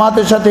পড়ে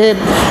জামাতের সাথে।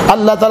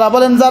 আল্লাহ তাআলা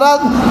বলেন যারা,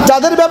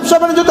 যাদের ব্যবসা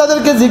বাণিজ্য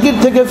তাদেরকে জিকির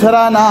থেকে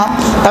ফেরায় না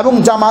এবং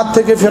জামাত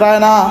থেকে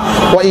ফেরায় না,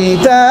 ওয়া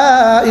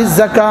ইতাইজ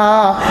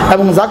যাকাত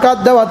এবং যাকাত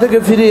দেওয়া থেকে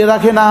ফিরিয়ে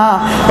রাখে না,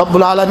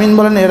 রব্বুল আলামিন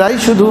বলেন এরাই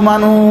শুধু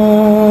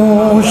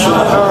মানুষ।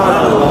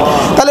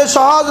 তাহলে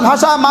সহজ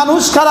ভাষা,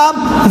 মানুষ খারাপ,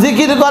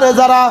 জিকির করে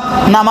যারা,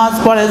 নামাজ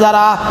পড়ে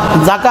যারা,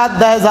 যাকাত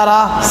দেয় যারা,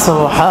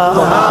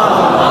 সুবহানাল্লাহ,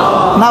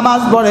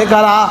 নামাজ পড়ে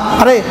কারা,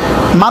 আরে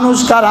মানুষ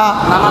কারা,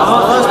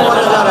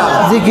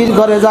 জিকির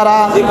করে যারা,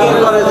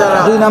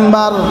 2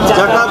 নাম্বার,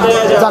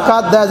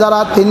 যাকাত দেয় যারা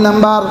 3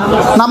 নাম্বার,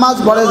 নামাজ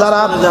পড়ে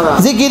যারা,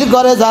 জিকির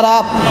করে যারা,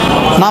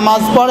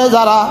 নামাজ পড়ে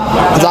যারা,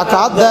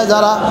 যাকাত দেয়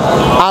যারা।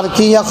 আর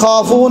কি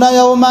ইয়াখাফুনা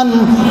ইয়াওমান,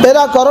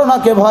 এরা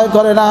করোনাকে ভয়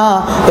করে না,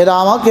 এরা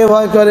আমাকে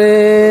ভয় করে।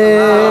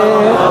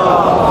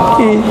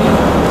 কি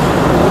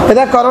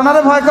এরা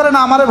করোনারে ভয় করে না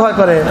আমারে ভয়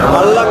করে?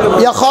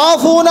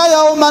 ইয়াখাফুনা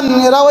ইয়াওমান,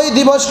 এরা ওই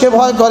দিবসকে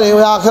ভয় করে,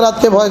 ওই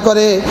আখিরাতকে ভয়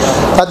করে।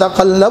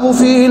 তাতাকাল্লাবু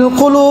ফিল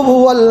কুলুব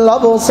ওয়াল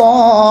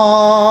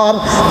আবসার,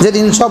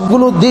 যেদিন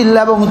সবগুলো দিল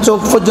এবং চোখ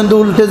পর্যন্ত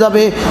উল্টে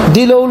যাবে,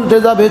 দিলও উল্টে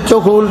যাবে,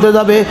 চোখও উল্টে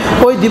যাবে,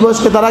 ওই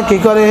দিবসকে তারা কি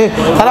করে?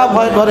 তারা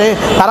ভয় করে।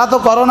 তারা তো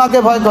করোনাকে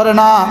ভয় করে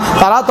না,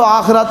 তারা তো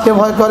আখিরাতকে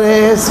ভয় করে।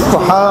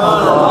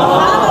 সুবহানাল্লাহ,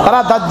 তারা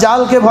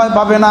দাজ্জালকে ভয়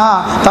পাবে না,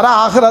 তারা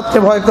আখিরাতকে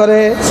ভয় করে।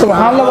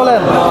 সুবহানাল্লাহ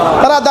বলেন।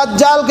 তারা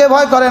দাজ্জালকে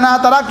ভয় করে না,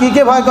 তারা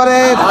কিকে ভয় করে?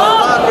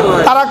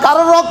 তারা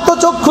কারোর রক্ত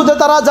চক্ষুতে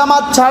তারা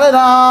জামাত ছাড়ে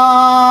না,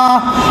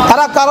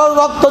 তারা কারোর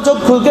রক্ত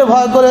চক্ষুকে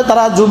ভয় করে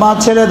তারা জুমা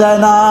ছেড়ে দেয়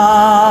না,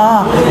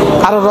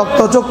 কারোর রক্ত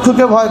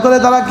চক্ষুকে ভয় করে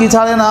তারা কি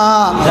ছাড়ে না?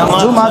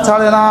 জুমা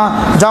ছাড়ে না,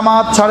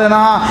 জামাত ছাড়ে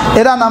না,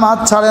 এরা নামাজ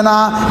ছাড়ে না,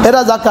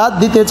 এরা যাকাত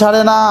দিতে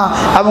ছাড়ে না,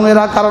 এবং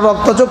এরা কারোর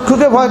রক্ত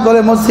চক্ষুকে ভয় করে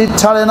মসজিদ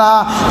ছাড়ে না।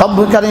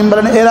 রব্বুল কারীম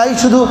বলেন এরাই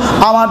শুধু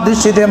আমার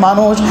দৃষ্টিতে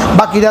মানুষ,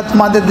 বাকিরা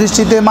তোমাদের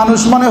দৃষ্টিতে মানুষ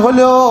মনে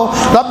হলেও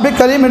রব্বুল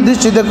কারীমের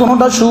দৃষ্টিতে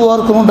কোনোটা শুয়োর,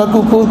 কোনোটা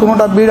কুকুর,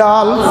 কোনোটা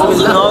বিড়াল।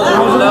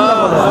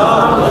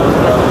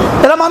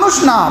 এরা মানুষ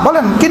না,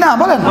 বলেন কি না?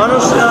 বলেন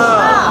মানুষ না।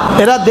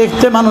 এরা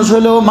দেখতে মানুষ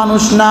হলেও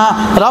মানুষ না।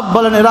 রব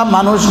বলেন এরা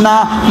মানুষ না,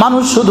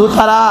 মানুষ শুধু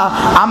তারা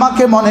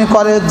আমাকে মনে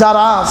করে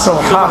যারা,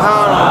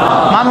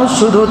 মানুষ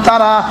শুধু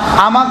তারা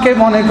আমাকে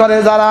মনে করে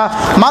যারা,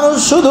 মানুষ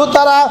শুধু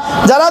তারা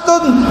যারা তো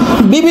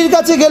বিবির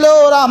কাছে গেলেও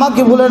ওরা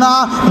আমাকে ভুলে না,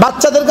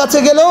 বাচ্চাদের কাছে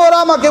গেলেও ওরা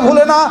আমাকে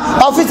ভুলে না,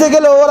 অফিসে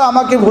গেলেও ওরা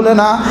আমাকে ভুলে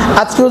না।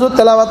 আজকে হুজুর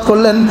তেলাওয়াত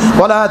করলেন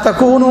ওয়ালা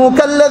তাকুনু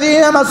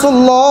কাল্লাযীনা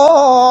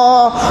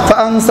নাসুল্লাহ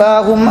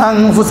ফাআনসাহুম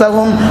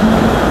আনফুসাহুম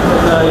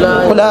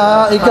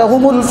উলাইকা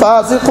হুমুল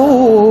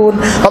ফাসিকুন।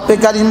 রব্বে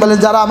কারীম বলে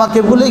যারা আমাকে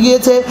ভুলে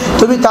গিয়েছে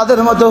তুমি তাদের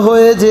মতো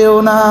হয়ে যেও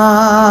না,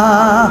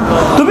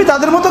 তুমি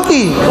তাদের মতো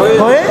কি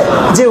হয়ে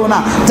যেও না।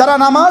 যারা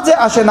নামাজে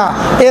আসে না,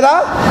 এরা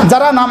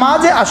যারা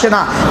নামাজে আসে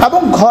না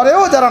এবং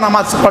ঘরেও যারা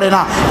নামাজ পড়ে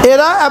না,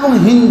 এরা এবং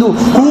হিন্দু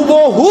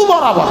হুবহু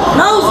বরাবর।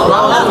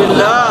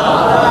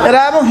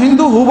 এরা এবং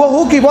হিন্দু হুবহু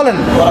কি বলেন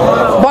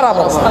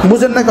বরাবর।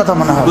 বুঝেন না কথা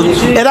মনে হয়?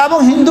 এরা এবং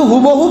হিন্দু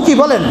হুবহু কি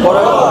বলেন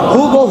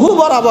হুবহু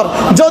বরাবর।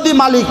 যদি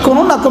মালিক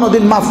কোনো না কোনো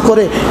দিন মাফ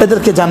করে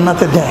এদেরকে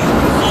জান্নাতে দেয়।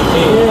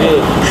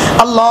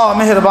 আল্লাহ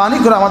মেহেরবানি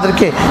করে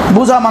আমাদেরকে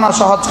বুঝা মানা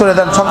সহজ করে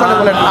দেন। সকালে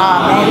বলেন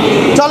আমিন।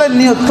 চলেন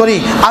নিয়ত করি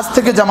আজ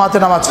থেকে জামাতে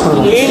নামাজ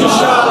পড়ব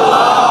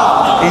ইনশাআল্লাহ।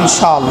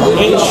 ইনশাআল্লাহ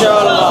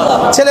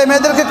ছেলে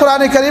মেয়েদেরকে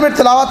কোরআনে কারীমের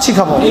তেলাওয়াত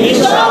শিখাবো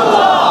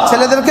ইনশাআল্লাহ।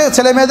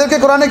 ছেলে মেয়েদেরকে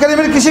কোরআনে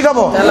কারীমের কি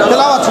শিখাবো?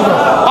 তেলাওয়াত শিখাবো।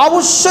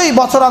 অবশ্যই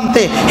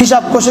বছরান্তে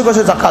হিসাব কষে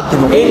কষে যাকাত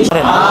দিব।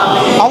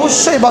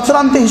 অবশ্যই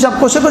বছরান্তে হিসাব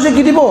কষে কষে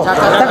কি দিব?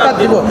 যাকাত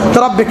দিব। তো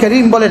রব্বে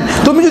কারীম বলেন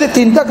তুমি যদি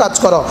তিনটা কাজ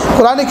করো,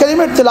 কোরআনে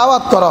কারীমের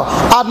তেলাওয়াত করো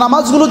আর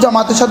নামাজগুলো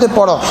জামাতের সাথে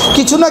পড়ো,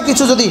 কিছু না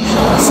কিছু যদি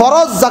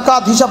ফরজ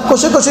যাকাত হিসাব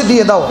কষে কষে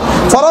দিয়ে দাও,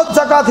 ফরজ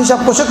যাকাত হিসাব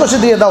কষে কষে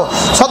দিয়ে দাও,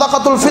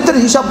 সাদাকাতুল ফিতর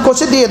হিসাব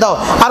কষে দিয়ে দাও,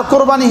 আর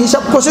কোরবানি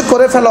হিসাব কষে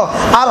করে ফেলো,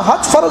 আর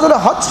হজ ফরজ হলে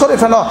হজ করে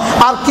ফেলো,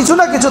 আর কিছু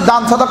না কিছু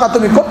দান সাদাকা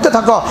তুমি করতে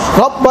থাকো,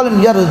 রব বলেন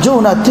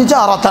ইয়ারজুনা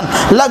তিজারাতান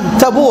লান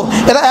তাবুর।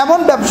 এরা এমন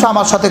ব্যবসা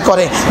আমার সাথে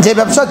করে যে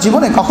ব্যবসা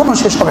জীবনে কখনো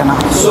শেষ হবে না।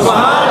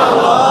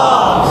 সুবহানাল্লাহ।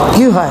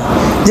 কি হয়?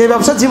 যে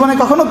ব্যবসা জীবনে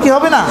কখনো কি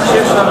হবে না?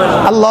 শেষ হবে না।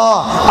 আল্লাহ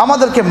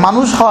আমাদেরকে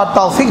মানুষ হওয়ার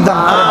তৌফিক দান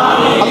করেন।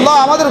 আল্লাহ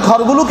আমাদের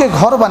ঘরগুলোকে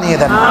ঘর বানিয়ে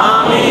দেন।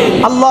 আমিন।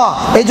 আল্লাহ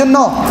এই জন্য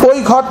ওই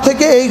ঘর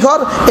থেকে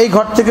এই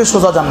ঘর থেকে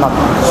সোজা জান্নাত।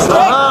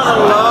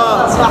 সুবহানাল্লাহ।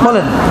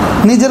 বলেন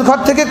নিজের ঘর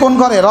থেকে কোন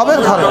ঘরে?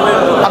 রবের ঘরে।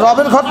 আর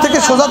রবের ঘর থেকে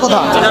সোজা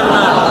কোথায়?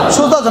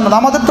 সোজা জান্নাত।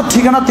 আমাদের তো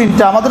ঠিকানা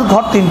তিনটা, আমাদের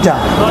ঘর তিনটা।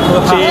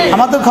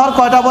 আমাদের ঘর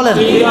কয়টা বলেন?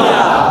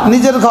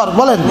 নিজের ঘর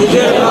বলেন,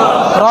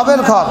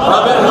 রবের ঘর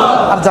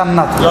আর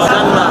জান্নাত।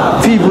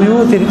 ফি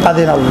বুয়ুতিন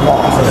আযিনাল্লাহ।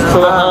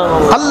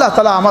 আল্লাহ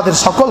তাআলা আমাদের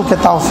সকলকে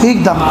তৌফিক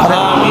দান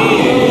করেন।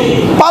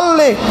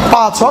 পারলে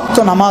 5 ওয়াক্ত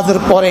নামাজের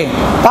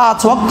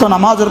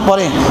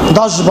পরে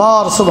 10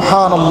 বার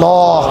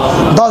সুবহানাল্লাহ,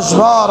 10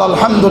 বার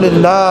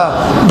আলহামদুলিল্লাহ,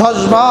 10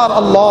 বার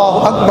আল্লাহু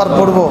আকবার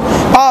পড়ব।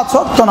 5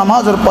 ওয়াক্ত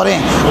নামাজের পরে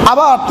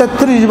আবার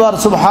 33 বার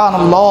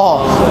সুবহানাল্লাহ,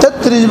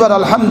 33 বার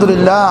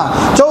আলহামদুলিল্লাহ,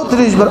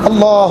 34 বার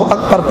আল্লাহু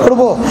আকবার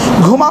পড়ব।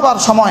 ঘুমাবার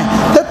সময়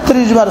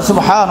 33 বার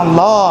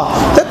সুবহানাল্লাহ,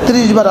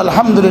 33 বার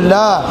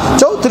আলহামদুলিল্লাহ,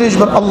 34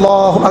 বার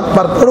আল্লাহু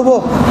আকবার পড়ব।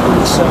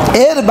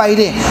 এর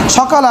বাইরে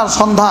সকাল আর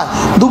সন্ধ্যা,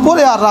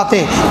 দুপুরে আর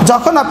রাতে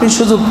যখন আপনি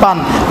সুযোগ পান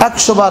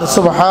 100 বার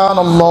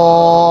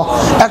সুবহানাল্লাহ,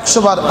 100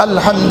 বার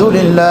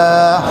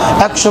আলহামদুলিল্লাহ,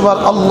 100 বার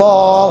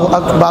আল্লাহু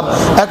আকবার,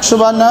 100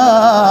 বার লা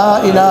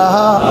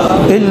ইলাহা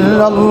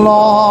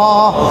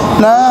ইল্লাল্লাহ,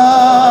 লা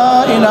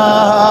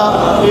ইলাহা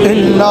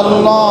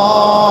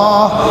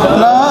ইল্লাল্লাহ,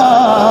 লা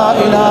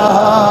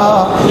ইলাহা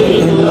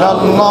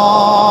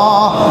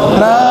ইল্লাল্লাহ,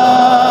 লা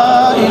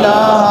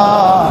ইলাহা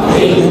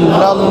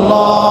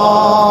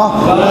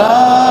ইল্লাল্লাহ, লা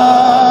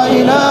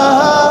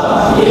ইলাহা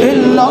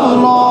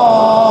ইল্লাল্লাহ,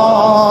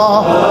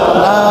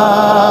 লা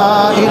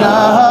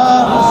ইলাহা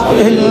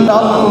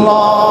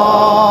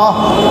ইল্লাল্লাহ,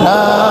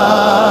 লা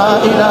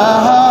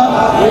ইলাহা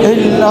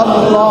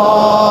ইল্লাল্লাহ।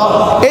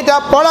 এটা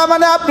পড়া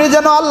মানে আপনি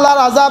যেন আল্লাহর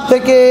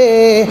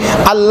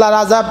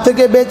আযাব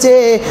থেকে বেঁচে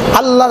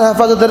আল্লাহর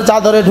হেফাজতের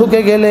চাদরে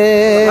ঢুকে গেলে।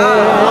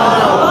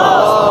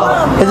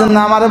 এই জন্য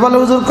আমারে বলে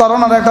হুজুর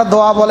করোনার একটা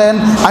দোয়া বলেন।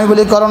 আমি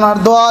বলি করোনার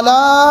দোয়া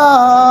লা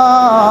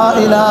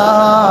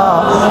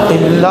ইলাহা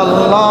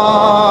ইল্লাল্লাহ।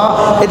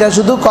 এটা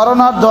শুধু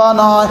করোনার দোয়া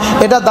নয়,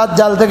 এটা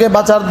দাজ্জাল থেকে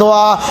বাঁচার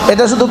দোয়া।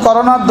 এটা শুধু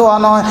করোনার দোয়া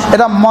নয়,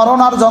 এটা মরণ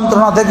আর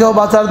যন্ত্রণা থেকেও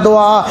বাঁচার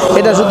দোয়া।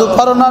 এটা শুধু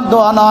করোনার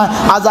দোয়া নয়,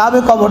 আযাবে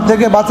কবর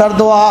থেকে বাঁচার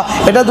দোয়া।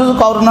 এটা শুধু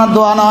করোনার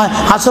দোয়া নয়,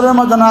 হাসরের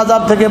ময়দানে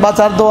আযাব থেকে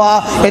বাঁচার দোয়া।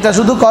 এটা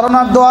শুধু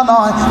করোনার দোয়া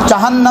নয়,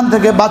 জাহান্নাম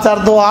থেকে বাঁচার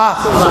দোয়া।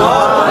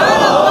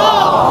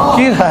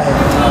 কি হয়?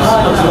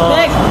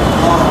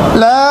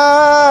 লা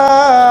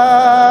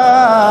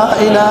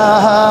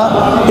ইলাহা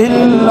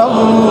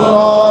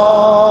ইল্লাল্লাহ,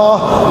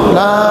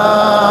 লা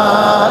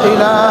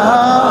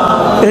ইলাহা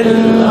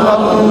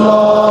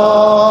ইল্লাল্লাহ,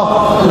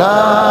 লা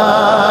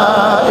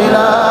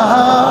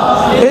ইলাহা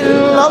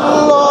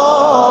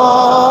ইল্লাল্লাহ,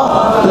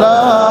 লা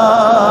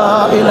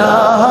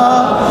ইলাহা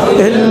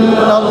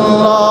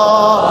ইল্লাল্লাহ।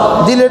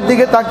 দিলের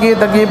দিকে তাকিয়ে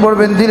তাকিয়ে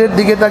পড়বেন, দিলের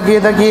দিকে তাকিয়ে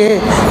তাকিয়ে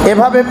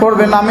এভাবে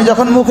পড়বেন। আমি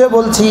যখন মুখে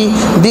বলছি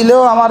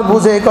দিলেও আমার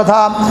বুঝে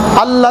কথা,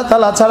 আল্লাহ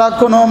তাআলা ছাড়া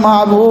কোনো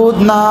মাবুদ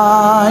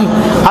নাই,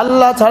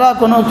 আল্লাহ ছাড়া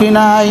কোনো কি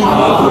নাই,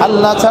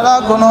 আল্লাহ ছাড়া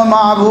কোনো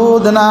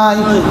মাবুদ নাই।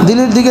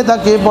 দিলের দিকে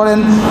তাকিয়ে পড়েন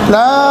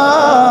লা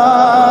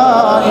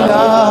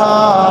ইলাহা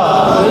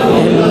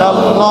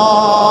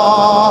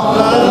ইল্লাল্লাহ,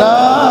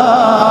 লা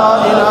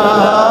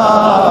ইলাহা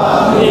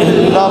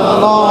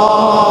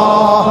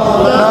ইল্লাল্লাহ,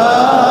 লা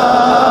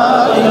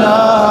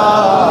ইলাহা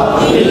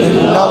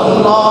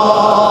ইল্লাল্লাহ,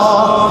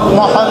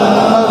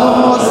 মুহাম্মাদুর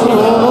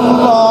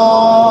রাসূলুল্লাহ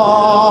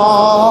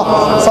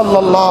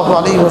সাল্লাল্লাহু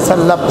আলাইহি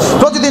ওয়াসাল্লাম।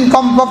 প্রতিদিন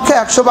কমপক্ষে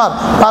 100 বার?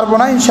 পারবো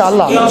না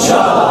ইনশাআল্লাহ?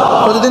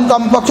 প্রতিদিন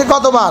কমপক্ষে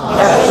কতবার?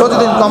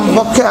 প্রতিদিন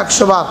কমপক্ষে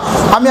 100 বার।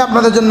 আমি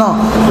আপনাদের জন্য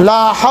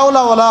লা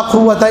হাওলা ওয়ালা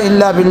কুওয়াতা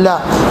ইল্লা বিল্লাহ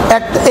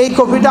এই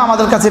কপিটা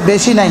আমাদের কাছে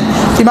বেশি নাই,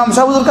 ইমাম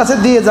সাহেবের কাছে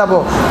দিয়ে যাব।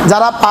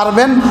 যারা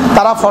পারবেন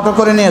তারা ফটো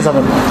করে নিয়ে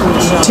যাবেন,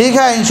 ঠিক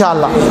আছে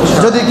ইনশাআল্লাহ?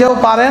 যদি কেউ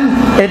পারেন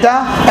এটা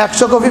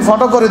 100 কপি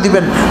ফটো করে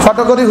দিবেন,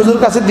 ফটো করে হুজুর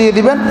কাছে দিয়ে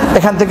দিবেন,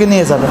 এখান থেকে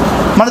নিয়ে যাবেন,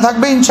 মনে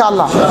থাকবে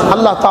ইনশাআল্লাহ।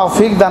 আল্লাহ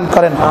তৌফিক দান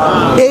করেন।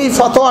 এই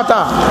ফতোয়াটা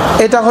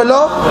এটা হলো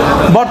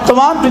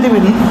বর্তমান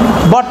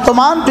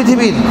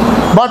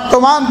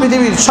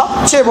পৃথিবীর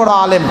সবচেয়ে বড়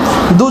আলেম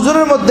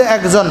দুজনের মধ্যে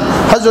একজন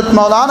হযরত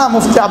মাওলানা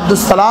মুফতি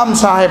আব্দুস সালাম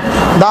সাহেব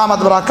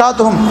দামাত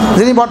বারাকাতুহুম,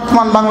 যিনি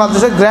বর্তমান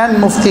বাংলাদেশের গ্র্যান্ড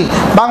মুফতি,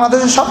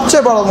 বাংলাদেশের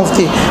সবচেয়ে বড়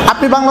মুফতি।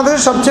 আপনি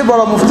বাংলাদেশের সবচেয়ে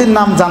বড় মুফতির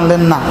নাম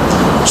জানলেন না,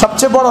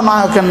 সবচেয়ে বড়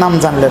নায়কের নাম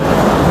জানলেন।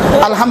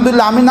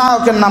 আলহামদুলিল্লাহ, আমি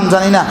নায়কের নাম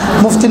জানি না,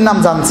 মুফতির নাম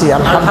জানছি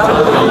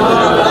আলহামদুলিল্লাহ।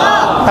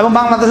 এবং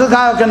বাংলাদেশের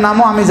গায়কের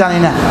নামও আমি জানি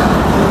না,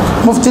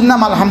 মুফতির নাম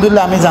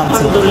আলহামদুলিল্লাহ আমি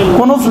জানছি।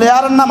 কোনো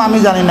প্লেয়ারের নাম আমি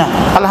জানি না,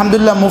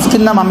 আলহামদুলিল্লাহ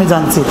মুফতির নাম আমি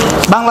জানছি।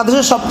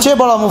 বাংলাদেশের সবচেয়ে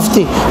বড়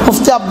মুফতি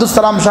মুফতি আব্দুস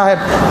সালাম সাহেব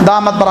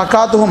দামাত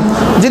বারাকাতুহুম,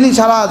 যিনি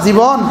সারা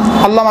জীবন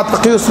আল্লামা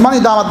তাকি উসমানী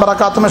দামাত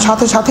বারাকাতুহুমের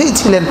সাথেই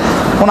ছিলেন।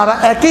 ওনারা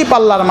একই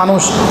পাল্লার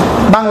মানুষ,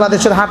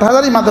 বাংলাদেশের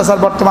হাটহাজারী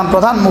মাদ্রাসার বর্তমান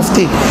প্রধান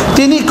মুফতি।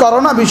 তিনি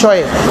করোনা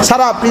বিষয়ে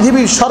সারা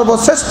পৃথিবীর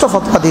সর্বশ্রেষ্ঠ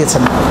ফতোয়া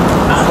দিয়েছেন।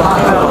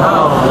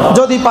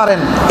 যদি পারেন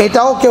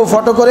এটাও কেউ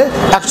ফটো করে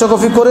 100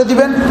 কপি করে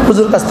দিবেন,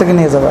 হুজুর কাছ থেকে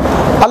নিয়ে যাবেন।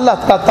 আল্লাহ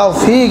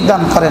তৌফিক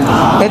দান করেন।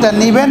 এটা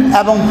নিবেন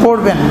এবং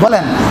পড়বেন,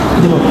 বলেন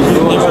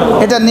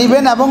এটা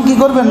নিবেন এবং কি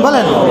করবেন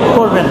বলেন,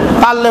 পড়বেন।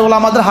 পারলে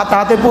ওলামাদের হাতে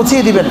হাতে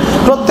পৌঁছিয়ে দিবেন,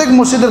 প্রত্যেক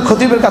মসজিদের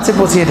খতিবের কাছে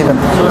পৌঁছিয়ে দিবেন।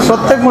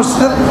 প্রত্যেক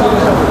মসজিদের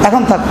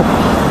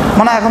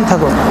এখন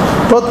থাকো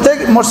প্রত্যেক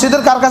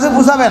মসজিদের কার কাছে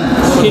পৌঁছাবেন?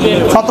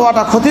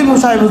 ফতোয়াটা খতিব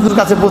সাহেব হুজুর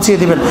কাছে পৌঁছিয়ে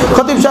দিবেন।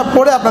 খতিব সাহেব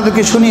পড়ে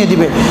আপনাদেরকে শুনিয়ে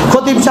দিবে।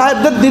 খতিব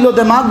সাহেবদের দিল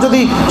দেমাগ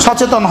যদি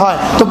সচেতন হয়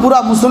তো পুরা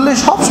মুসল্লি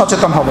সব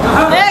সচেতন হবে।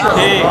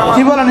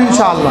 কি বলেন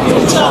ইনশাআল্লাহ?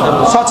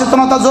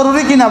 সচেতনতা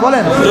জরুরি কিনা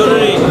বলেন?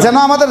 যেন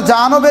আমাদের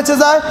জানও বেঁচে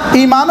যায়,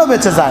 ঈমানও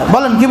বেঁচে যায়।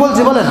 বলেন কি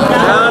বলছি বলেন?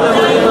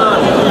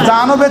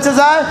 জানও বেঁচে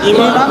যায়,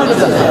 ঈমানও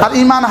বেঁচে যায়। আর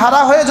ঈমান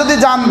হারা হয়ে যদি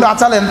জান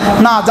বাঁচালেন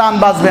না, জান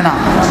বাঁচবে না।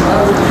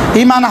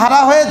 ঈমান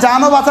হারা হয়ে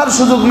জানও বাঁচার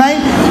সুযোগ নাই,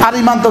 আর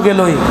ঈমান তো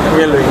গেলই।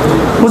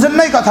 বুঝেন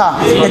নাই কথা?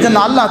 এই জন্য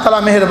আল্লাহ তাআলা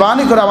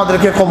মেহেরবানি করে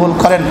আমাদেরকে কবুল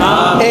করেন।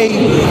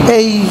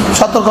 এই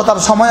সতর্কতার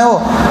সময়েও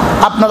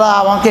আপনারা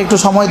আমাকে একটু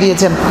সময়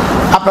দিয়েছেন,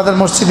 আপনাদের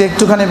মসজিদে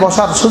একটুখানি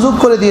বসার সুযোগ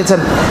করে দিয়েছেন।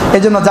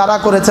 এই জন্য যারা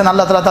করেছেন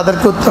আল্লাহ তাআলা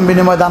তাদেরকে উত্তম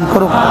বিনিময় দান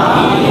করুক।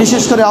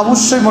 বিশেষ করে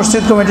অবশ্যই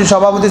মসজিদ কমিটির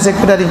সভাপতি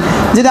সেক্রেটারি,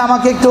 যিনি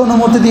আমাকে একটু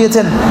অনুমতি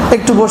দিয়েছেন,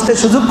 একটু বসতে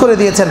সুযোগ করে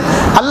দিয়েছেন।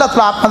 আল্লাহ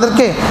তাআলা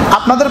আপনাদেরকে,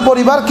 আপনাদের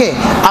পরিবারকে,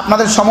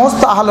 আপনাদের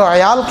সমস্ত আহলে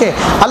আয়ালকে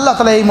আল্লাহ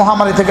তাআলা এই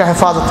মহামারী থেকে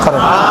হেফাজত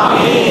করেন।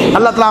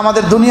 আল্লাহ তাআলা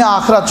আমাদের দুনিয়া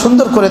আখিরাত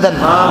সুন্দর করে দেন।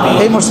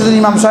 এই মসজিদের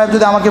ইমাম সাহেব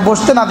যদি আমাকে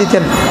বসতে না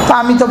দিতেন তা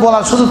আমি তো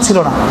বলার সুযোগ ছিল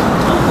না,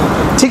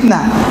 ঠিক না?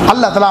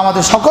 আল্লাহ তাআলা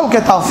আমাদের সকলকে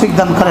তৌফিক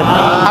দান করেন।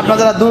 আপনারা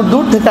যারা দূর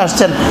দূর থেকে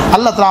আসছেন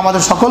আল্লাহ তাআলা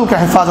আমাদের সকলকে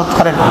হেফাজত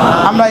করেন।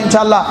 আমরা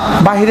ইনশাআল্লাহ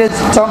বাহিরে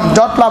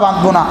জটলা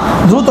বাঁধবো না,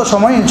 দ্রুত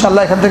সময়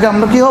ইনশাআল্লাহ এখান থেকে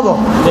আমরা কি হব,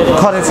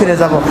 ঘরে ফিরে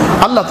যাব।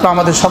 আল্লাহ তাআলা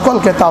আমাদের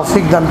সকলকে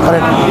তৌফিক দান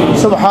করেন।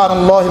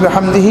 সুবহানাল্লাহি ওয়া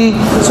বিহামদিহি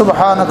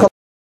সুবহানাক।